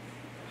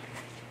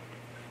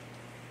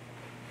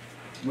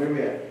 Where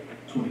we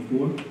at?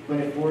 24.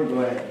 24,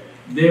 go ahead.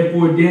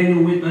 Therefore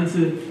Daniel went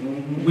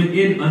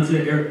in unto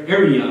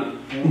Arioch,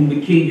 whom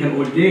the king had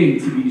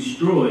ordained to be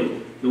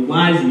destroyed, the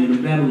wise men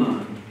of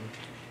Babylon.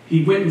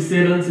 He went and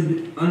said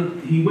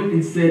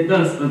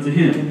thus unto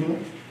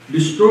him,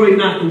 Destroy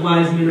not the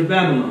wise men of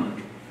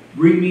Babylon.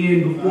 Bring me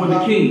in before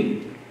the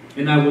king,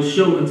 and I will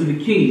show unto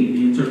the king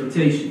the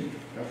interpretation.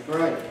 That's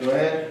right. Go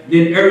ahead.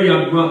 Then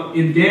Arioch brought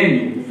in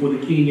Daniel before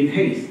the king in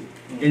haste,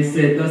 and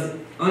said thus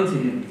unto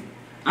him,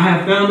 I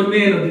have found a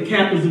man of the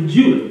captives of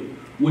Judah,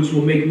 which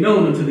will make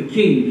known unto the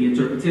king the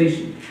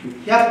interpretation. The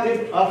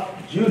captive of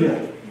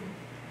Judah,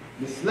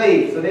 the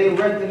slave. So they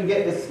went to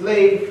get the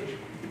slave.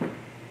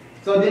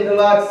 So then the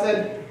Lord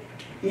said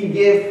he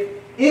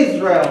gave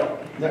Israel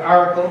the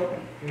oracle.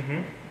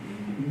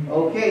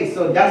 Okay,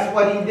 so that's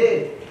what he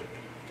did.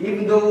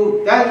 Even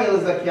though Daniel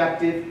is a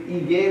captive,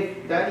 he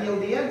gave Daniel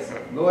the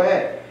answer. Go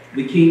ahead.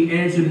 The king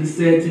answered and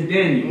said to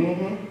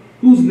Daniel,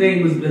 Whose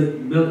name was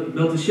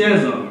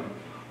Belteshazzar?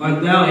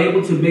 Art thou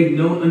able to make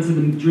known unto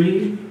the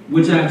dream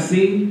which I have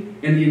seen,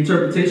 and the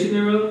interpretation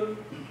thereof?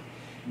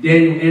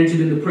 Daniel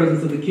answered in the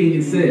presence of the king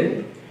and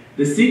said,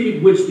 The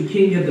secret which the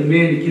king hath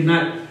demanded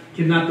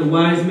cannot the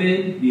wise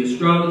men, the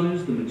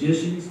astrologers, the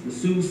magicians, the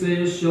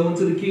soothsayers show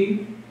unto the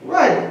king?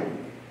 Right.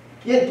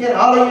 Can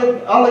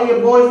all of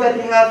your boys that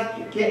you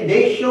have, can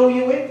they show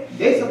you it?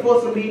 They're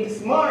supposed to be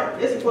smart.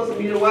 They're supposed to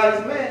be the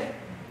wise man.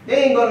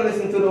 They ain't going to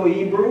listen to no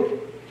Hebrew.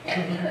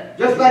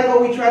 Just like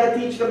when we try to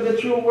teach them the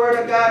true word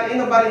of God, ain't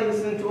nobody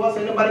listening to us,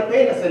 ain't nobody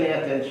paying us any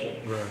attention.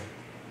 Right.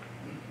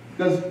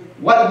 Because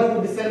what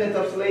do descendants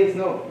of slaves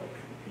know?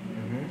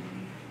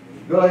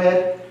 Go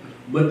ahead.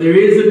 But there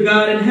is a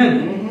God in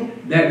heaven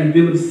that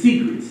revealeth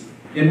secrets,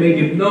 and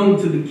maketh known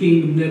to the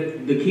king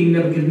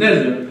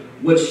Nebuchadnezzar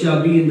what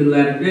shall be in the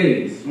latter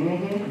days.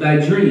 Thy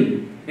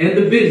dream and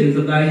the visions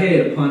of thy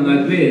head upon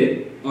thy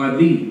bed are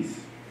these.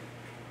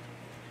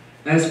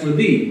 As for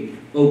thee,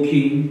 O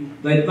king,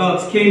 thy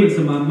thoughts came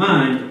into my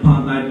mind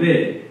upon thy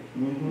bed,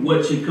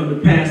 what should come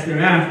to pass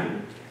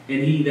thereafter,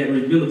 and he that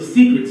revealeth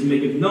secrets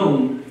maketh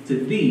known to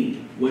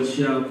thee what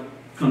shall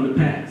come to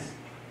pass.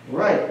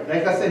 Right.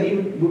 Like I said,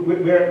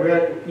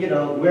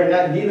 we're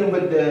not dealing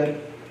with the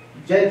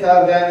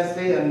Gentile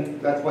dynasty, and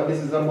that's what this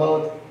is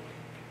about.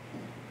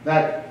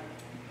 That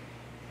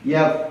you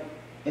have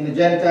in the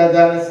Gentile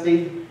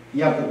dynasty,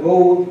 you have the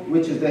gold,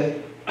 which is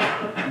the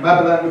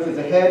Babylon, which is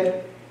the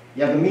head.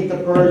 You have the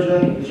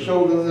Medo-Persian, the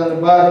shoulders and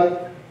the body,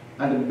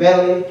 and the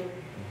belly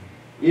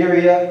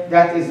area,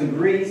 that is the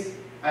Greece,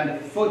 and the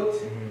foot,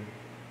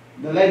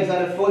 the legs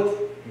and the foot,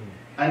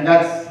 and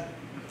that's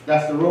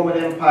the Roman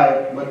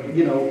Empire. But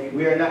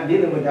we are not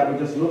dealing with that. We're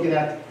just looking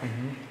at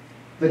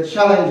the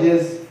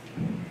challenges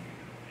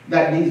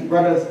that these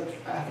brothers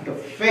have to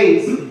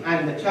face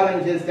and the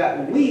challenges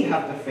that we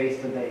have to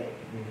face today.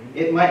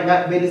 It might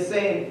not be the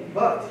same,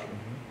 but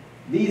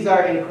these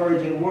are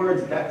encouraging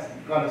words that's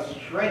going to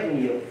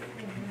strengthen you,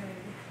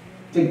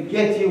 to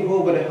get you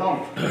over the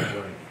hump,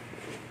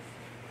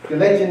 to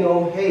let you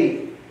know,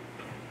 hey,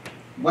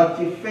 what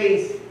you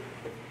face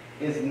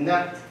is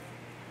not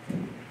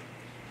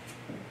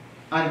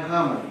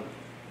uncommon.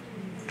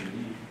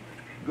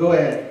 Go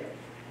ahead.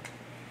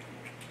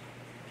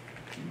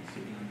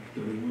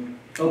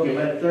 Okay,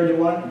 at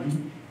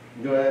 31.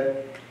 Go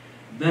ahead.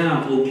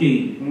 Thou, O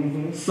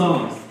king,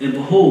 sawest, and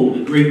behold,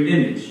 a great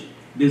image.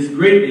 This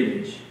great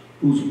image,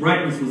 whose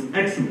brightness was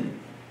excellent,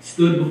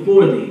 stood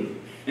before thee,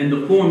 and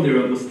the form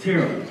thereof was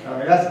terrible. All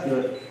right, that's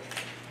good.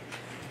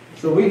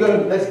 So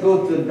let's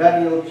go to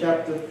Daniel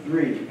chapter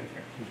 3.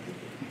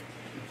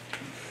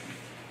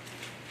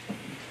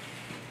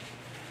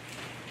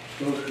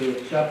 Go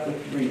to chapter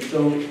 3.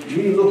 So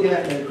we're looking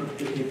at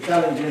the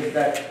challenges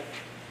that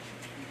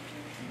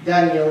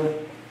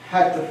Daniel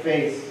had to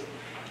face.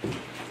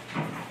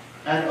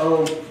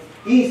 And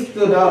he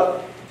stood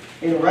up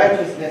in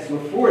righteousness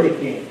before the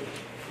king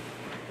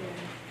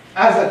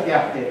as a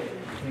captive.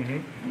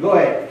 Go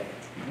ahead.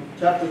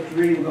 Chapter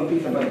 3, we're going to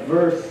pick up at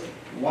verse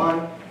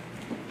 1.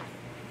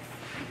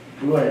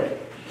 Go ahead.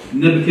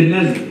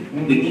 Nebuchadnezzar,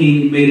 the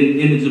king, made an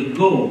image of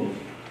gold,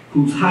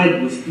 whose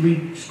height was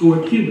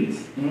 60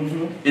 cubits,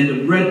 and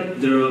the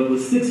breadth thereof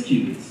was 6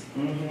 cubits.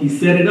 He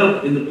set it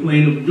up in the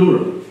plain of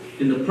Dura,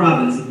 in the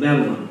province of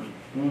Babylon.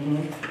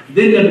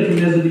 Then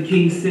Nebuchadnezzar the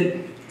king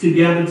sent to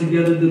gather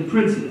together the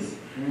princes,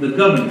 the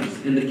governors,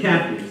 and the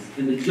captives,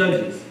 and the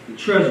judges, the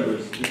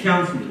treasurers, the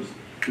counselors,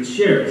 the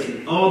sheriffs,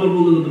 and all the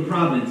rulers of the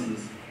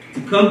provinces,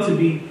 to come to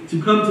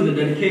the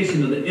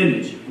dedication of the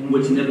image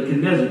which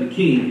Nebuchadnezzar the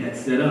king had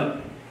set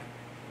up.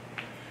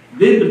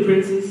 Then the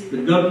princes,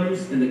 the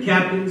governors, and the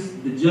captains,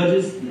 the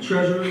judges, the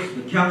treasurers,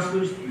 the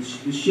counselors,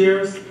 the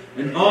sheriffs,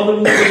 and all the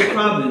rulers of the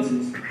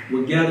provinces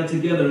were gathered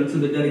together unto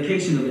the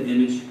dedication of the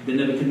image that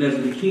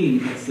Nebuchadnezzar the king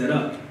had set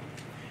up.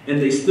 And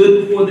they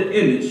stood before the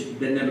image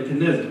that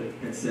Nebuchadnezzar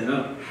had set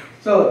up.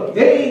 So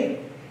they're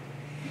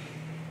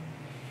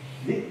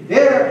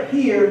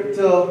here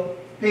to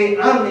pay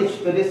homage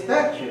to this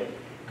statue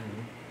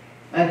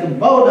and to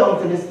bow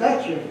down to this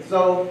statue.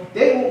 So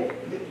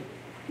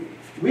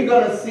we're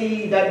going to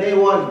see that they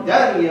want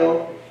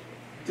Daniel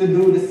to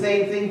do the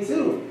same thing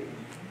too.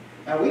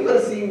 And we're going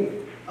to see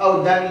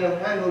how Daniel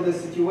handled the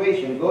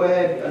situation. Go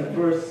ahead at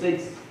verse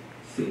 6.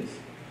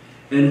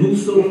 And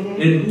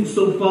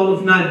whoso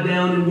falleth not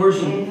down in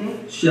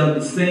worship shall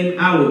the same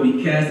hour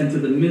be cast into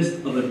the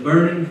midst of a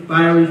burning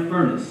fiery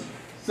furnace.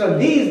 So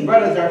these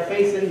brothers are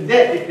facing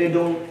death if they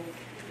don't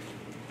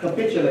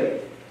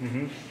capitulate.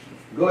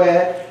 Go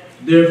ahead.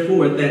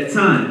 Therefore, at that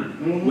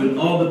time, when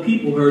all the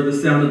people heard the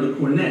sound of the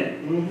cornet,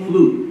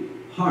 flute,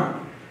 harp,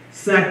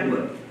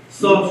 sackbut,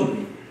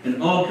 psaltery,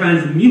 and all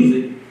kinds of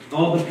music,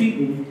 all the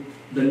people,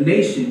 the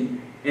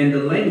nation, and the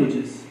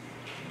languages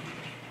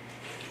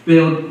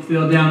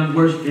fell down and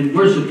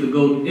worshipped the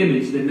golden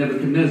image that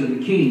Nebuchadnezzar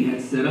the king had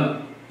set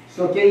up.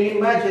 So can you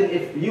imagine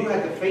if you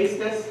had to face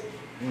this?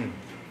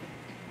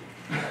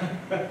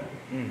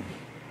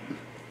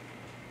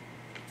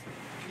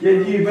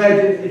 Can you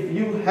imagine if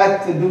you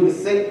had to do the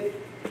same,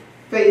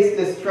 face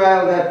this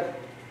trial that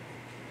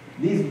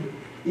these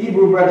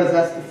Hebrew brothers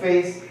has to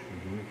face?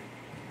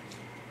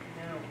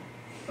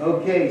 No.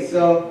 Okay,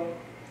 so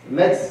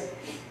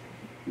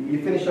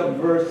you finish up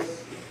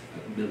verse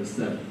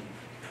 7.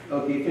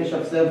 Okay, finish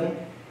up 7.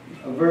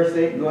 Verse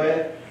 8, go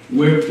ahead.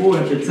 Wherefore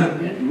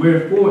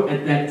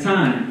at that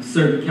time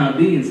certain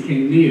Chaldeans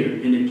came near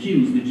and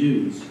accused the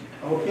Jews.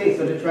 Okay,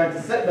 so they're trying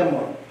to set them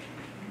up.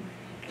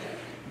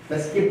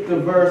 Let's skip to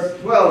verse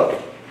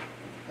 12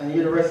 and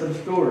hear the rest of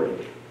the story.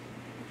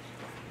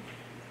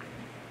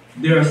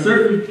 There are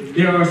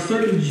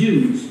certain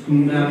Jews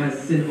whom thou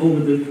hast sent over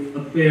the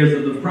affairs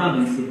of the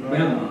province of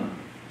Babylon,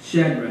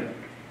 Shadrach,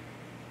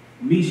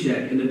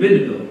 Meshach, and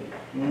Abednego.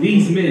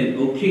 These men,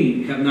 O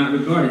king, have not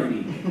regarded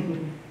thee.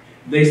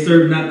 They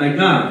serve not thy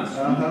gods,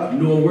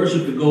 nor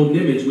worship the golden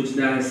image which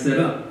thou hast set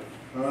up.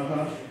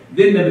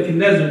 Then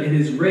Nebuchadnezzar, in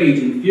his rage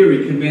and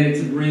fury,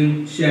 commanded to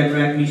bring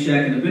Shadrach, Meshach,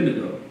 and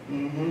Abednego.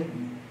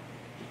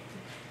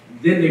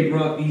 Then they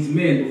brought these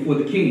men before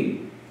the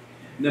king.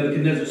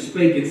 Nebuchadnezzar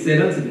spake and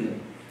said unto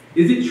them,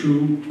 Is it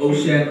true, O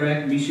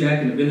Shadrach, Meshach,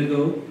 and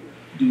Abednego?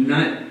 Do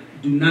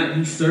not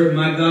ye serve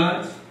my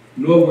gods,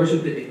 nor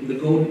worship the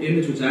golden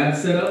image which I have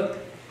set up?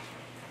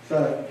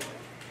 So,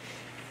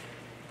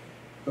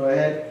 go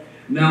ahead.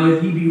 Now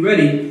if ye be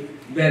ready,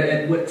 that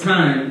at what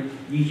time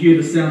ye hear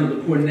the sound of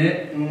the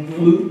cornet,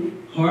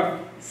 flute,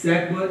 harp,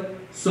 sackbut,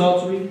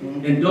 psaltery,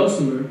 and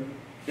dulcimer,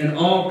 and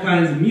all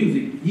kinds of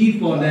music, ye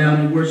fall down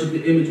and worship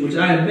the image which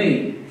I have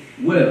made.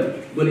 Well,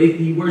 but if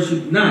ye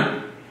worship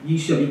not, ye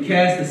shall be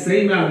cast the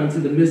same hour into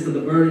the midst of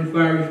the burning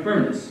fiery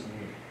furnace.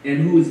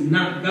 And who is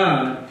not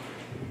God?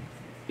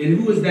 And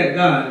who is that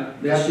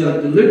God that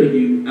shall deliver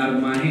you out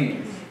of my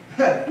hands?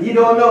 You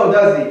don't know,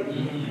 does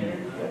he?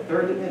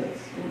 30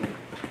 minutes.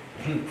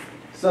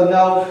 So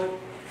now,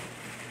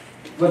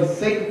 for the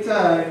sake of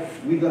time,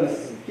 we're going to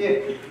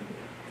skip.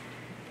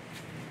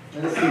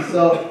 Let's see.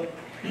 So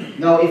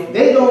now, if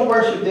they don't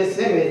worship this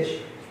image,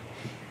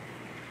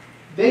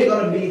 they're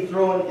going to be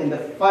thrown in the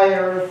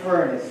fire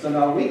furnace. So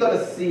now we're going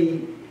to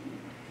see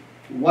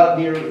what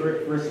their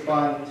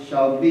response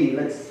shall be.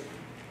 Let's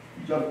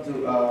jump to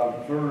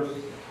verse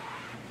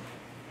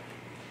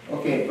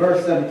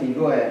 17.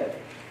 Go ahead.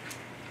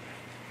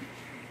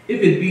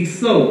 If it be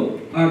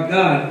so, our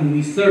God whom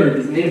we serve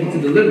is able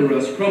to deliver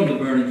us from the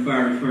burning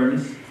fiery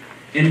furnace,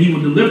 and he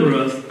will deliver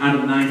us out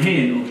of thine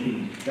hand, O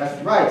king.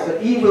 That's right. So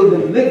he will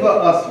deliver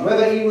us.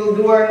 Whether he will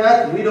do or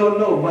not, we don't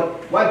know.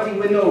 But one thing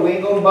we know, we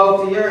ain't going to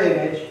bow to your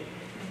image.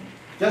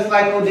 Just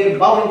like how they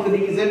bowing to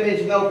these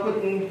images now,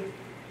 putting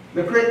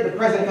the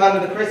present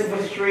under the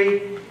Christmas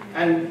tree.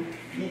 And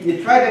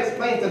you try to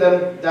explain to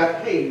them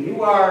that, hey,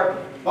 you are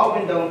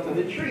bowing down to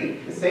the tree.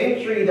 The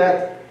same tree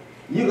that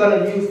you're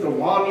going to use to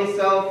warm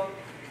yourself.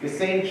 The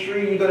same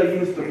tree you're going to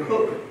use to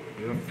cook.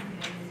 Yep.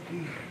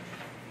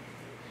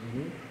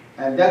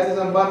 And that is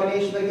an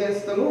abomination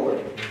against the Lord.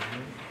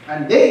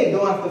 And they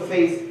don't have to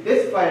face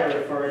this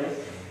fiery furnace.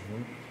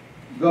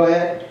 Go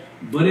ahead.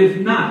 But if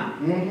not,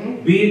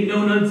 be it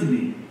known unto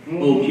thee,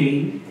 O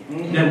king,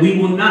 that we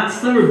will not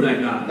serve thy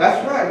God.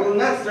 That's right. We will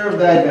not serve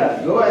thy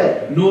God. Go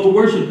ahead. Nor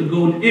worship the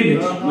golden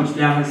image which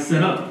thou hast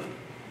set up.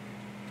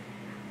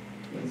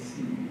 Let's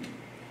see.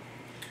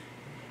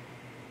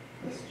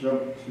 Let's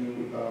jump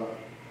to,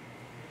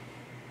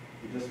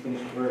 we just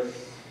finished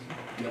verse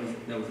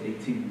That was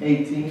 18.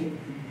 18.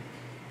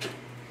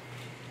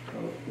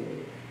 Okay.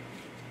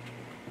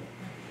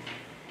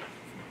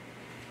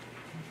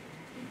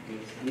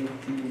 Verse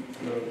 18.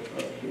 So,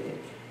 okay.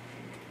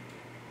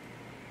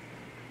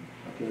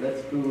 Okay,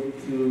 let's go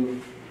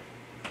to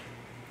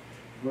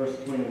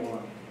verse 21.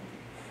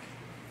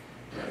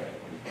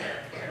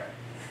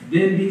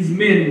 Then these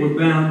men were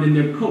bound in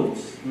their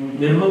coats,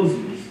 their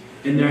hoses,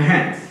 and their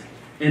hats,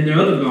 and their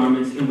other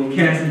garments, and were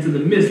cast into the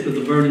midst of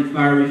the burning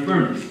fiery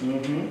furnace.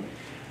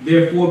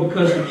 Therefore,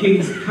 because the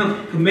king's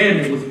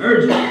commandment was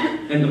urgent,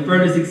 and the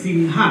furnace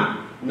exceeding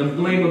hot, the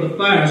flame of the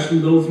fire slew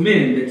those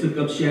men that took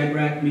up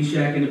Shadrach,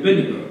 Meshach, and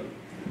Abednego.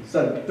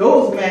 So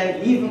those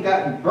men even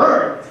got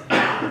burnt.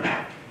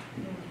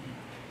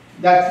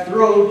 That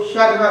threw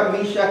Shadrach,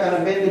 Meshach, and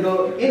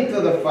Abednego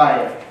into the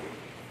fire.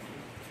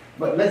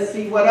 But let's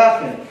see what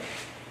happened.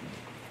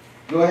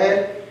 Go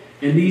ahead.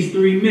 And these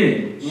three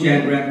men,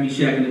 Shadrach,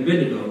 Meshach, and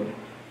Abednego,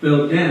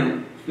 fell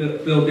down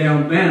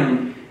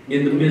bound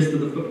in the midst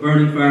of the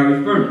burning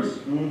fiery furnace.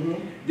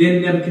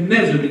 Then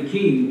Nebuchadnezzar the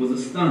king was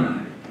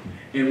astonished,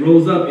 and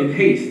rose up in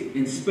haste,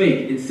 and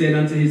spake, and said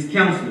unto his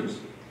counselors,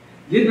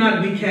 Did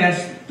not we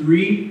cast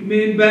 3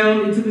 men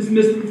bound into this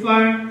midst of the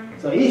fire?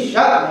 So he's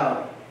shocked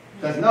now,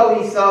 because now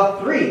he saw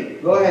 3.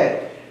 Go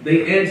ahead.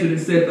 They answered and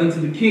said unto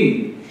the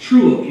king,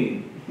 True, O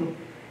king.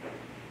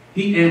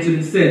 He answered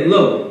and said,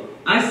 Lo,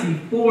 I see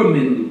 4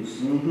 men loose,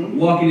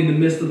 walking in the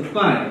midst of the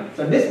fire.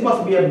 So this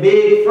must be a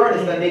big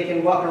furnace that they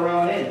can walk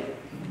around in.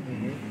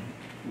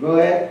 Go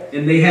ahead.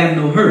 And they have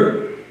no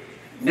hurt.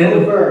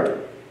 No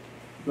burn.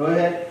 Go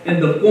ahead.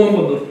 And the form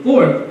of the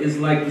 4th is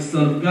like the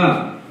Son of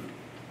God.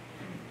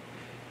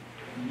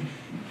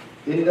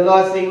 Didn't the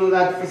Lord say he will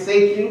not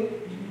forsake you?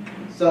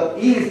 So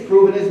he's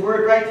proving his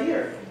word right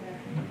here.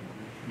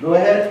 Go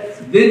ahead.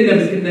 Then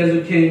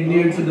Nebuchadnezzar came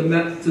near to the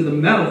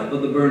mouth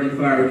of the burning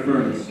fiery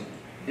furnace,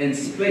 and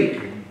spake,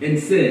 and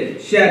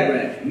said,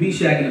 Shadrach,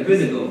 Meshach, and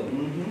Abednego,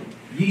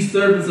 ye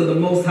servants of the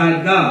Most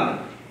High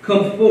God,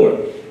 come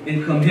forth,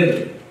 and come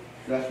hither.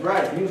 That's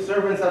right. You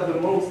servants of the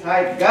Most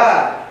High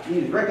God.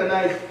 He's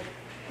recognized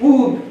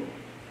who,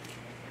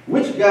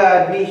 which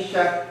God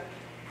Meshach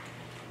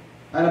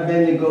and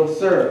Abednego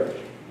served.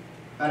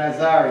 And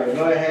Azariah,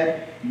 go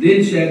ahead.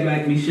 Then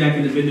Shadrach, Meshach,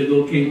 and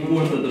Abednego came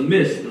forth of the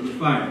midst of the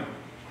fire.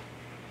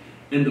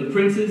 And the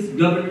princes,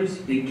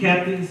 governors, and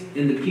captains,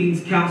 and the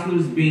king's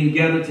counselors being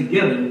gathered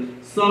together,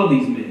 saw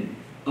these men,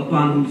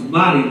 upon whose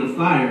body the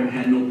fire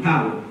had no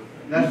power.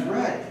 That's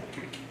right.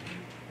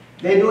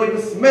 They don't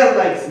even smell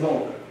like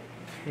smoke.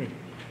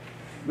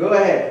 Go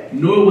ahead.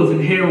 Nor was an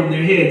hair on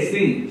their head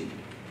singed,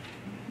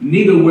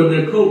 neither were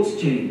their coats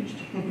changed,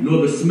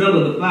 nor the smell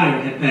of the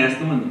fire had passed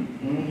on them.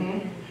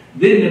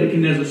 Then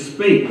Nebuchadnezzar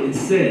spake and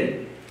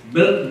said,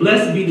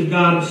 Blessed be the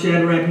God of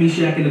Shadrach,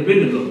 Meshach, and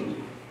Abednego,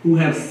 who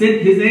have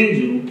sent his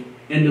angel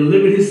and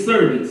delivered his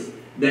servants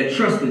that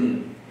trust in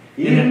him.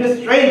 Even the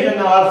stranger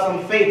now have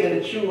some faith in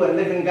the true and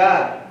living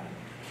God.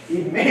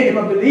 He made him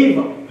a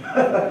believer.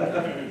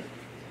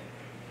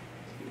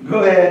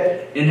 Go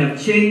ahead. And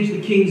have changed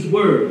the king's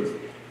words,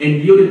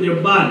 and yielded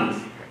their bodies,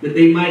 that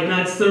they might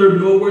not serve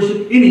nor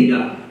worship any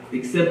God,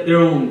 except their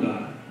own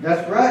God.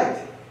 That's right.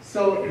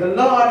 So the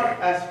Lord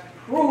has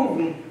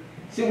proven.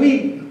 See,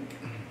 we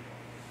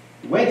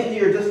went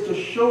here just to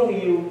show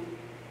you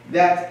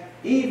that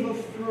even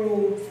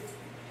through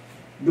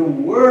the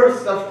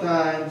worst of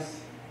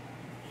times,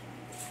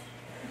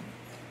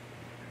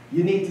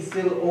 you need to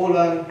still hold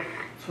on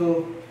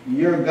to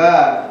your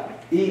God.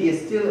 He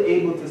is still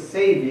able to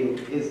save you.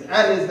 His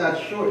hand is not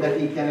short that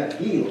he cannot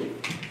heal.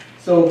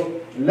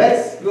 So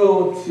let's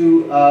go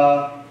to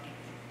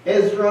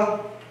Ezekiel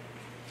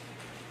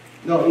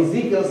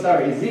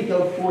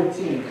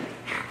 14.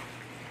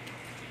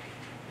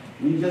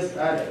 We just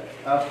added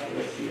up,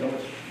 let's see how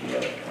much we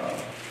have.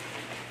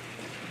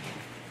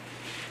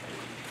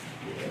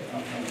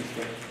 I'm just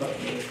going to cut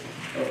this.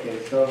 Okay,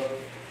 so,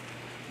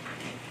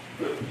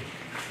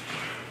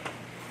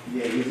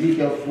 yeah,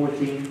 Ezekiel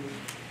 14.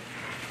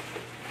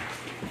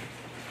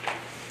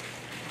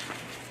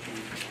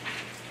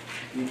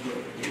 Ezekiel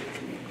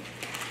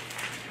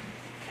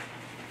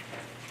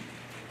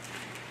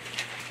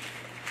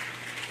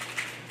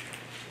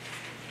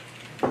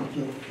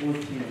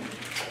 14.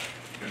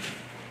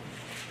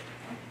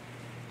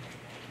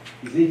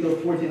 Ezekiel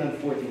 14 and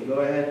 14. Go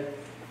ahead.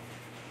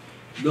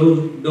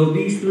 Though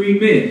these three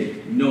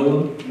men,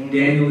 Noah,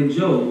 Daniel, and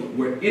Job,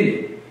 were in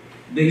it,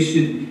 they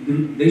should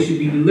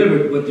be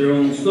delivered with their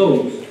own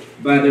souls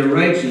by their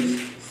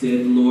righteous, said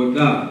the Lord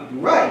God.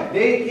 Right.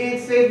 They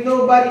can't save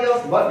nobody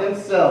else but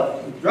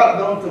themselves. Drop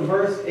down to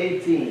verse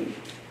 18.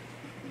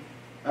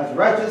 As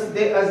righteous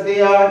as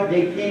they are,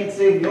 they can't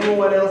save no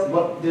one else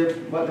but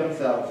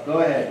themselves. Go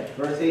ahead.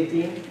 Verse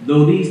 18.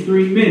 Though these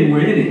three men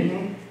were in it,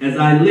 as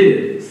I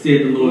live,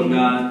 said the Lord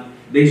God,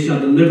 they shall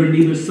deliver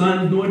neither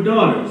sons nor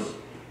daughters,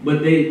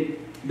 but they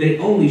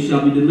only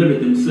shall be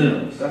delivered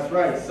themselves. That's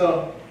right.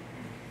 So,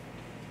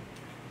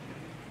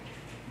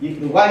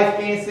 the wife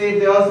can't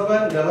save the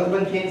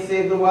husband can't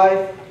save the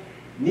wife,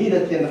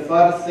 neither can the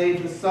father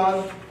save the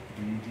son,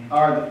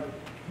 or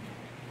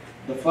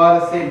the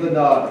father save the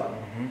daughter.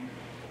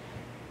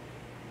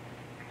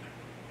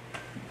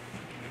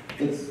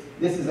 This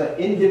is an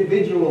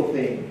individual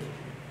thing.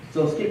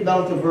 So skip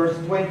down to verse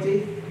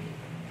 20.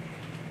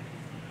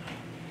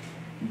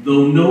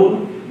 Though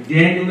Noah,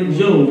 Daniel, and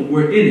Job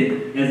were in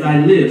it, as I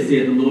live,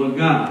 said the Lord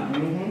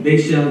God, they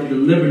shall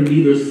deliver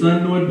neither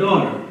son nor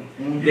daughter.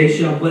 They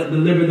shall but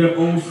deliver their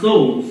own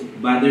souls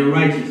by their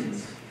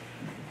righteousness.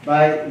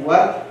 By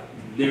what?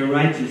 Their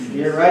righteousness.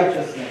 Their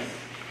righteousness.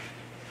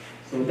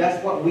 So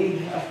that's what we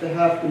have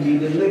to be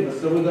delivered.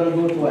 So we're going to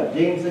go to what?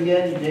 James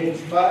again,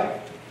 James 5.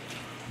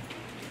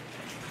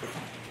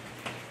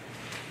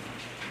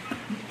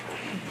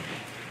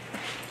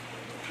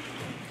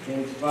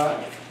 James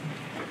 5.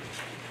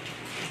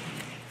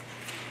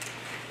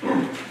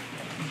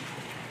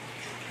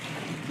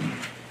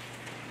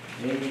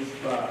 James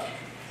 5.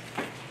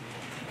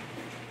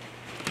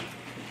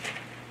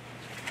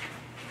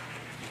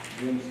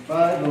 James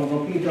 5, we'll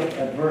go pick up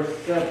at verse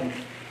 7.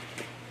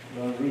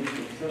 We'll read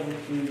from 7 to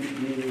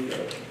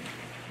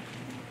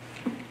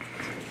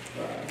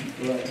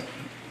 5. Go ahead.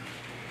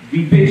 Be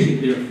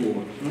patient,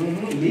 therefore.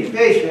 Be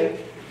patient.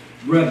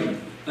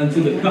 Brethren,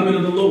 until the coming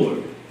of the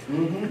Lord.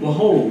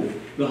 Behold,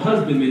 the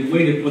husbandman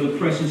waited for the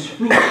precious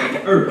fruit of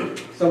the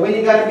earth. So when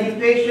you got to be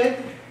patient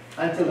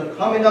until the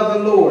coming of the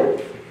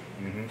Lord,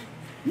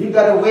 you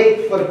got to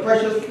wait for the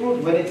precious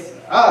fruit when it's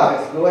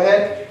harvest. Go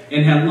ahead.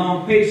 And have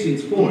long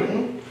patience for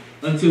it,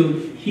 until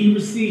he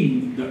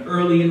receive the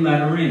early and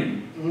latter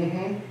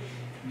rain.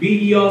 Be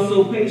ye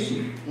also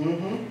patient.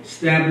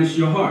 Establish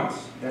your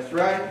hearts. That's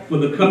right. For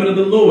the coming of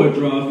the Lord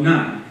draweth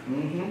nigh.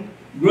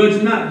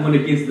 Grudge not one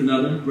against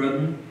another,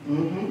 brethren,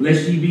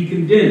 lest ye be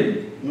condemned.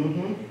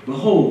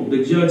 Behold,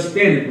 the judge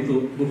standeth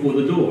before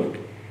the door.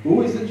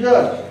 Who is the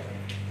judge?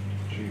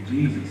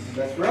 Jesus.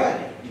 That's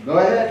right. Go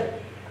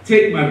ahead.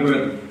 Take, my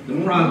brethren,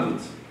 the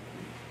prophets,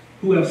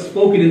 who have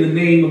spoken in the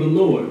name of the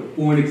Lord,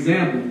 for an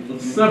example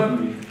of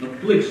suffering,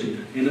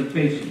 affliction, and of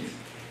patience.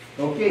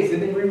 Okay, so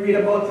did we read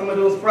about some of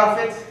those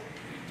prophets?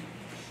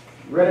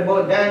 read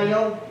about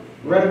Daniel,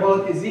 read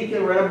about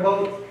Ezekiel, read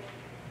about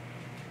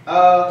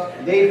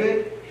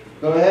David.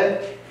 Go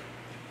ahead.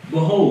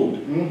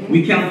 Behold,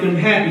 we count them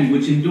happy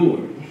which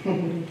endure.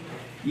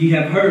 Ye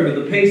have heard of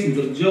the patience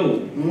of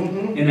Job,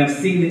 and have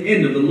seen the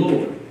end of the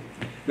Lord,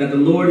 that the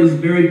Lord is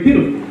very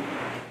pitiful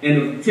and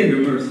of tender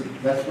mercy.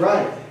 That's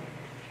right.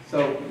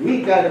 So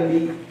we got to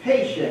be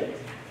patient.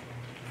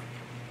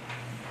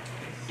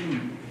 Let's see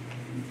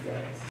these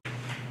guys.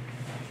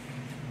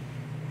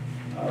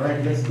 All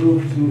right, let's go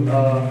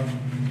to,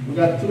 we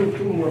got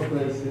two more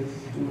places,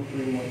 2 or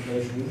 3 more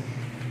places.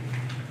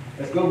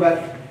 Let's go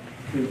back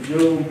to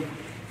Job.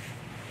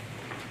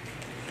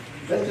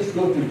 Let's just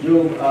go to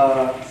Job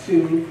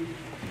 2.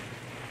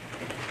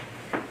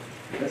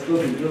 Let's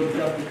go to Job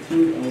chapter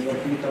 2 and we're going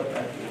to pick up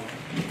at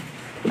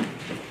 1.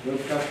 Job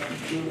chapter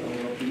 2 and we're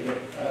going to pick up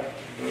at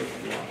verse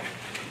 1.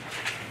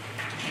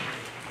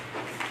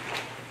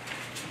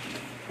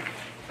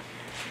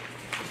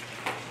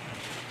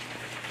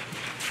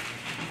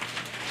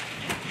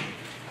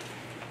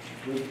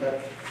 Job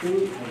chapter 2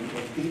 and we're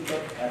going to pick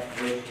up at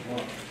verse 1.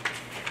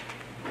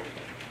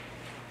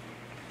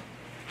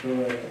 Go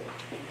ahead.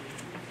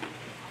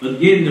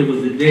 Again, there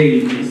was a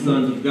day when the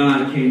sons of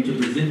God came to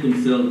present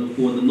themselves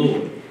before the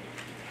Lord.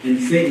 And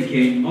Satan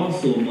came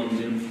also among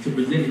them to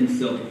present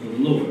himself before the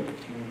Lord.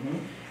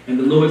 And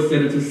the Lord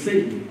said unto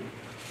Satan,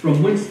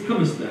 From whence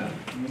comest thou?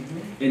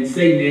 And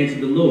Satan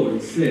answered the Lord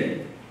and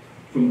said,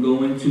 From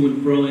going to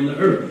and fro in the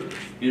earth,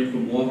 and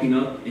from walking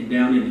up and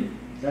down in it.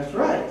 That's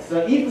right.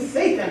 So even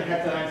Satan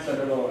had to answer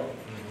the Lord.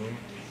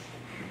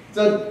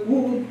 So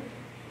who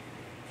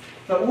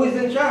is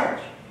in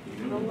charge?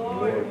 The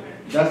Lord.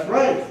 That's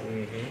right.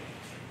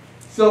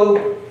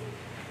 So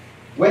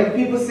when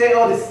people say,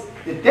 oh,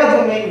 the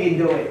devil made me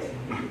do it,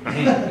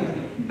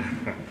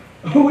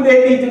 who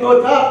they need to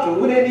go talk to?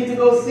 Who they need to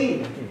go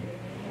see?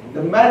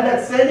 The man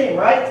that sent him,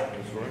 right?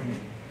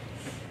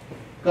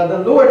 Because the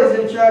Lord is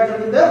in charge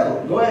of the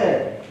devil. Go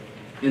ahead.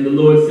 And the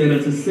Lord said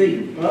unto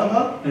Satan,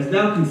 Uh-huh. Hast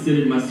thou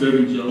considered my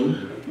servant Job,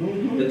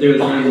 that there is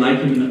none like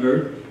him in the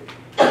earth,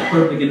 a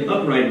perfect and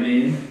upright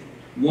man,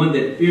 one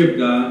that feareth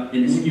God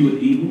and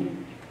escheweth evil?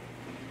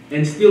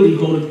 And still he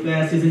holdeth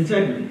fast his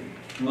integrity,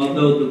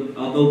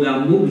 although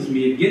thou movest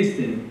me against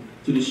him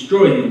to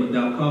destroy him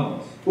without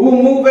cause.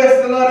 Who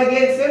moveth the Lord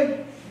against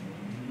him?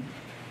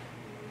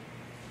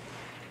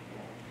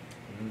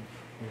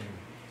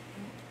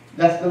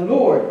 That's the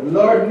Lord. The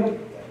Lord,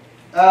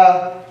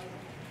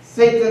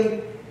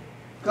 Satan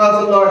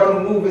caused the Lord to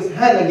move his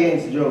hand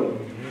against Job.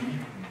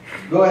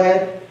 Go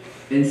ahead.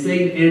 And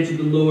Satan answered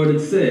the Lord and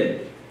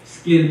said,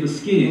 Skin for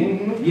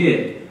skin,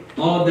 yet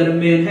all that a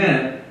man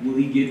hath will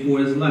he give for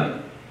his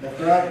life. That's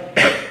right.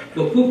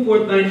 But put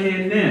forth thine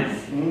hand now,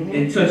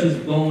 and touch his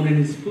bone and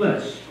his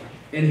flesh,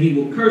 and he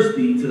will curse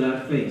thee to thy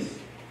face.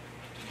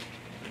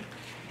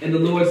 And the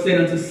Lord said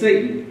unto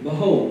Satan,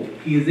 Behold,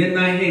 he is in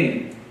thy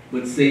hand,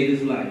 but save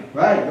his life.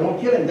 Right, don't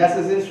kill him. That's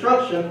his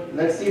instruction.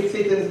 Let's see if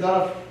Satan is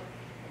going to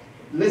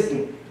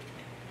listen.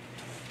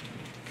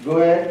 Go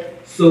ahead.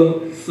 So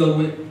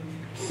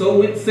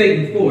went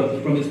Satan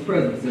forth from his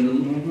presence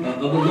of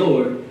the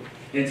Lord,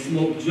 and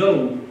smote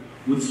Job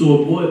with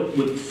sore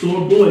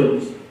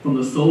boils from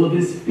the sole of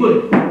his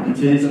foot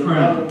unto his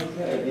crown.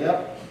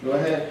 Yep, go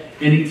ahead.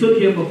 And he took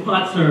him a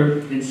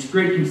potsherd and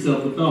scraped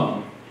himself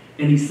withal,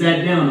 and he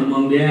sat down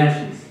among the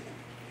ashes.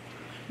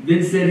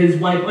 Then said his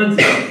wife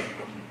unto him,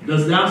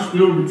 Dost thou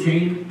still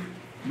retain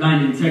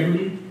thine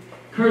integrity?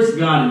 Curse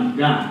God and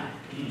die.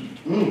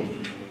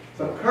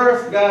 So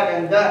curse God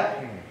and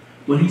die.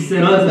 But he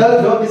said unto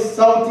him, Don't this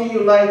sound to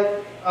you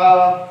like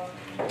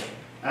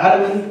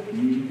Adam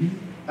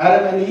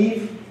and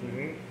Eve?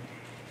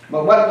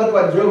 But look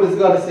what Job is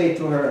going to say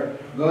to her.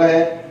 Go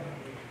ahead.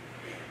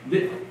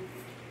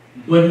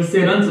 But he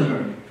said unto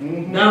her,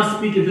 Thou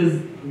speakest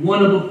as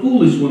one of a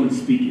foolish woman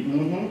speaketh.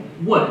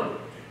 What?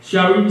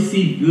 Shall we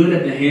receive good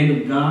at the hand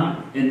of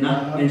God,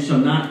 and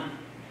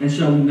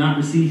shall we not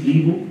receive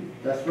evil?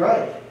 That's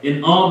right.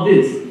 In all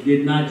this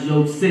did not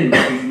Job sin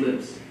with his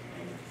lips.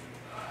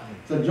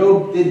 So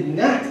Job did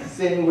not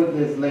sin with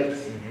his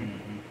lips.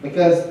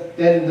 Because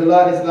then the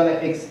Lord is going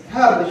to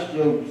establish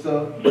Job.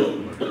 So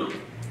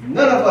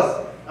none of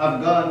us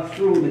have gone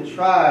through the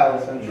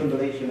trials and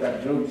tribulations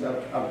that Job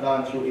have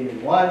gone through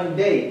in one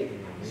day.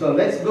 So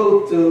let's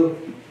go to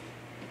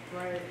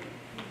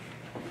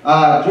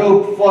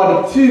Job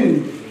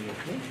 42.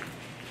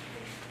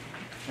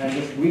 And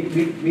just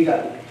we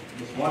got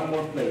just one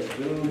more place.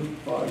 Job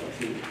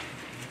 42.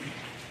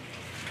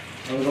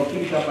 And we're going to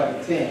pick up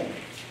at 10.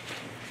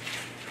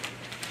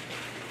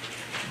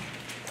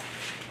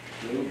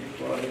 Job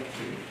 42.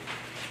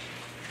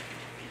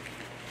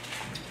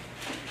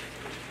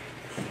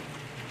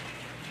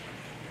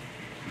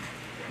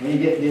 When you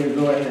get there,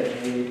 go ahead.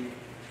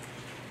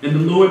 And the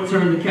Lord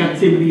turned the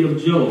captivity of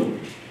Job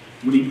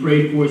when he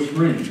prayed for his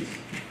friends.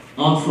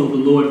 Also the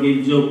Lord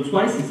gave Job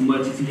twice as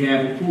much as he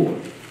had before.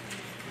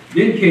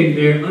 Then came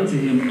there unto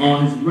him all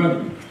his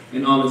brethren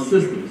and all his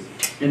sisters,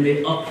 and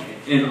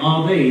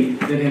all they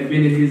that had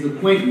been in his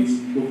acquaintance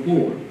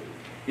before,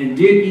 and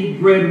did eat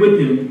bread with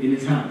him in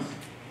his house.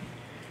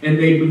 And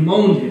they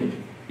bemoaned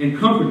him and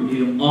comforted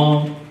him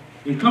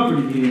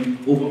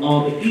over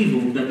all the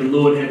evil that the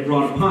Lord had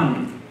brought upon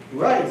him.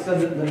 Right, so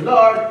the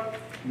Lord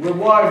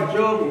rewarded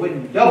Job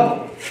with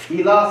double.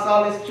 He lost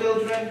all his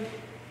children.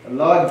 The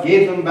Lord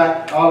gave him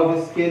back all of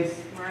his kids.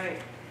 Right.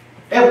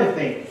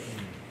 Everything.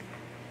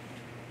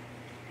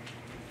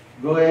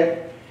 Go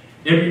ahead.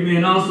 Every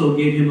man also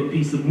gave him a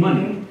piece of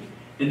money,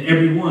 and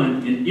every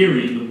one an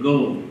earring of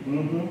gold.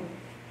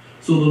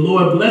 So the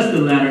Lord blessed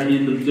the latter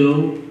end of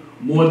Job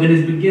more than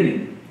his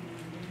beginning,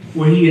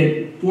 for he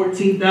had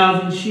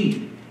 14,000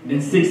 sheep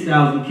and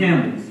 6,000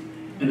 camels,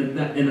 and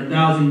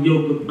 1,000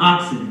 yoke of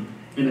oxen,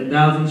 and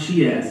 1,000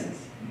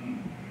 she-asses.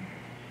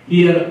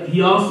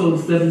 He also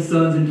 7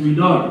 sons and 3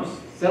 daughters.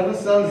 7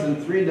 sons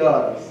and 3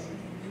 daughters.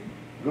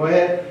 Go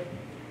ahead.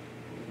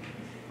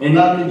 How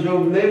long did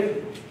Job live?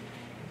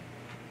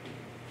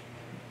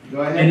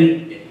 Go ahead.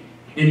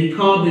 And he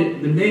called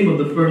the name of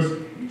the first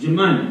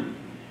Jemima,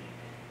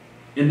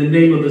 and the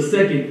name of the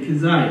second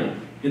Keziah,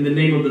 and the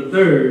name of the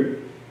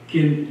third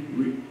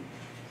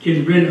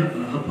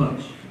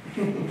Kenrenhappuch.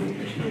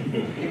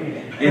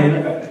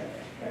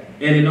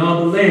 And in all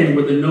the land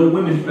were there no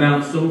women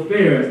found so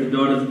fair as the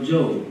daughters of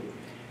Job,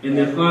 and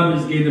their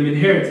fathers gave them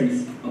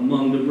inheritance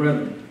among the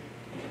brethren.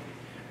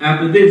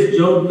 After this,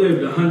 Job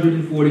lived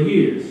 140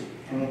 years,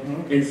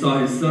 and saw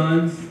his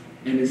sons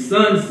and his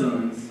sons'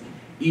 sons,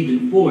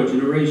 even 4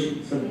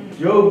 generations. So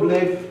Job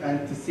lived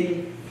and to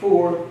see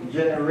 4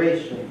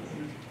 generations.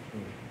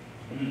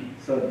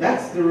 So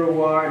that's the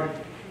reward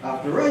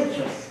of the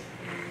righteous.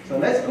 So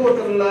let's go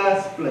to the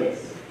last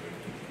place.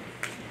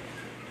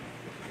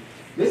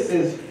 This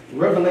is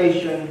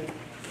Revelation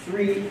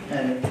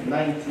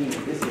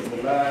 3:19. This is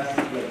the last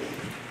place.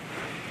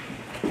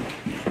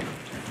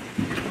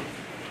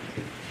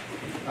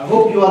 I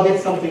hope you all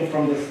get something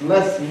from this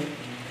lesson.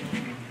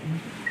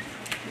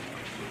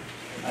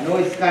 I know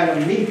it's kind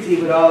of meaty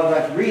with all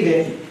that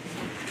reading,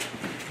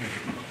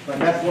 but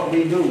that's what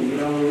we do. You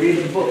know, we read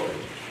a book.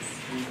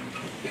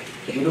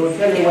 We don't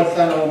tell you what's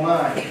on our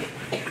mind.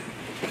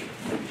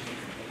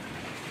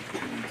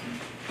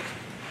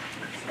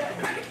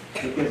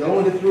 Because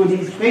only through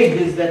these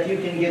pages that you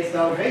can get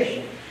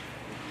salvation.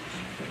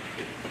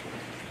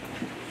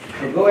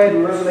 So go ahead,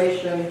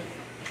 Revelation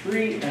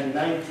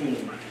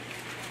 3:19.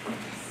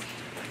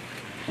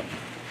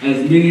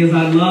 As many as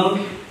I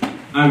love,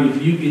 I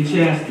rebuke and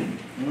chasten.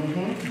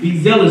 Be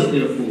zealous,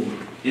 therefore,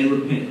 and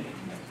repent.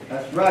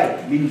 That's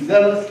right. Be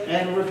zealous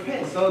and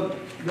repent. So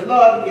the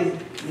Lord is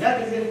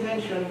not his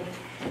intention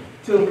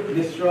to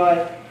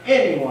destroy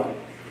anyone.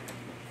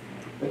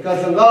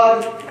 Because the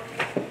Lord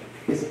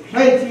is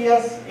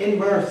plenteous in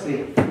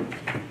mercy.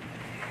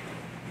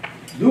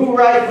 Do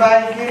right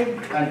by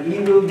him, and he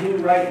will do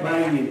right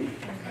by you.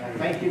 And I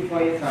thank you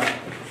for your time.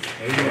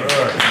 Amen.